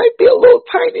back. It might be a little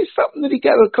tiny something that he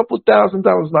got a couple $1,000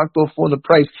 knocked off on the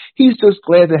price. He's just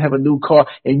glad to have a new car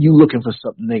and you looking for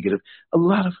something negative. A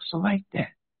lot of us are like that.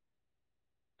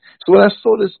 So when I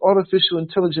saw this artificial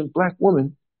intelligent black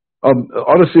woman,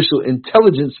 artificial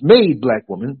intelligence made black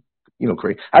woman, you know,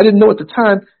 crazy. I didn't know at the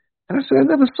time. And I said, I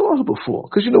never saw her before.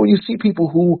 Because, you know, when you see people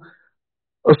who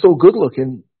are so good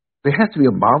looking, they have to be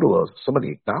a model of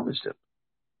somebody acknowledge them,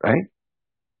 right?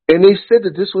 And they said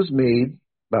that this was made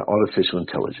by artificial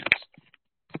intelligence.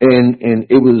 And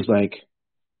it was like,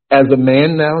 as a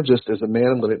man now, just as a man,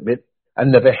 I'm going to admit, I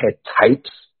never had types.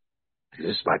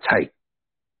 This is my type.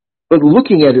 But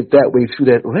looking at it that way through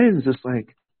that lens, it's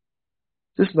like,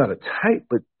 this is not a type,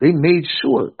 but they made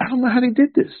sure. I don't know how they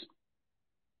did this.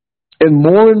 And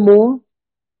more,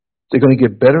 they're going to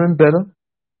get better and better.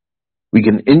 We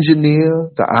can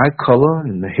engineer the eye color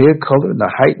and the hair color and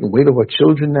the height and weight of our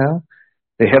children now.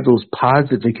 They have those pods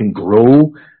that they can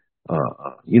grow,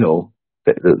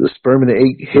 the sperm and the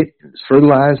egg hit and it's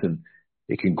fertilized and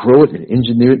they can grow it and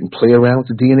engineer it and play around with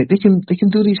the DNA. They can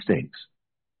do these things.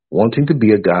 Wanting to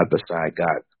be a God beside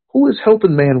God. Who is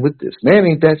helping man with this? Man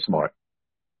ain't that smart.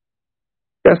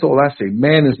 That's all I say.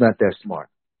 Man is not that smart.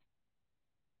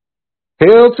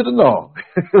 Hell to the no.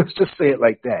 Let's just say it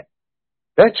like that.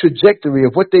 That trajectory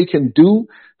of what they can do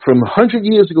from 100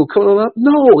 years ago coming up,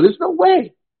 no, there's no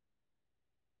way.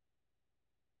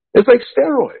 It's like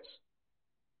steroids.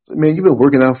 Man, you've been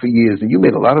working out for years and you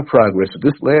made a lot of progress.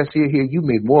 This last year here, you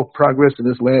made more progress in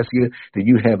this last year than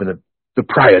you have in the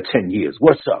prior 10 years.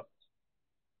 What's up?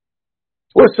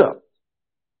 What's up?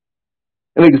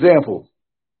 An example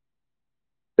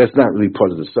that's not really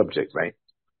part of the subject, right?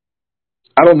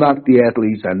 I don't knock the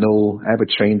athletes. I know I have a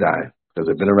trained eye because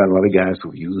I've been around a lot of guys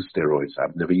who've used steroids.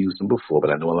 I've never used them before,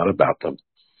 but I know a lot about them.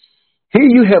 Here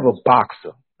you have a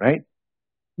boxer, right?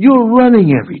 You're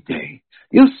running every day.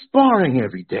 You're sparring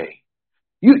every day.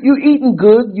 You're eating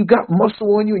good. You got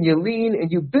muscle on you and you're lean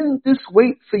and you've been this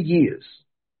weight for years.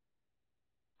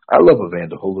 I love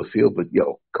Evander Holyfield, but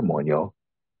yo, come on, y'all.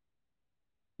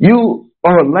 You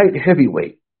are a light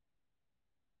heavyweight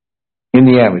in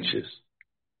the amateurs.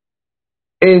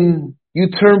 And you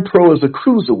turn pro as a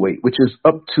cruiserweight, which is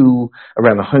up to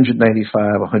around 195,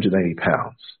 190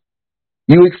 pounds.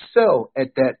 You excel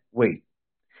at that weight.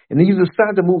 And then you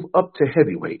decide to move up to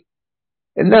heavyweight.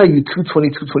 And now you're 220,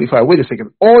 225. Wait a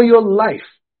second. All your life.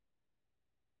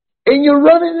 And you're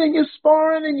running and you're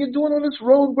sparring and you're doing all this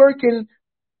road work and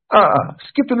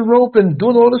skipping rope and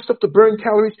doing all this stuff to burn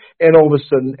calories. And all of a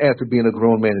sudden, after being a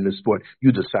grown man in this sport,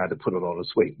 you decide to put on all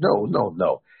this weight. No, no,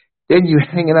 no. Then you're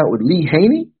hanging out with Lee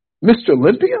Haney, Mr.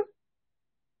 Olympia?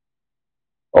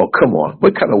 Oh, come on.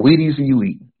 What kind of Wheaties are you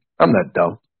eating? I'm not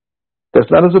dumb. That's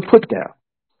not as a put down.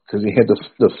 Because he had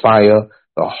the fire,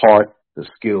 the heart, the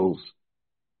skills.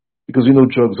 Because we know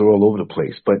drugs are all over the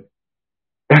place. But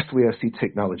that's the way I see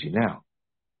technology now.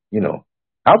 You know,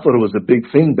 I thought it was a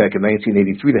big thing back in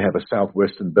 1983 to have a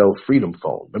Southwestern Bell Freedom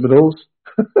phone. Remember those?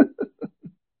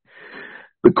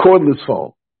 The cordless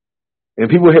phone. And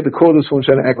people had the cordless phone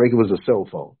trying to act like it was a cell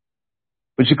phone.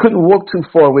 But you couldn't walk too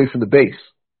far away from the base.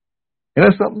 Isn't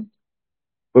that something?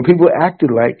 But people acted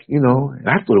like, you know, and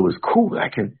I thought it was cool. I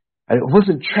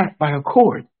wasn't trapped by a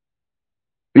cord.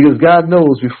 Because God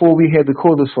knows, before we had the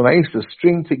cordless phone, I used to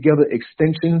string together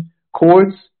extension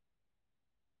cords.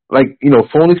 Like, you know,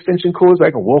 phone extension cords.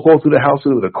 I could walk all through the house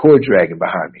with a cord dragging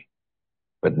behind me.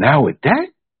 But now with that,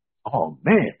 oh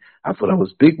man, I thought I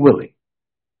was Big Willie.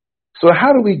 So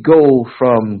how do we go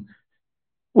from,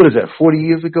 40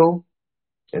 years ago?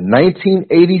 In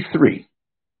 1983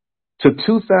 to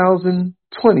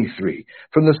 2023,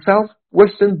 from the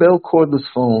Southwestern Bell cordless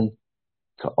phone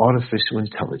to artificial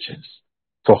intelligence,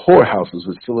 to whorehouses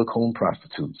with silicone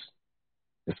prostitutes.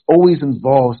 It always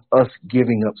involves us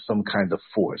giving up some kind of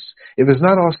force. If it's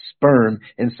not our sperm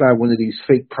inside one of these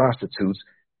fake prostitutes,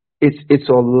 it's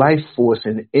our life force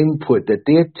and input that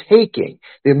they're taking.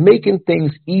 They're making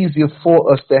things easier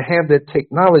for us to have that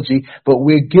technology, but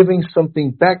we're giving something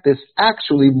back that's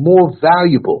actually more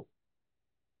valuable.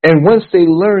 And once they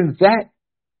learn that,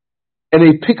 and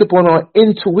they pick up on our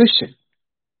intuition,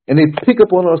 and they pick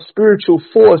up on our spiritual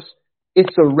force,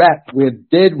 it's a wrap. We're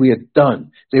dead. We're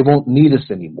done. They won't need us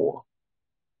anymore.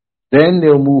 Then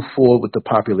they'll move forward with the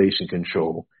population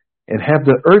control and have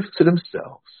the earth to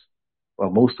themselves while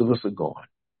most of us are gone.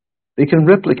 They can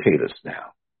replicate us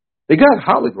now. They got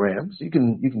holograms. You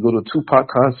can go to a Tupac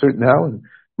concert now and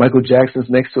Michael Jackson's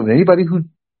next to him. Anybody who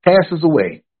passes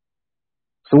away.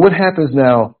 So what happens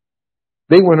now?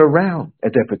 They weren't around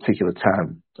at that particular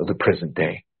time of the present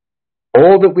day.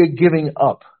 All that we're giving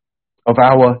up of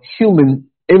our human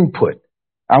input,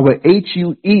 our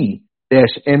HUE-MAN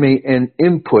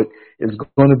input is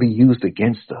going to be used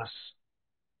against us.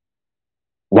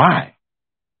 Why?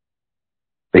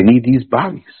 They need these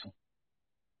bodies.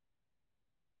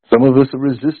 Some of us are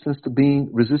resistant to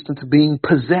being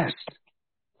possessed.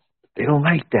 They don't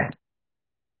like that.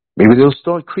 Maybe they'll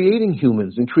start creating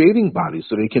humans and creating bodies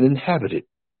so they can inhabit it.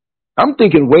 I'm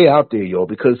thinking way out there, y'all,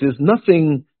 because there's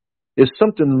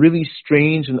something really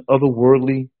strange and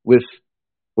otherworldly with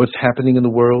what's happening in the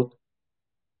world.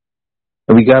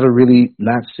 And we got to really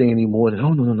not say anymore that,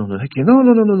 oh,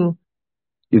 no.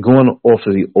 You're going off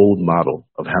of the old model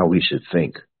of how we should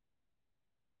think.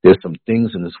 There's some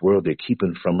things in this world they're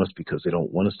keeping from us because they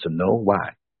don't want us to know.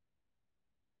 Why?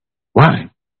 Why?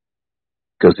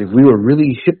 Because if we were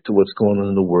really hip to what's going on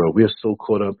in the world, we are so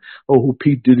caught up, who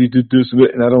Pete Diddy did this,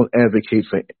 and I don't advocate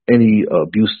for any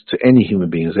abuse to any human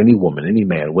beings, any woman, any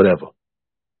man, whatever.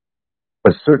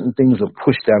 But certain things are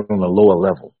pushed out on a lower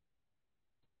level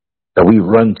that we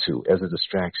run to as a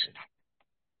distraction.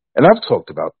 And I've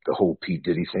talked about the whole Pete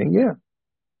Diddy thing, yeah.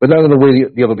 But not in the way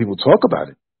the other people talk about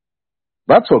it.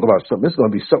 If I talk about something, it's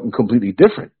going to be something completely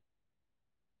different.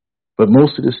 But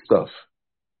most of this stuff,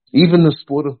 even the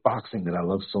sport of boxing that I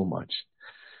love so much,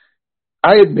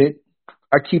 I admit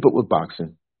I keep up with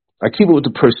boxing. I keep up with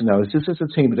the personalities. It's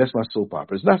entertainment. That's my soap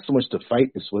opera. It's not so much the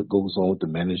fight. It's what goes on with the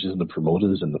managers and the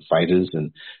promoters and the fighters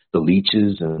and the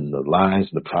leeches and the lies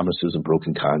and the promises and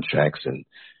broken contracts and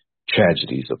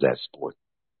tragedies of that sport.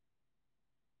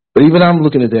 But even I'm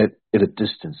looking at that at a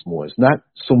distance more. It's not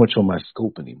so much on my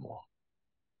scope anymore.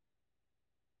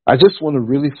 I just want to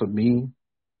really, for me,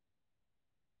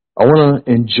 I want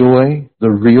to enjoy the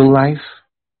real life.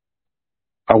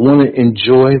 I want to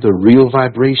enjoy the real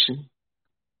vibration.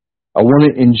 I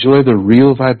want to enjoy the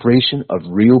real vibration of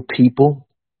real people.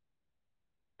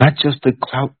 Not just the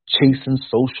clout-chasing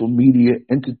social media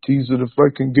entities that if I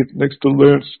can get next to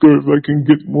Lancescurv, I can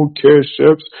get more cash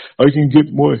apps, I can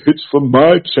get more hits for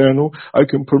my channel, I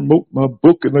can promote my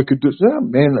book, and I could do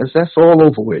man, that's all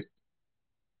over with.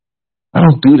 I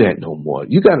don't do that no more.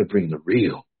 You got to bring the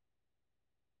real.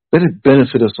 Let it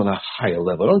benefit us on a higher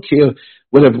level. I don't care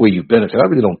whatever way you benefit. I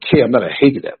really don't care. I'm not a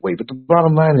hater that way. But the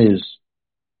bottom line is,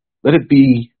 let it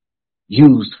be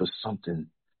used for something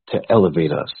to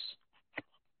elevate us.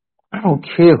 I don't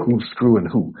care who's screwing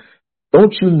who.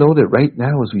 Don't you know that right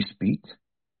now as we speak,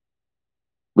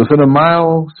 within a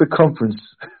mile circumference,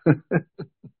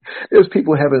 there's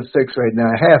people having sex right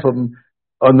now. Half of them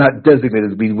are not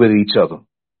designated to be with each other.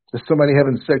 There's somebody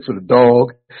having sex with a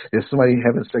dog. There's somebody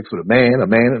having sex with a man and a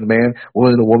man,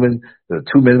 woman and a woman,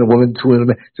 two men and a woman, two men and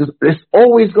a man. It's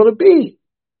always going to be.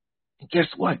 And guess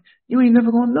what? You ain't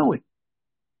never going to know it.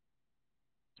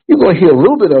 You're going to hear a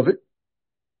little bit of it.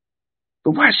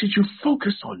 But why should you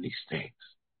focus on these things?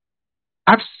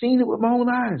 I've seen it with my own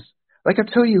eyes. Like I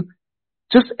tell you,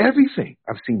 just everything.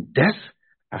 I've seen death.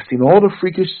 I've seen all the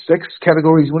freakish sex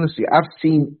categories you want to see. I've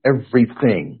seen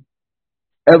everything.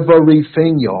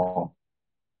 Everything, y'all.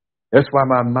 That's why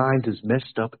my mind is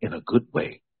messed up in a good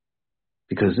way.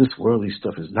 Because this worldly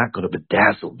stuff is not going to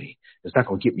bedazzle me. It's not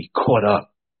going to get me caught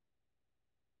up.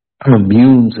 I'm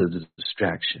immune to the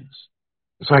distractions.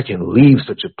 So I can leave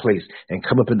such a place and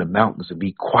come up in the mountains and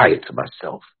be quiet to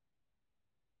myself.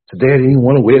 Today I didn't even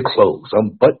want to wear clothes. I'm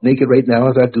butt naked right now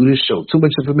as I do this show. Too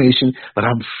much information, but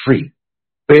I'm free.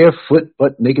 Barefoot,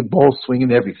 butt naked, ball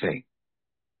swinging, everything.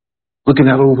 Looking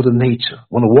out over the nature.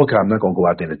 Want to walk out, I'm not going to go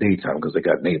out there in the daytime because they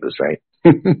got neighbors, right?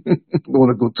 Don't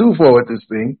want to go too far with this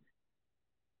thing.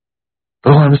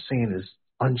 But all I'm saying is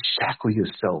unshackle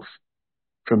yourself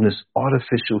from this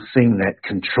artificial thing that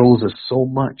controls us so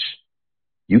much.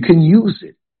 You can use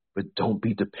it, but don't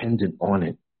be dependent on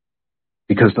it.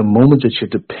 Because the moment that you're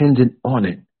dependent on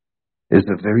it is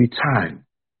the very time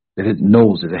that it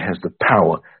knows that it has the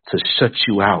power to shut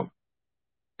you out.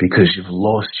 Because you've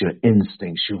lost your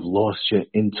instincts, you've lost your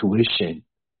intuition.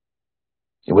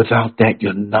 And without that,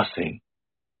 you're nothing.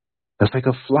 That's like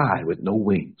a fly with no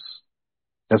wings.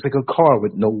 That's like a car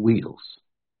with no wheels.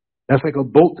 That's like a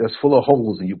boat that's full of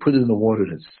holes and you put it in the water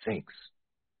and it sinks.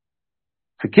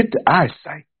 Forget the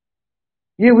eyesight.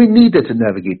 Yeah, we need that to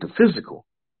navigate the physical.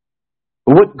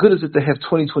 But what good is it to have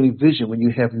 20/20 vision when you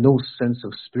have no sense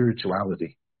of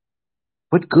spirituality?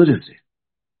 What good is it?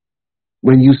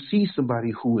 When you see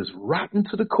somebody who is rotten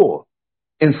to the core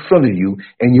in front of you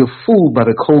and you're fooled by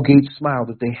the Colgate smile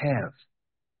that they have.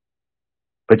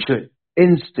 But your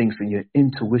instincts and your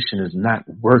intuition is not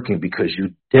working because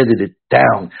you deaded it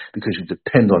down because you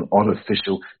depend on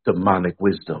artificial demonic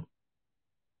wisdom.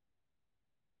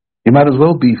 You might as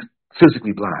well be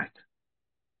physically blind.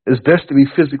 It's best to be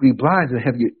physically blind and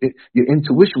have your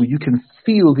intuition where you can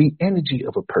feel the energy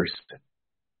of a person.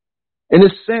 And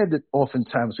it's sad that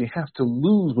oftentimes we have to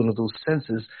lose one of those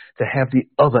senses to have the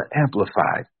other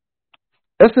amplified.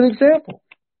 That's an example.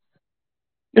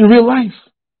 In real life,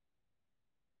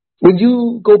 when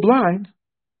you go blind,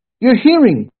 your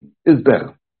hearing is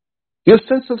better. Your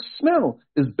sense of smell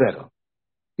is better.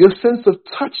 Your sense of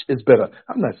touch is better.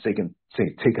 I'm not saying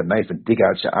take a knife and dig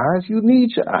out your eyes. You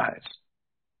need your eyes.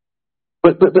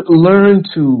 But learn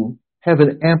to have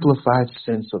an amplified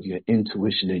sense of your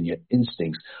intuition and your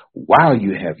instincts while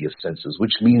you have your senses,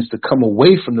 which means to come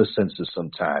away from the senses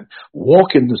sometime.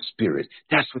 Walk in the spirit.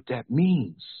 That's what that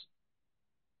means.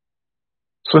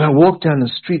 So when I walk down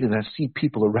the street and I see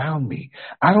people around me,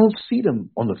 I don't see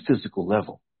them on the physical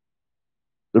level.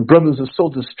 The brothers are so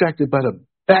distracted by the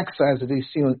backsides that they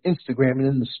see on Instagram and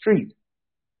in the street,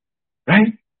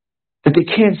 right? That they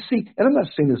can't see. And I'm not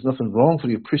saying there's nothing wrong for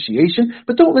the appreciation,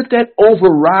 but don't let that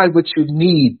override what you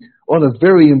need on a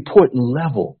very important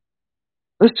level.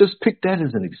 Let's just pick that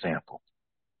as an example.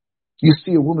 You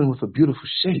see a woman with a beautiful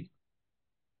shape,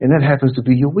 and that happens to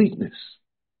be your weakness.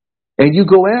 And you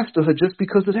go after her just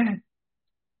because of that.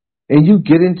 And you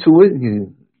get into it, and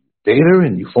you date her,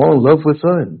 and you fall in love with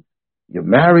her, and you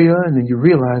marry her, and then you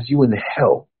realize you're in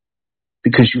hell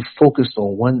because you focused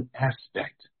on one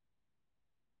aspect.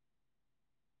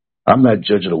 I'm not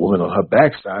judging a woman on her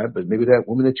backside, but maybe that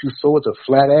woman that you saw with a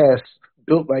flat ass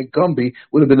built like Gumby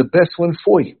would have been the best one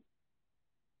for you.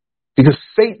 Because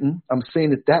Satan, I'm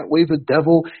saying it that way, the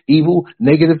devil, evil,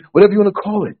 negative, whatever you want to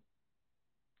call it,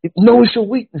 it knows your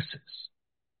weaknesses.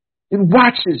 It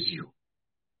watches you.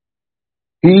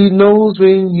 He knows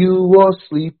when you are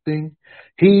sleeping.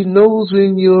 He knows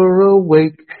when you're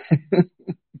awake.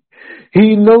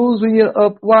 He knows when you're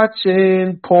up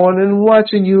watching porn and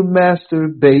watching you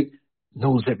masturbate.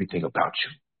 Knows everything about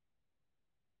you.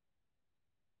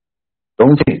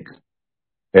 Don't think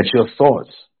that your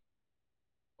thoughts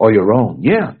are your own.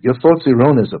 Yeah, your thoughts are your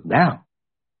own as of now.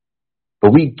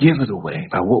 But we give it away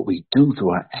by what we do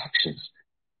through our actions.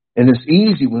 And it's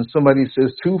easy when somebody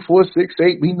says 2, 4, 6,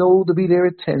 8. We know to be there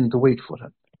at 10 to wait for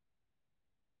them.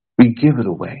 We give it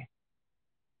away.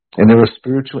 And there are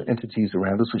spiritual entities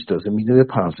around us, which doesn't mean they're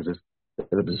positive,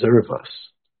 that observe us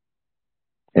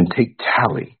and take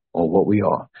tally on what we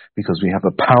are, because we have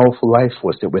a powerful life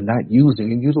force that we're not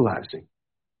using and utilizing.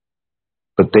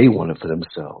 But they want it for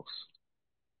themselves.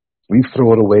 We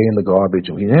throw it away in the garbage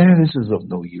and this is of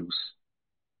no use.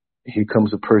 Here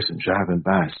comes a person driving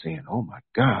by saying, oh my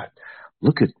God,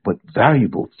 look at what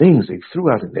valuable things they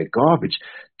threw out in their garbage.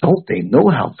 Don't they know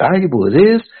how valuable it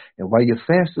is? And while you're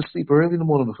fast asleep early in the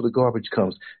morning before the garbage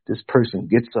comes, this person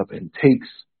gets up and takes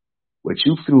what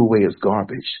you threw away as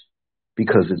garbage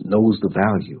because it knows the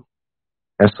value.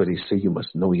 That's why they say you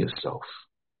must know yourself.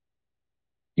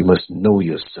 You must know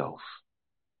yourself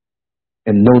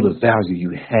and know the value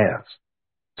you have.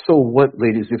 So what,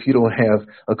 ladies, if you don't have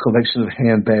a collection of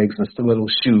handbags and stiletto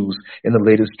shoes and the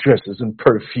latest dresses and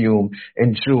perfume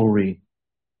and jewelry?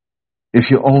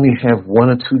 If you only have one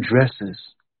or two dresses,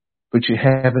 but you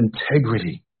have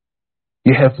integrity,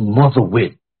 you have mother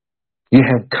wit, you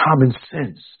have common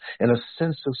sense and a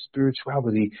sense of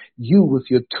spirituality, you with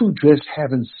your two-dress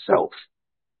having self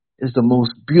is the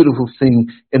most beautiful thing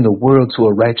in the world to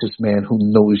a righteous man who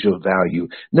knows your value.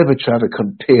 Never try to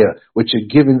compare what you're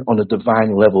giving on a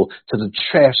divine level to the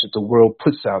trash that the world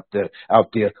puts out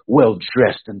there well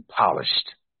dressed and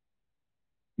polished.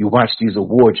 You watch these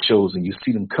award shows and you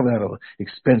see them coming out of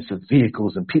expensive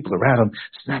vehicles and people around them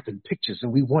snapping pictures,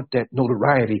 and we want that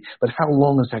notoriety, but how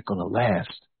long is that going to last?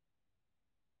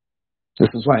 This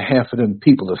is why half of them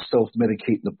people are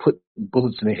self-medicating or putting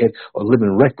bullets in their head or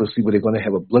living recklessly, where they're going to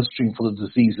have a bloodstream full of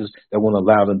diseases that won't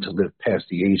allow them to live past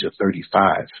the age of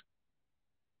 35.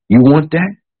 You want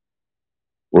that?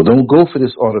 Well, don't go for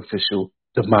this artificial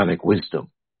demonic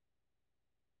wisdom.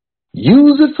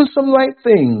 Use it for some right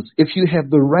things if you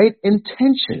have the right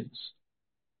intentions.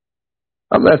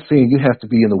 I'm not saying you have to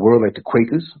be in the world like the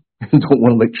Quakers and don't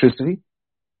want electricity.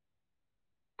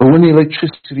 But when the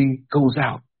electricity goes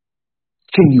out,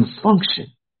 can you function?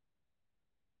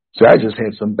 So I just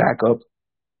had some backup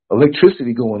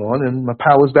electricity going on and my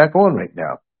power's back on right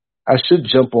now. I should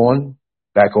jump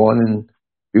back on and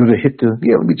be able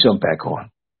to let me jump back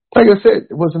on. Like I said,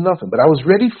 it wasn't nothing, but I was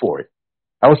ready for it.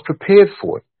 I was prepared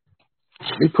for it.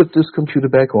 Let me put this computer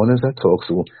back on as I talk.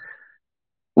 So I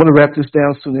want to wrap this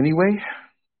down soon anyway.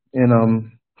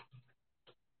 And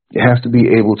you have to be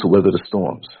able to weather the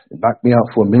storms. It knocked me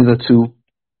out for a minute or two.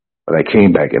 But I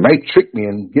came back. It might trick me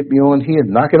and get me on here and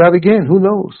knock it out again. Who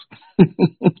knows?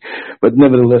 But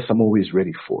nevertheless, I'm always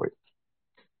ready for it.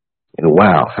 And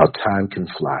wow, how time can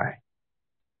fly.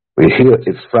 We're here.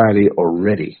 It's Friday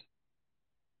already.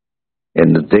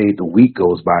 And the week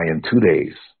goes by in 2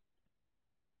 days.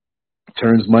 It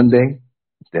turns Monday,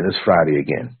 then it's Friday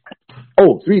again.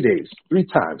 3 days, 3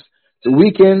 times. The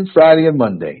weekend, Friday, and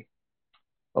Monday.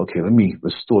 Okay, let me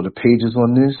restore the pages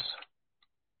on this.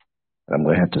 I'm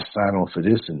going to have to sign off for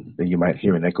this, and then you might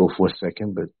hear an echo for a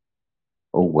second, but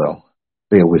oh well.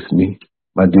 Bear with me,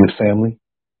 my dear family.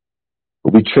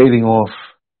 We'll be trading off,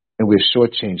 and we're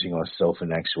shortchanging ourselves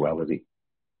in actuality.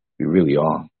 We really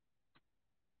are.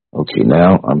 Okay,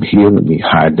 now I'm here. Let me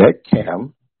hide that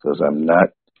cam, because I'm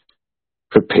not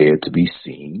prepared to be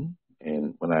seen.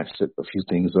 And when I set a few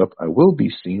things up, I will be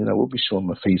seen, and I will be showing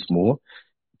my face more.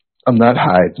 I'm not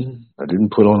hiding. I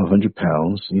didn't put on 100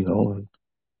 pounds,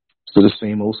 So the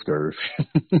same old scurv.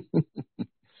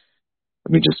 Let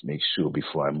me just make sure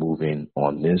before I move in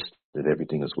on this that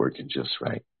everything is working just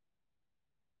right.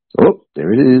 Oh,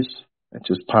 there it is. That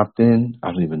just popped in.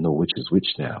 I don't even know which is which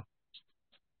now.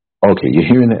 Okay, you're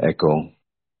hearing the echo.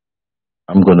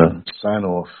 I'm going to sign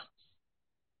off.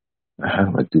 How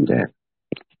do I do that?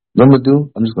 What I'm going to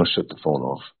do? I'm just going to shut the phone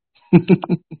off.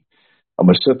 I'm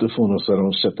going to shut the phone off so I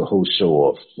don't shut the whole show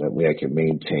off. That way I can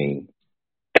maintain.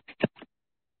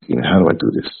 How do I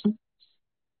do this?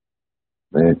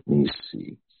 Let me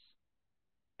see.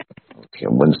 Okay,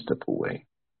 I'm one step away.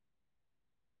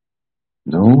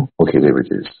 No? Okay, there it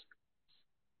is.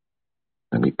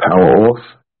 Let me power off.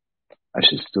 I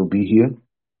should still be here.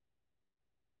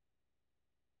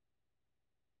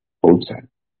 Hold tight.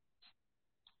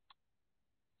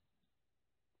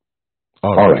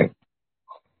 All right.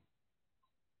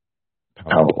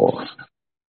 Power off.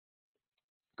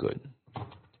 Good.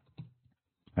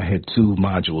 I had 2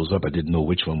 modules up. I didn't know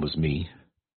which one was me.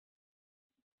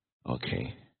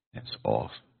 Okay, that's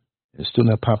off. It's still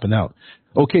not popping out.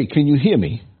 Okay, can you hear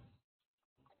me?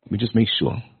 Let me just make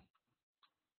sure.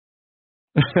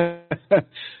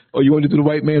 Oh, you want to do the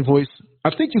white man voice?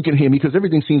 I think you can hear me because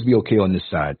everything seems to be okay on this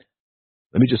side.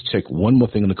 Let me just check one more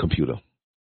thing on the computer.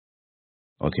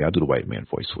 Okay, I'll do the white man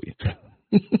voice for you.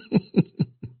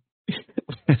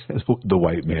 The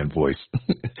white man voice.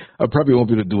 I probably won't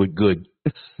be able to do it good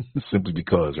simply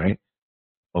because, right?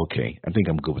 Okay, I think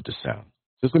I'm good with the sound.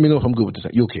 Just let me know if I'm good with the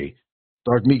sound. You okay?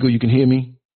 Dark Migo, you can hear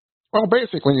me? Well,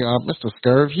 basically, Mr.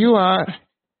 Scurv,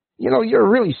 you're a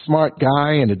really smart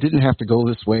guy, and it didn't have to go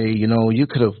this way. You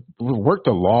could have worked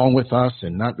along with us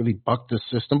and not really bucked the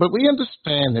system, but we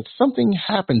understand that something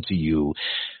happened to you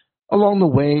along the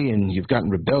way, and you've gotten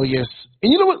rebellious.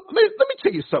 And you know what? Let me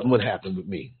tell you something what happened with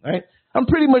me, right? I'm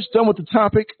pretty much done with the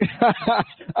topic.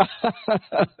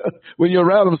 When you're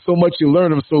around them so much, you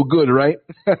learn them so good, right?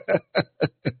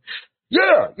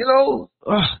 Yeah,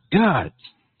 God.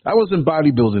 I was in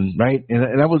bodybuilding, right?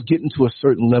 And I was getting to a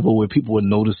certain level where people were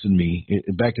noticing me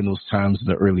back in those times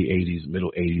in the early 80s,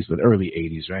 middle 80s, but early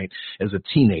 80s, right? As a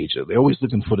teenager, they're always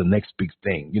looking for the next big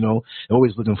thing, They're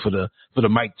always looking for the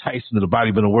Mike Tyson of the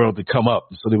bodybuilding world to come up.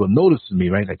 So they were noticing me,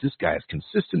 right? Like, this guy is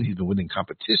consistent. He's been winning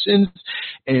competitions.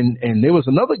 And there was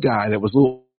another guy that was a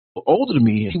little older than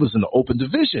me. He was in the open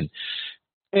division.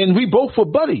 And we both were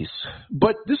buddies.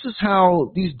 But this is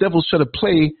how these devils try to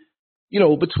play,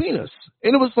 between us.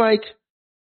 And it was like,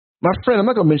 my friend, I'm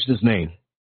not going to mention his name.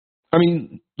 I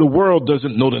mean, the world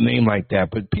doesn't know the name like that,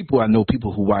 but I know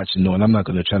people who watch and know, and I'm not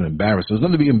going to try to embarrass. There's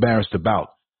nothing to be embarrassed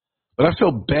about. But I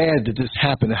felt bad that this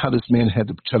happened and how this man had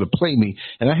to try to play me,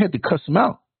 and I had to cuss him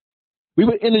out. We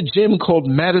were in a gym called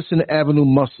Madison Avenue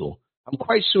Muscle. I'm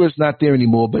quite sure it's not there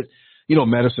anymore, but,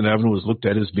 Madison Avenue was looked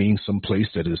at as being some place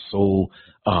that is so,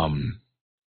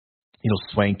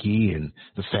 swanky and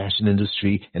the fashion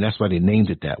industry, and that's why they named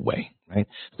it that way, right?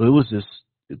 So it was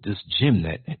this gym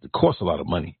that cost a lot of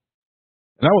money.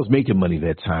 And I was making money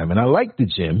that time, and I liked the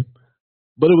gym,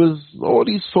 but it was all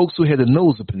these folks who had their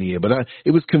nose up in the air. But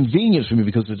it was convenient for me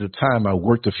because at the time I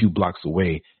worked a few blocks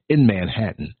away in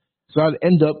Manhattan. So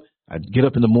I'd get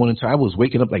up in the morning. So I was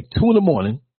waking up like 2 in the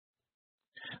morning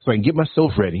so I can get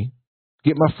myself ready,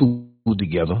 get my food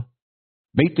together,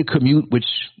 make the commute, which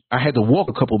I had to walk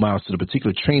a couple miles to the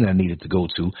particular train I needed to go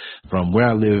to from where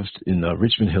I lived in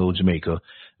Richmond Hill, Jamaica,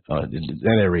 in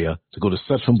that area, to go to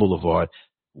Sutphin Boulevard,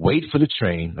 wait for the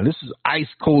train. Now, this is ice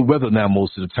cold weather now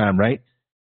most of the time, right?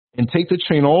 And take the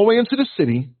train all the way into the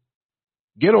city,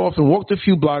 get off and walk the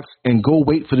few blocks and go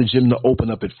wait for the gym to open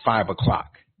up at 5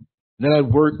 o'clock. Then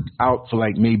I'd work out for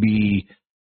like maybe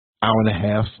hour and a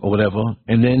half or whatever.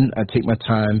 And then I'd take my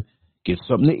time, get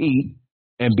something to eat,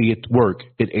 and be at work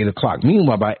at 8 o'clock.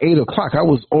 Meanwhile, by 8 o'clock, I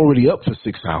was already up for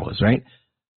 6 hours, right?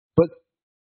 But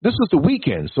this was the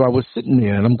weekend, so I was sitting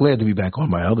there, and I'm glad to be back on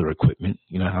my other equipment.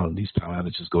 You know how these power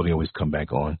outages go, they always come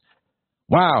back on.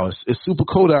 Wow, it's super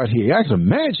cold out here. I can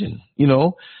imagine,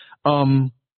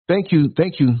 Thank you,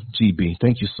 GB.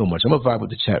 Thank you so much. I'm going to vibe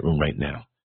with the chat room right now.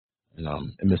 And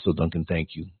MSO Duncan,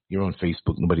 thank you. You're on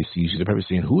Facebook. Nobody sees you. They're probably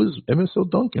saying, who is MSO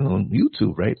Duncan on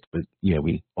YouTube, right? But, yeah,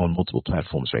 we on multiple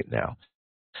platforms right now.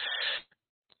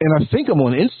 And I think I'm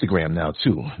on Instagram now,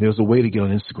 too. There's a way to get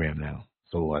on Instagram now.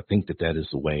 So I think that is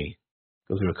the way.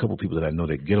 Because there are a couple people that I know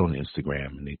that get on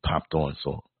Instagram, and they popped on.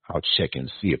 So I'll check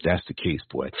and see if that's the case,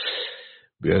 boy.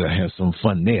 We better have some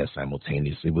fun there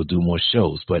simultaneously. We'll do more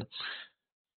shows. But,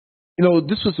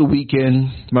 this was the weekend.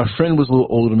 My friend was a little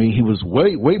older than me. He was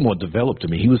way, way more developed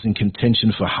than me. He was in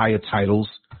contention for higher titles.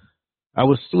 I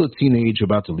was still a teenager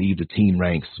about to leave the teen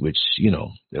ranks, which, it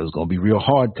was going to be real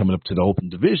hard coming up to the open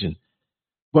division.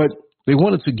 But they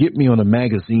wanted to get me on a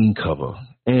magazine cover.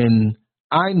 And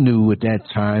I knew at that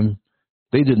time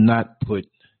they did not put,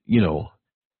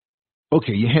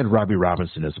 okay, you had Robbie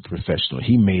Robinson as a professional.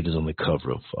 He made it on the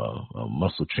cover of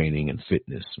Muscle Training and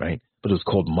Fitness, right? But it was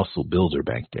called Muscle Builder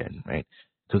back then, right?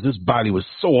 Because this body was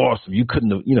so awesome, you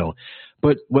couldn't have,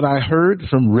 But what I heard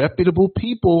from reputable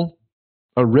people,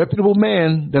 a reputable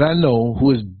man that I know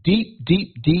who is deep,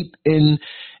 deep, deep in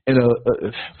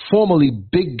a formerly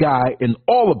big guy in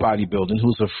all of bodybuilding,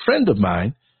 who's a friend of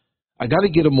mine, I got to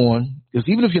get him on. Because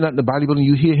even if you're not in the bodybuilding,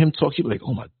 you hear him talk, you're like,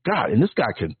 oh, my God. And this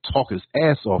guy can talk his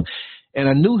ass off. And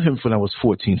I knew him when I was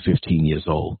 14, 15 years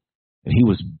old. And he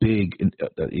was big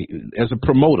as a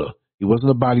promoter. He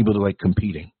wasn't a bodybuilder like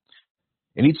competing.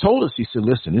 And he told us, he said,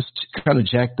 listen, it's kind of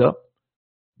jacked up,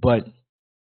 but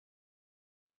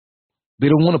they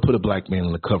don't want to put a black man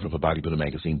on the cover of a bodybuilder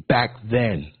magazine back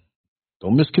then.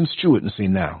 Don't misconstrue it and say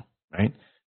now, right?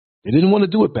 They didn't want to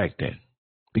do it back then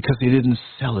because they didn't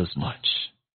sell as much.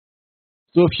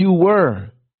 So if you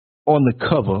were on the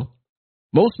cover,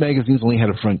 most magazines only had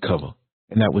a front cover,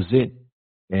 and that was it,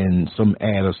 and some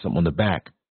ad or something on the back.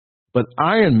 But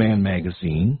Iron Man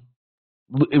magazine,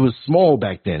 it was small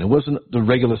back then. It wasn't the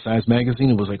regular size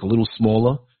magazine. It was like a little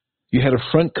smaller. You had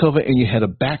a front cover and you had a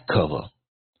back cover.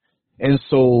 And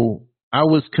so I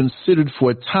was considered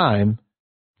for a time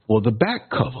or the back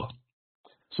cover.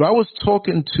 So I was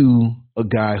talking to a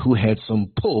guy who had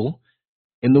some pull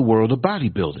in the world of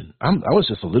bodybuilding. I was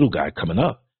just a little guy coming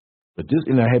up,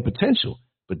 and I had potential.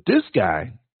 But this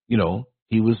guy,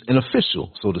 he was an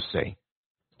official, so to say.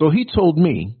 So he told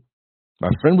me, my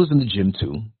friend was in the gym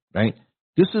too, right?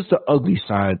 This is the ugly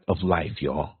side of life,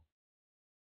 y'all.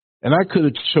 And I could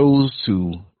have chose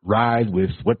to ride with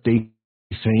what they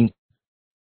think,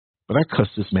 but I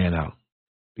cussed this man out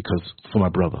because for my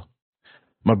brother.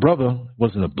 My brother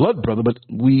wasn't a blood brother, but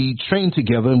we trained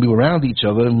together and we were around each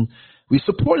other and we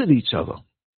supported each other.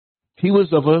 He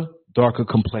was of a darker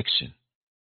complexion.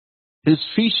 His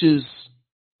features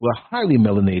were highly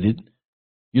melanated,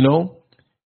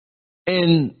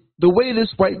 and the way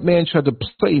this white man tried to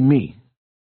play me,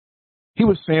 he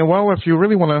was saying, well, if you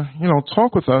really want to,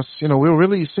 talk with us, we'll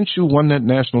really, since you won that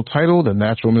national title, the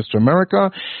Natural Mr. America,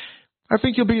 I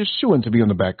think you'll be a shoo-in to be on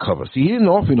the back cover. See, he didn't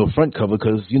offer me no front cover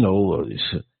because,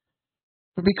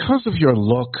 but because of your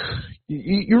look,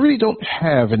 you really don't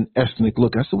have an ethnic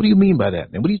look. I said, what do you mean by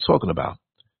that, man? What are you talking about?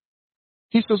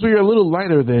 He says, well, you're a little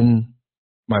lighter than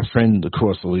my friend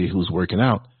across the way who's working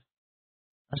out.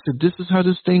 I said, this is how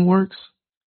this thing works?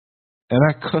 And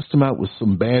I cussed him out with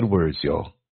some bad words,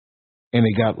 y'all. And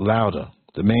it got louder.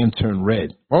 The man turned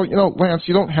red. Well, Lance,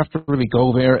 you don't have to really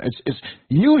go there. It's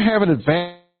you have an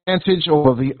advantage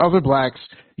over the other blacks.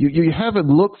 You have a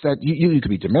look that you could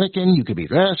be Dominican, you could be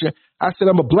that. I said,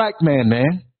 I'm a black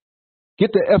man.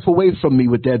 Get the F away from me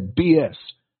with that BS.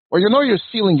 Or you're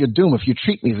sealing your doom if you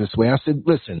treat me this way. I said,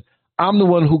 listen, I'm the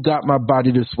one who got my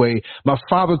body this way. My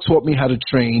father taught me how to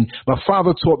train. My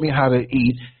father taught me how to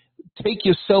eat. Take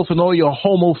yourself and all your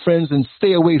homo friends and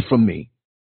stay away from me.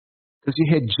 Because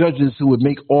you had judges who would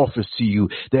make offers to you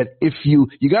that if you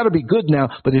got to be good now,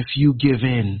 but if you give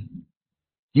in,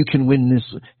 you can win this.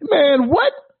 Man,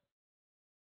 what?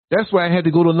 That's why I had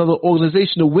to go to another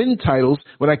organization to win titles.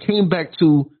 When I came back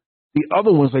to the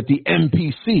other ones, like the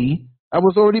MPC, I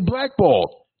was already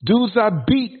blackballed. Dudes I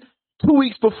beat 2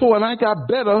 weeks before, and I got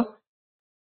better.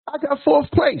 I got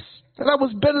 4th place, and I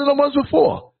was better than I was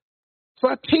before. So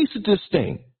I tasted this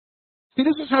thing. See,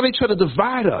 this is how they try to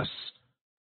divide us.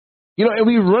 And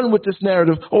we run with this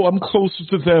narrative, oh, I'm closer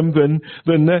to them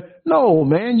than that. No,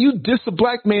 man, you diss a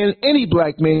black man, any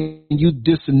black man, you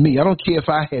dissing me. I don't care if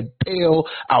I had pale,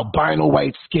 albino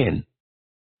white skin.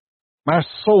 My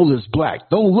soul is black.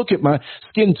 Don't look at my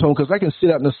skin tone because I can sit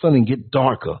out in the sun and get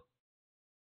darker.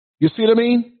 You see what I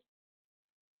mean?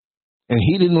 And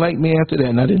he didn't like me after that,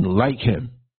 and I didn't like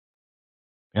him.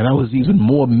 And I was even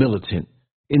more militant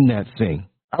in that thing.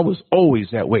 I was always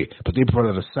that way, but they brought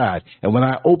it aside. And when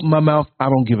I open my mouth, I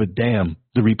don't give a damn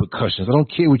the repercussions. I don't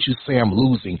care what you say I'm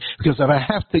losing, because if I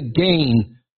have to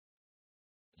gain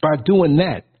by doing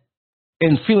that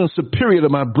and feeling superior to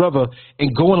my brother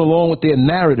and going along with their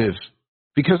narrative,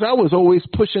 because I was always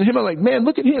pushing him. I'm like, man,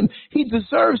 look at him. He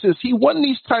deserves this. He won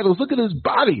these titles. Look at his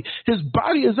body. His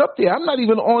body is up there. I'm not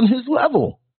even on his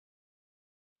level.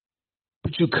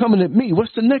 But you're coming at me.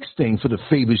 What's the next thing for the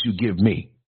favors you give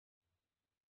me?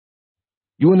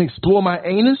 You want to explore my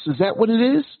anus? Is that what it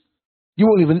is? You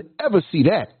won't even ever see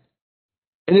that.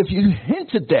 And if you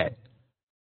hint at that,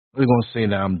 they're going to say,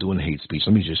 now I'm doing hate speech.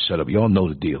 Let me just shut up. You all know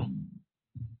the deal.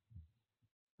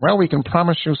 Well, we can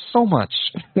promise you so much.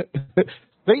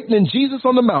 Satan and Jesus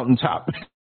on the mountaintop.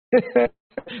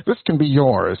 This can be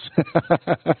yours.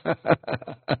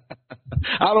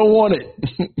 I don't want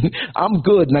it. I'm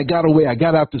good, and I got away. I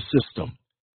got out the system.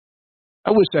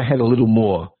 I wish I had a little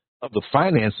more of the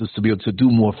finances to be able to do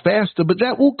more faster, but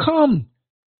that will come.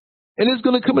 And there's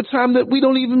going to come a time that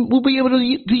we'll be able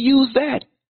to use that.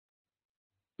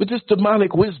 With this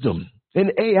demonic wisdom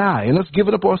and AI and us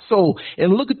giving up our soul.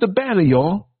 And look at the banner,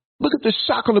 y'all. Look at the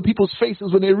shock on the people's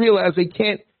faces when they realize they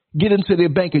can't get into their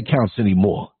bank accounts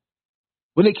anymore.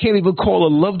 When they can't even call a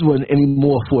loved one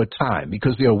anymore for a time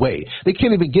because they're away. They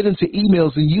can't even get into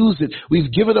emails and use it.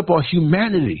 We've given up our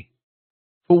humanity.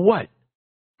 For what?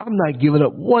 I'm not giving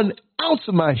up 1 ounce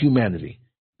of my humanity.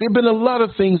 There have been a lot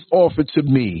of things offered to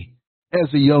me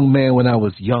as a young man when I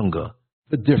was younger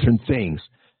for different things.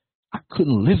 I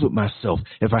couldn't live with myself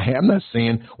if I had. I'm not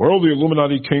saying, well, the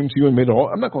Illuminati came to you and made it all.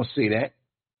 I'm not going to say that.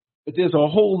 But there's a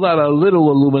whole lot of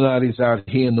little Illuminatis out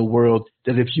here in the world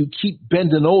that if you keep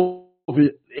bending over,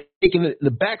 taking it in the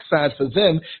backside for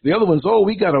them, the other ones, oh,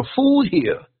 we got a fool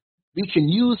here. We can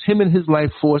use him and his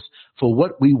life force for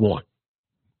what we want,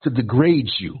 to degrade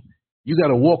you. You got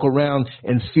to walk around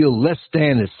and feel less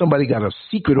than if somebody got a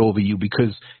secret over you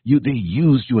because they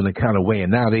used you in a kind of way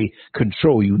and now they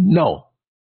control you. No.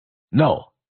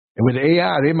 And with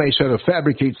AI, they may try to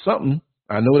fabricate something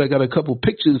I know that I got a couple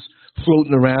pictures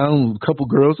floating around, a couple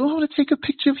girls. Oh, I want to take a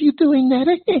picture of you doing that.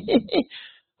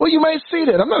 Well, you might say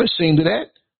that. I'm not ashamed of that.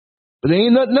 But there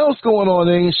ain't nothing else going on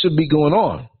that ain't should be going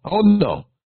on. Oh, no.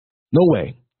 No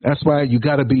way. That's why you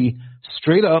got to be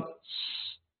straight up,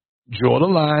 draw the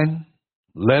line,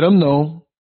 let them know.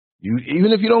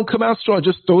 Even if you don't come out strong,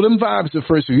 just throw them vibes at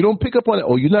first. If you don't pick up on it,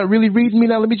 oh, you're not really reading me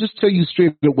now? Let me just tell you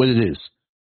straight up what it is.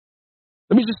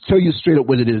 Let me just tell you straight up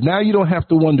what it is. Now you don't have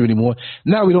to wonder anymore.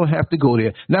 Now we don't have to go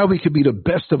there. Now we could be the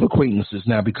best of acquaintances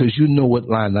now because you know what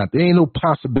line out. There ain't no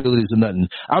possibilities of nothing.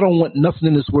 I don't want nothing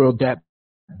in this world that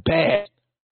bad.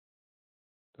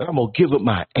 I'm going to give up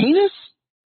my anus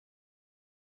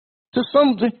to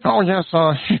something. Oh, yes,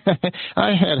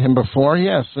 I had him before.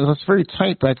 Yes, it's very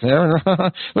tight back there.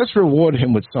 Let's reward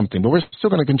him with something, but we're still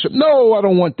going to contribute. No, I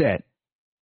don't want that.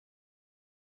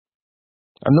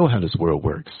 I know how this world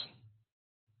works.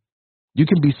 You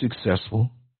can be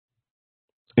successful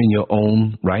in your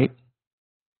own right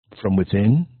from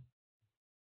within,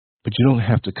 but you don't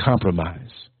have to compromise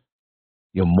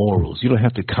your morals. You don't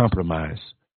have to compromise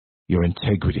your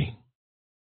integrity.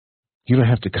 You don't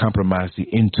have to compromise the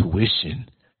intuition.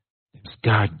 It's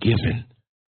God-given.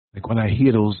 Like when I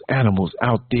hear those animals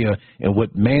out there and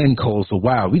what man calls the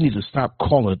wild, we need to stop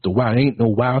calling it the wild. It ain't no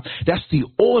wild. That's the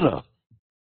order.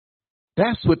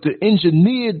 That's what the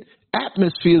engineered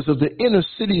atmospheres of the inner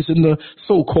cities and the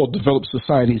so-called developed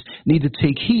societies need to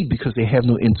take heed because they have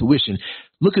no intuition.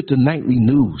 Look at the nightly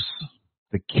news,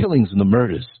 the killings and the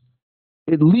murders.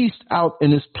 At least out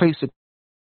in this place of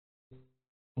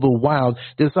the wild,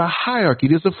 there's a hierarchy,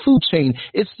 there's a food chain.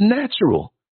 It's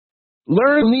natural.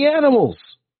 Learn from the animals.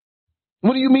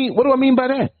 What do you mean? What do I mean by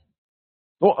that?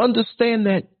 Well, understand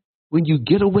that when you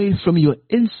get away from your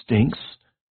instincts,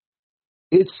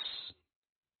 it's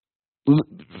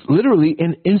literally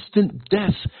an instant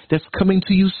death that's coming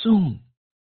to you soon.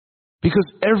 Because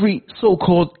every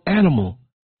so-called animal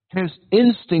has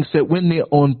instincts that when they're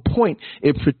on point,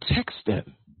 it protects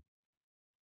them.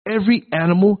 Every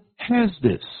animal has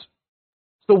this.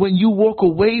 So when you walk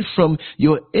away from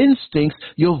your instincts,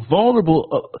 you're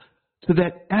vulnerable to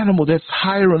that animal that's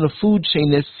higher on the food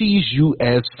chain that sees you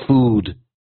as food.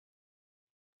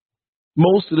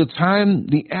 Most of the time,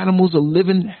 the animals are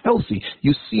living healthy.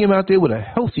 You see them out there with a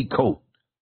healthy coat,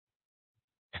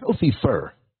 healthy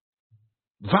fur,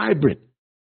 vibrant.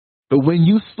 But when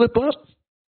you slip up,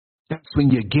 that's when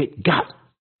you get got.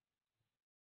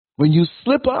 When you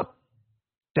slip up,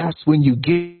 that's when you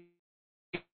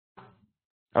get.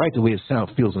 I like the way it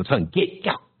sounds, feels on the tongue. Get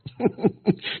got.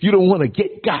 You don't want to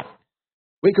get got.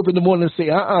 Wake up in the morning and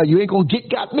say, you ain't going to get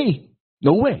got me.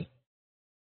 No way.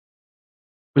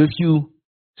 But if you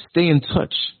stay in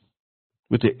touch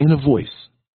with the inner voice,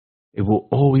 it will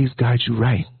always guide you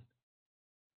right.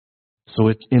 So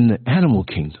it's in the animal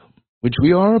kingdom, which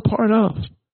we are a part of,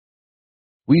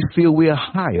 we feel we are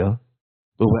higher,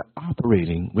 but we're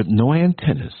operating with no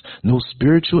antennas, no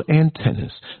spiritual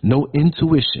antennas, no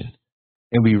intuition,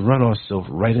 and we run ourselves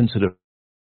right into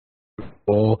the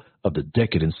wall of the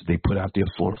decadence they put out there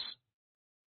for us.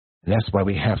 And that's why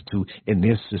we have to, in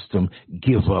their system,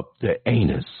 give up the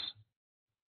anus.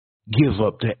 Give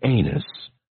up the anus.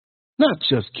 Not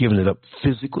just giving it up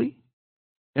physically.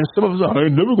 And some of us are, I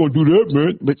ain't never going to do that,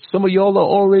 man. But some of y'all are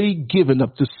already giving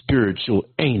up the spiritual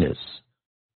anus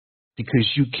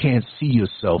because you can't see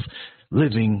yourself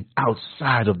living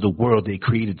outside of the world they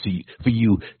created for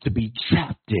you to be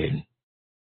trapped in.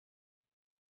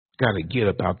 Got to get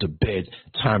up out the bed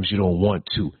times you don't want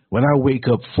to. When I wake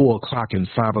up 4 o'clock and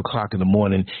 5 o'clock in the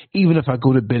morning, even if I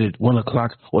go to bed at 1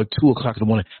 o'clock or 2 o'clock in the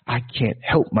morning, I can't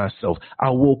help myself. I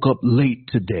woke up late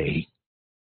today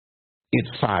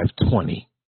at 5:20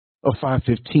 or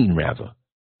 5:15 rather.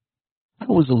 I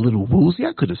was a little woozy.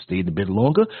 I could have stayed in bed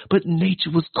longer, but nature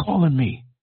was calling me.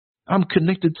 I'm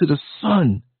connected to the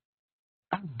sun.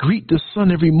 I greet the sun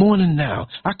every morning now.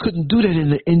 I couldn't do that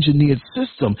in the engineered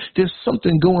system. There's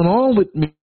something going on with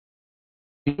me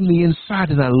in the inside,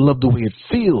 and I love the way it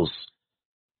feels.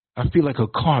 I feel like a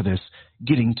car that's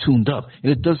getting tuned up.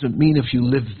 And it doesn't mean if you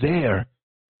live there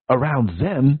around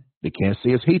them, they can't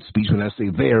say it's hate speech when I say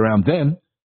there around them,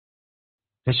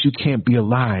 that you can't be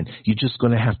aligned. You're just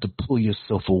going to have to pull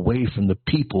yourself away from the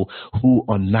people who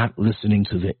are not listening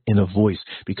to the inner voice.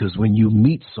 Because when you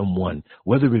meet someone,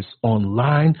 whether it's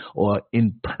online or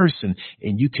in person,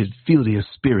 and you can feel their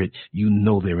spirit, you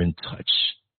know they're in touch.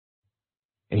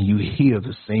 And you hear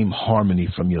the same harmony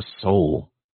from your soul.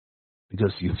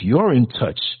 Because if you're in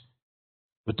touch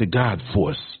with the God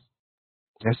force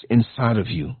that's inside of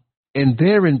you, and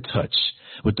they're in touch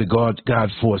with the God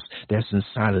force that's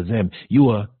inside of them, you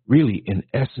are really, in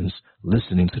essence,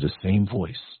 listening to the same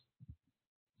voice.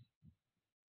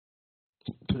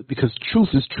 Because truth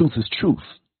is truth is truth.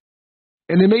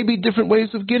 And there may be different ways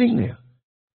of getting there.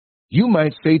 You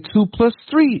might say 2 plus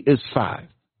 3 is 5.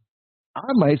 I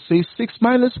might say 6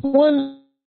 minus 1 is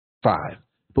 5.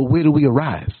 But where do we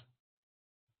arrive?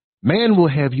 Man will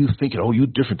have you thinking, oh, you're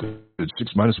different than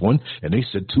 6 minus 1, and they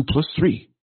said 2 plus 3.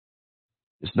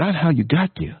 It's not how you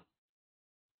got there.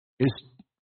 It's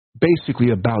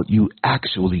basically about you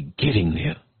actually getting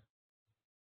there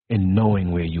and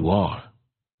knowing where you are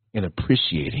and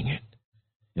appreciating it.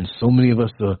 And so many of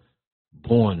us are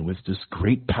born with this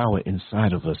great power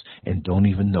inside of us and don't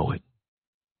even know it.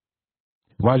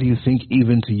 Why do you think,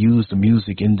 even to use the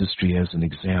music industry as an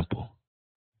example,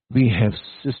 we have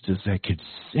sisters that could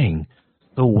sing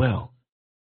so well,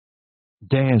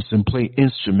 dance and play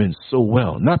instruments so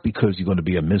well? Not because you're going to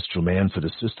be a minstrel man for the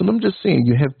system. I'm just saying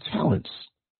you have talents.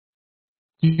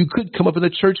 You could come up in a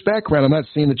church background. I'm not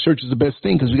saying the church is the best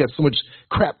thing because we got so much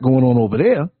crap going on over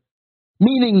there,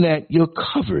 meaning that you're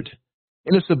covered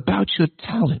and it's about your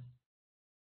talent.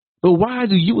 But why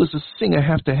do you as a singer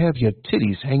have to have your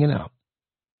titties hanging out?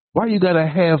 Why you got to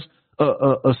have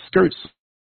a skirt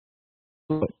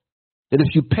that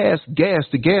if you pass gas,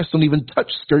 the gas don't even touch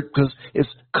skirt because it's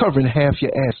covering half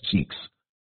your ass cheeks?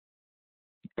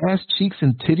 Ass cheeks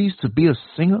and titties to be a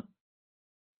singer?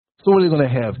 So what are they going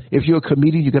to have? If you're a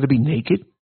comedian, you got to be naked?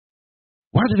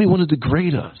 Why do they want to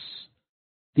degrade us?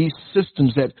 These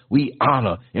systems that we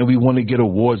honor and we want to get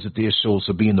awards at their shows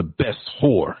for being the best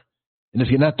whore. And if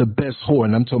you're not the best whore,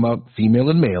 and I'm talking about female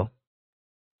and male,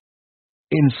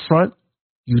 in front,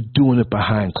 you're doing it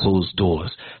behind closed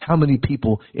doors. How many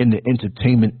people in the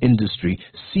entertainment industry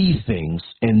see things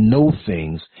and know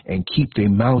things and keep their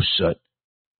mouth shut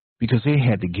because they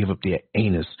had to give up their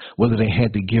anus, whether they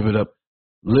had to give it up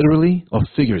literally or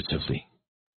figuratively?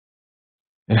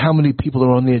 And how many people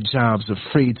are on their jobs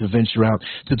afraid to venture out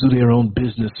to do their own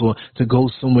business or to go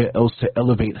somewhere else to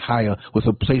elevate higher with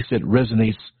a place that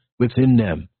resonates within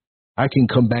them? I can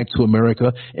come back to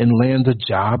America and land a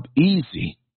job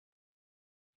easy.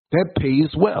 That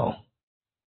pays well.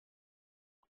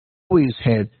 Always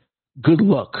had good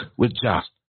luck with jobs.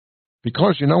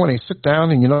 Because, when they sit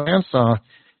down and, answer,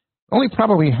 only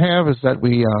problem we have is that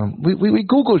we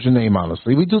Googled your name,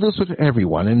 honestly. We do this with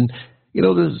everyone. And,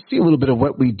 to see a little bit of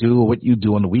what we do or what you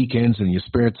do on the weekends and your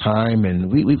spare time. And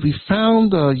we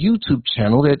found a YouTube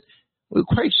channel that we're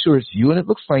quite sure it's you and it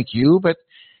looks like you, but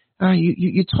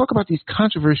you talk about these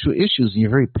controversial issues and you're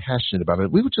very passionate about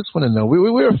it. We would just want to know,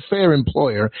 we're a fair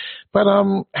employer, but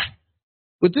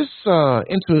would this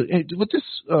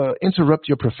interrupt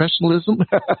your professionalism?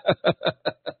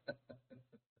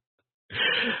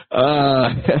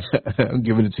 I'm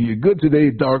giving it to you good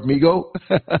today, Dark Migo.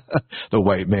 The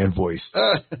white man voice.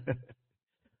 I'm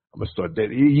gonna start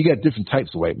that. You got different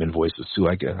types of white man voices too.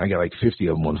 I got like 50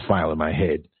 of them on file in my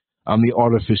head. I'm the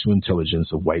artificial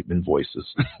intelligence of white men voices.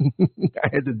 I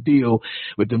had to deal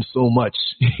with them so much,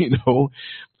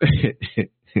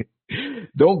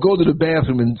 Don't go to the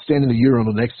bathroom and stand in the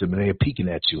urinal next to them and they're peeking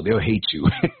at you. They'll hate you.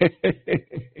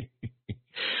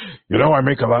 I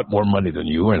make a lot more money than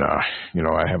you, and I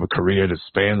have a career that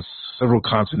spans several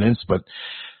continents, but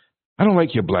I don't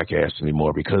like your black ass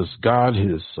anymore because God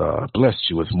has blessed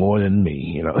you with more than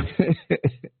me,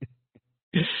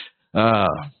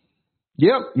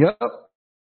 Yep.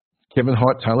 Kevin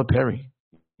Hart, Tyler Perry,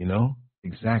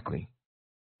 Exactly.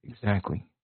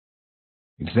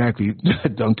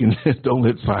 Duncan, don't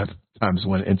let 5 times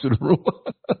 1 enter the room,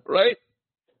 right?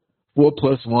 4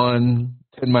 plus 1,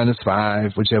 10 minus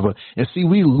 5, whichever. And see,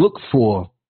 we look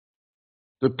for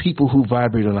the people who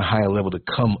vibrate on a higher level to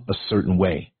come a certain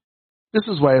way. This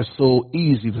is why it's so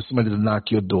easy for somebody to knock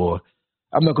your door.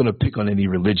 I'm not going to pick on any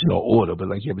religion or order, but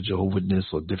like you have a Jehovah's Witness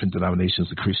or different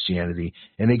denominations of Christianity,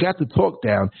 and they got the talk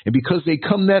down, and because they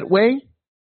come that way,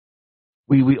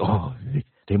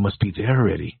 they must be there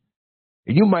already.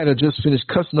 And you might have just finished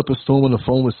cussing up a storm on the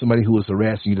phone with somebody who was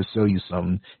harassing you to sell you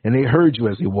something, and they heard you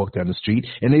as they walked down the street,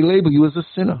 and they label you as a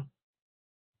sinner.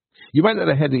 You might not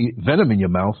have had the venom in your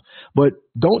mouth, but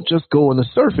don't just go on the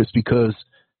surface because,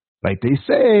 like they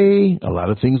say, a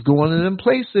lot of things go on in them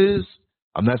places.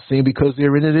 I'm not saying because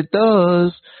they're in it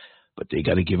does, but they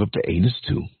got to give up the anus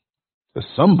too. For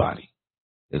somebody,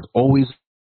 there's always,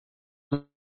 even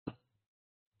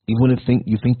when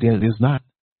you think there's not.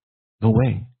 No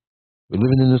way. We're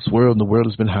living in this world, and the world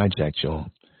has been hijacked, y'all.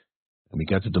 And we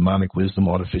got the demonic wisdom,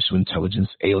 artificial intelligence,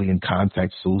 alien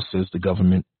contact, so says the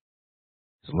government.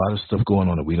 There's a lot of stuff going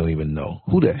on that we don't even know.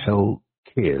 Who the hell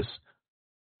cares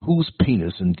Whose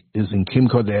penis is in Kim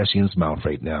Kardashian's mouth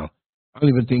right now? I don't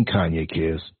even think Kanye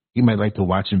cares. He might like to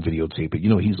watch and videotape it. You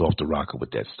know, he's off the rocker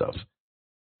with that stuff.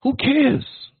 Who cares?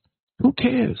 Who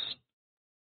cares?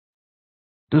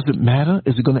 Does it matter?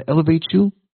 Is it going to elevate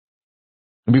you?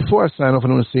 And before I sign off, I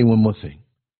want to say one more thing.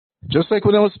 Just like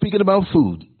when I was speaking about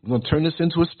food, I'm going to turn this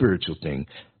into a spiritual thing,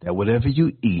 that whatever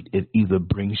you eat, it either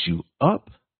brings you up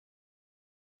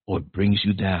or it brings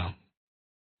you down.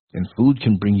 And food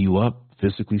can bring you up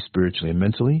physically, spiritually, and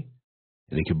mentally,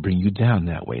 and it can bring you down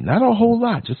that way. Not a whole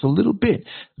lot, just a little bit.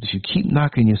 But if you keep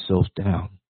knocking yourself down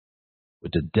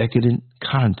with the decadent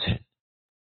content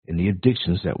and the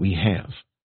addictions that we have,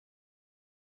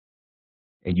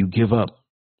 and you give up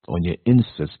on your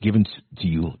insights given to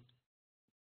you,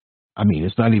 I mean,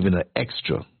 it's not even an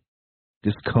extra.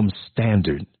 This comes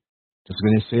standard. Just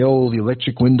when they say, oh, the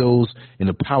electric windows and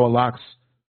the power locks,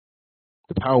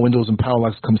 the power windows and power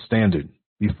locks come standard.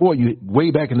 Before, you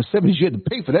way back in the 70s, you had to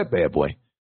pay for that bad boy.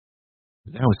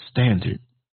 But now it's standard.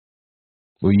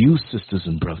 Well, you sisters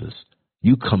and brothers,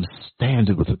 you come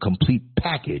standard with a complete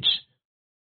package.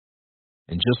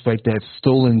 And just like that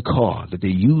stolen car that they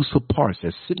use for parts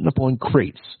that's sitting up on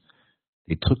crates,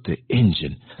 they took the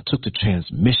engine, took the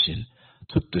transmission,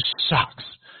 took the shocks,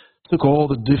 took all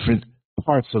the different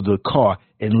parts of the car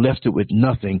and left it with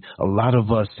nothing. A lot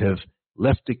of us have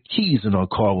left the keys in our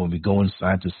car when we go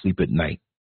inside to sleep at night.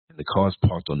 And the car's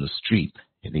parked on the street.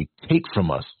 And they take from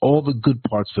us all the good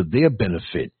parts for their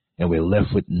benefit, and we're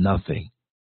left with nothing.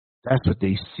 That's what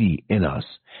they see in us,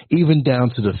 even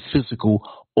down to the physical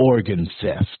organ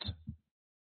theft.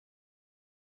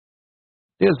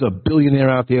 There's a billionaire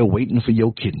out there waiting for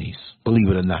your kidneys, believe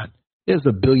it or not. There's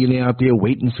a billionaire out there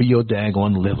waiting for your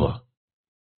daggone liver.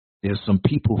 There's some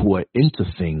people who are into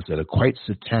things that are quite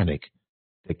satanic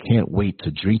that can't wait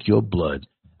to drink your blood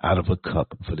out of a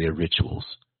cup for their rituals.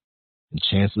 And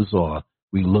chances are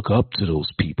we look up to those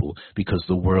people because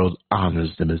the world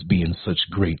honors them as being such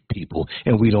great people,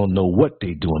 and we don't know what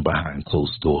they're doing behind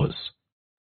closed doors.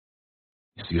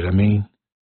 You see what I mean?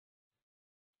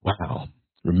 Wow.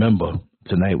 Remember,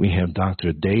 tonight we have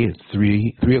Dr. Day at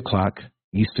 3 o'clock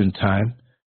Eastern Time,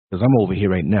 because I'm over here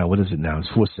right now. What is it now? It's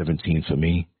 4:17 for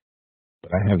me.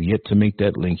 But I have yet to make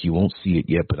that link. You won't see it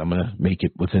yet, but I'm going to make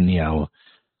it within the hour.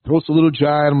 Throat's a little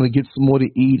dry. I'm going to get some more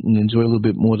to eat and enjoy a little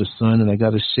bit more of the sun. And I got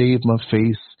to shave my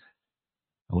face.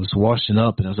 I was washing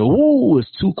up, and I was like, "Whoa, it's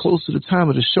too close to the time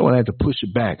of the show," and I had to push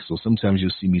it back. So sometimes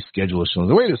you'll see me schedule a show.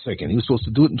 Like, wait a second, he was supposed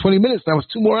to do it in 20 minutes. Now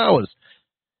it's 2 more hours.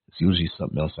 It's usually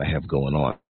something else I have going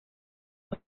on.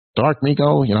 Dark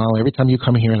Rico, you know, every time you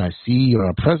come here and I see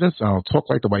your presence, I'll talk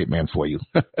like the white man for you.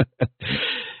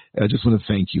 I just want to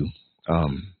thank you,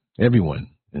 everyone.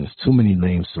 And there's too many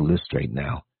names to list right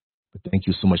now. But thank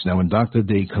you so much. Now, when Dr.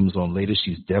 Day comes on later,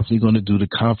 she's definitely going to do the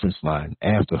conference line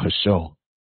after her show.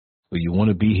 So you want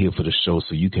to be here for the show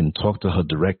so you can talk to her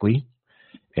directly.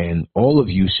 And all of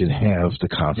you should have the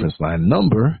conference line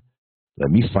number.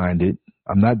 Let me find it.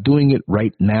 I'm not doing it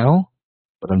right now,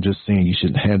 but I'm just saying you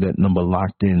should have that number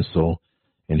locked in. So,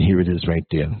 and here it is right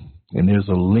there. And there's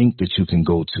a link that you can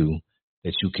go to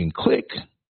that you can click,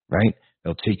 right?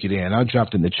 They'll take you there. And I'll drop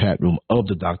it in the chat room of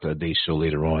the Dr. Day show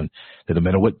later on, that no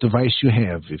matter what device you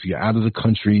have, if you're out of the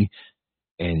country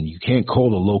and you can't call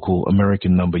the local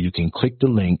American number, you can click the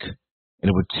link and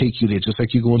it would take you there. Just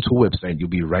like you go into a website, you'll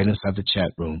be right inside the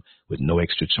chat room with no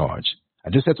extra charge. I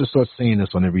just have to start saying this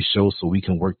on every show so we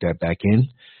can work that back in,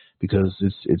 because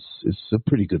it's a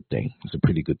pretty good thing. It's a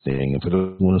pretty good thing. And for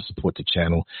those who want to support the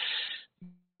channel,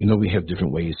 you know, we have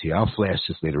different ways here. I'll flash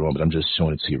this later on, but I'm just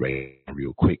showing it to you right now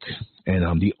real quick.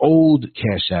 And the old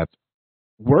Cash App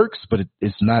works, but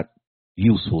it's not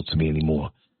useful to me anymore.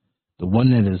 The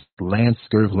one that is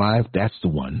Lancescurv Live, that's the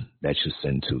one that you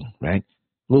send to, right?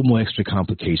 A little more extra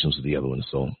complications with the other one.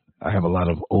 So I have a lot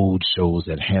of old shows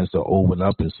that has the old one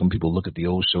up, and some people look at the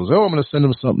old shows, oh, I'm going to send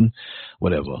them something,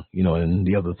 whatever, you know, and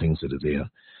the other things that are there.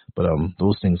 But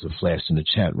those things are flashed in the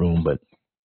chat room. But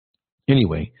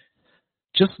anyway,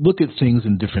 just look at things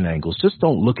in different angles. Just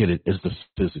don't look at it as the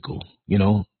physical. You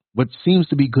know, what seems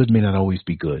to be good may not always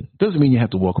be good. Doesn't mean you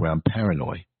have to walk around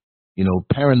paranoid. You know,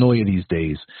 paranoia these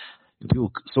days,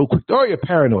 people so quick, oh, you're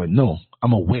paranoid. No,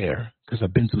 I'm aware because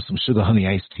I've been through some sugar honey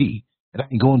iced tea, and I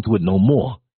ain't going through it no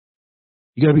more.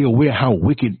 You got to be aware how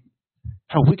wicked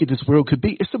this world could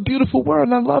be. It's a beautiful world,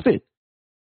 and I love it.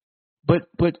 But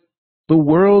the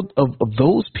world of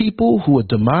those people who are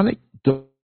demonic,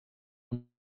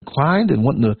 declined and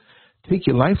wanting to take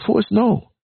your life force,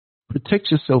 no.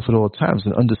 Protect yourself at all times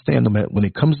and understand that when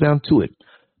it comes down to it,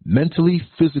 mentally,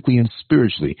 physically, and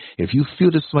spiritually. If you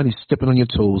feel that somebody's stepping on your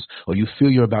toes, or you feel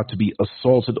you're about to be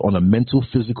assaulted on a mental,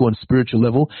 physical, and spiritual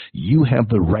level, you have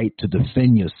the right to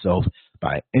defend yourself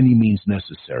by any means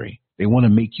necessary. They want to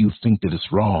make you think that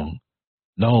it's wrong.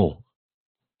 No.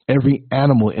 Every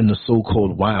animal in the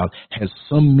so-called wild has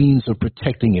some means of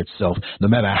protecting itself, no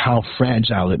matter how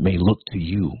fragile it may look to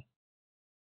you.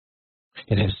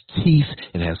 It has teeth,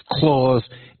 it has claws.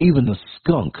 Even the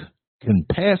skunk can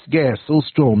pass gas so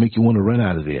strong make you want to run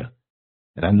out of there.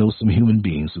 And I know some human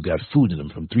beings who got food in them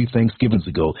from 3 Thanksgivings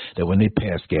ago that when they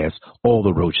pass gas, all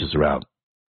the roaches are out.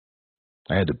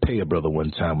 I had to pay a brother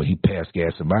one time when he passed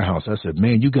gas in my house. I said,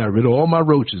 man, you got rid of all my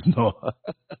roaches. No,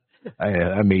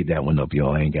 I made that one up,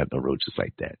 y'all. I ain't got no roaches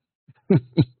like that.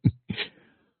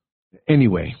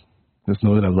 Anyway, just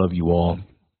know that I love you all.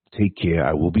 Take care.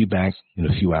 I will be back in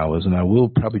a few hours, and I will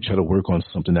probably try to work on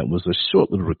something that was a short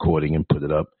little recording and put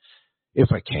it up if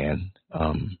I can, as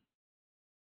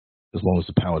long as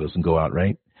the power doesn't go out,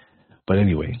 right? But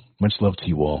anyway, much love to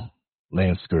you all.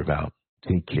 Lancescurv out.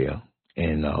 Take care.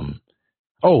 And,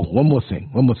 one more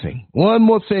thing.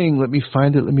 Let me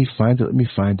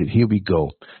find it. Here we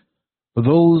go. For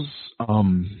those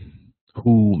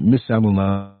who miss out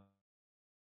on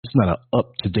it's not an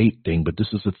up-to-date thing, but this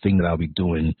is a thing that I'll be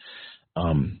doing.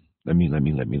 Let me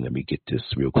get this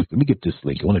real quick. Let me get this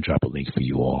link. I want to drop a link for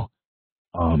you all.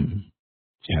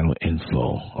 Channel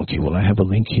info. Okay, well, I have a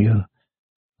link here.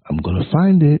 I'm going to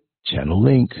find it. Channel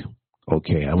link.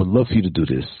 Okay, I would love for you to do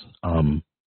this.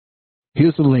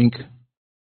 Here's a link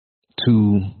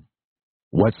to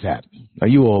WhatsApp.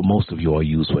 Now, most of you all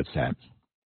use WhatsApp.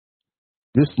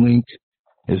 This link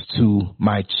is to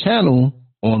my channel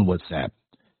on WhatsApp.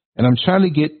 And I'm trying to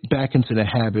get back into the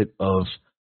habit of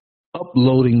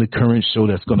uploading the current show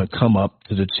that's going to come up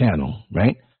to the channel,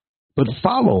 right? But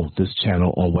follow this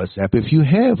channel on WhatsApp if you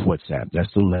have WhatsApp.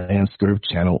 That's the Lancescurv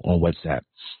channel on WhatsApp.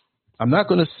 I'm not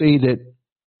going to say that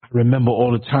I remember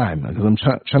all the time because I'm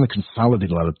trying to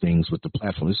consolidate a lot of things with the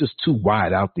platform. It's just too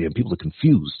wide out there and people are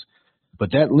confused.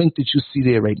 But that link that you see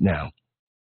there right now,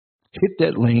 hit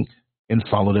that link and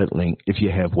follow that link if you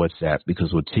have WhatsApp because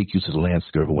it will take you to the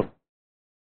Lancescurv.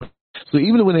 So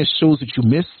even when there's shows that you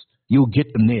miss, you'll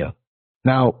get them there.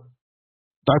 Now,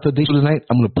 Dr. Day tonight,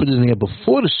 I'm going to put it in there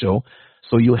before the show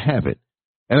so you'll have it.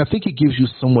 And I think it gives you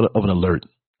somewhat of an alert,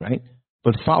 right?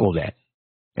 But follow that.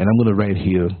 And I'm going to write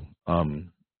here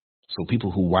so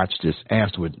people who watch this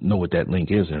afterward know what that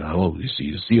link is. And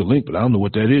you see a link, but I don't know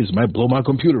what that is. It might blow my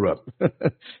computer up. So I'm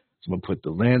going to put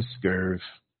the Lancescurv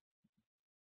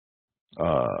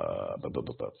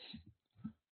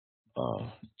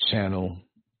channel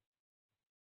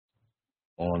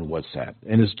on WhatsApp.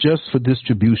 And it's just for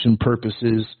distribution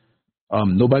purposes.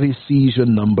 Nobody sees your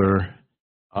number.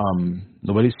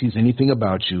 Nobody sees anything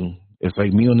about you. It's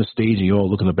like me on the stage and you're all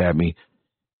looking up at me.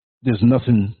 There's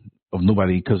nothing of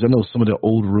nobody, because I know some of the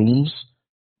old rooms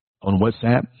on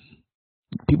WhatsApp,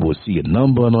 people would see a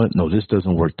number on it. No, this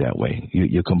doesn't work that way.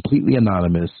 You're completely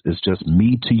anonymous. It's just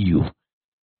me to you.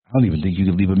 I don't even think you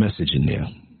can leave a message in there,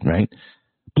 right?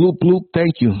 Bloop, bloop,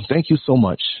 thank you. Thank you so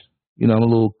much. I'm a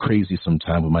little crazy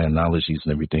sometimes with my analogies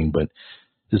and everything, but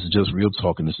this is just real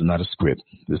talking. This is not a script.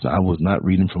 I was not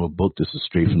reading from a book. This is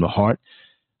straight from the heart.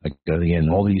 Again,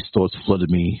 all these thoughts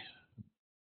flooded me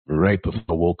right before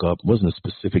I woke up. It wasn't a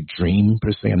specific dream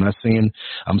per se. I'm not saying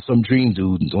I'm some dream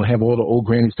dude and don't have all the old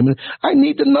grannies coming in. I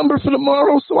need the number for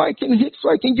tomorrow so I can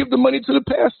give the money to the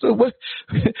pastor. What?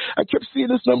 I kept seeing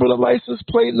this number on the license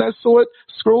plate and I saw it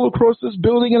scroll across this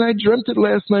building and I dreamt it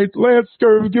last night.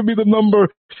 Lancescurv, give me the number.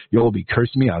 You'll be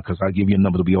cursing me out because I'll give you a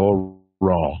number to be all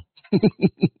wrong.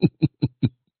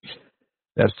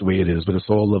 That's the way it is. But it's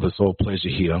all love. It's all pleasure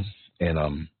here. And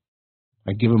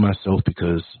I give it myself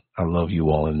because I love you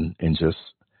all and just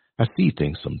I see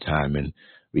things sometime and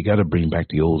we got to bring back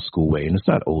the old school way. And it's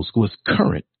not old school. It's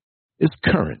current. It's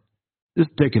current. This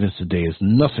decadence today is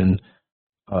nothing.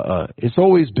 It's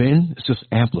always been. It's just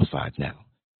amplified now.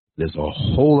 There's a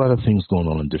whole lot of things going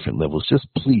on different levels. Just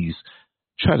please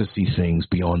try to see things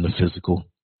beyond the physical.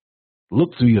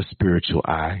 Look through your spiritual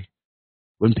eye.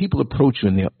 When people approach you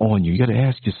and they're on you, you got to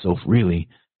ask yourself, really,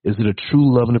 is it a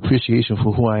true love and appreciation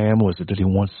for who I am, or is it that they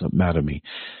want something out of me?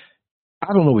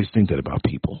 I don't always think that about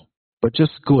people, but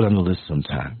just go down the list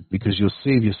sometime because you'll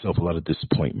save yourself a lot of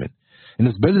disappointment. And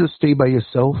it's better to stay by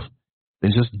yourself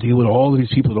than just deal with all of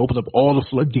these people that open up all the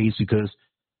floodgates because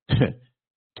 10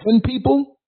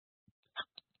 people,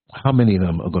 how many of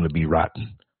them are going to be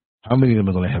rotten? How many of them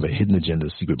are going to have a hidden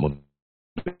agenda, secret motive?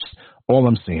 All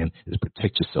I'm saying is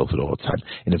protect yourself at all times.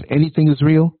 And if anything is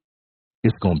real,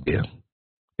 it's going to be there.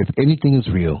 If anything is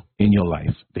real in your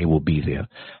life, they will be there.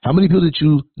 How many people did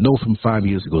you know from 5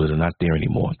 years ago that are not there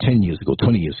anymore? 10 years ago,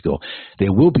 20 years ago?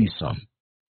 There will be some.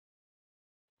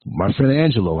 My friend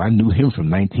Angelo, I knew him from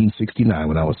 1969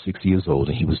 when I was 6 years old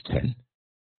and he was 10,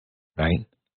 right?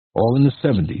 All in the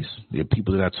 70s. There are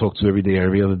people that I talk to every day,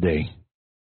 every other day.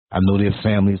 I know their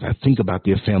families. I think about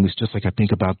their families just like I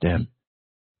think about them.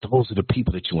 Those are the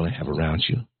people that you want to have around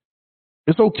you.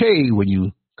 It's okay when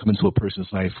you come into a person's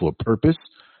life for a purpose.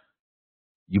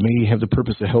 You may have the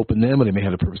purpose of helping them, or they may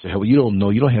have the purpose of helping. You don't know.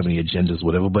 You don't have any agendas,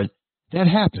 whatever, but that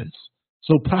happens. It's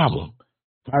no problem.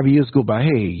 5 years go by,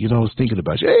 hey, you know, I was thinking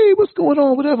about you. Hey, what's going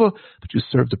on, whatever. But you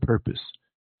serve the purpose.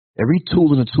 Every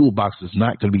tool in the toolbox is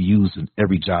not going to be used in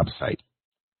every job site.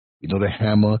 You know, the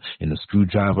hammer and the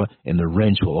screwdriver and the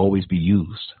wrench will always be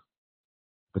used.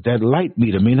 But that light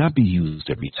meter may not be used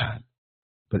every time.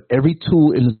 But every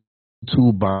tool in the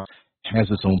toolbox has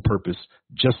its own purpose,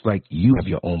 just like you have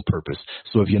your own purpose.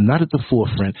 So if you're not at the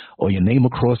forefront or your name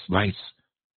across lights,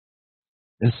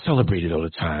 then celebrate it all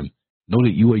the time. Know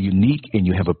that you are unique and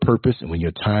you have a purpose, and when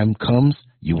your time comes,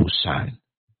 you will shine.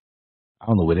 I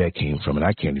don't know where that came from, and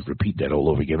I can't even repeat that all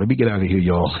over again. Let me get out of here,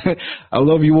 y'all. I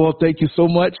love you all. Thank you so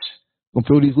much. I'm going to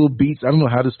throw these little beats. I don't know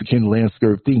how this became the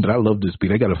Lancescurv thing, but I love this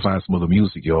beat. I got to find some other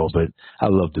music, y'all, but I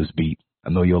love this beat. I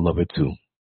know you'll love it, too.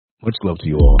 Much love to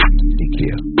you all. Take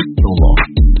care. So long.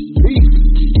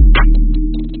 Peace.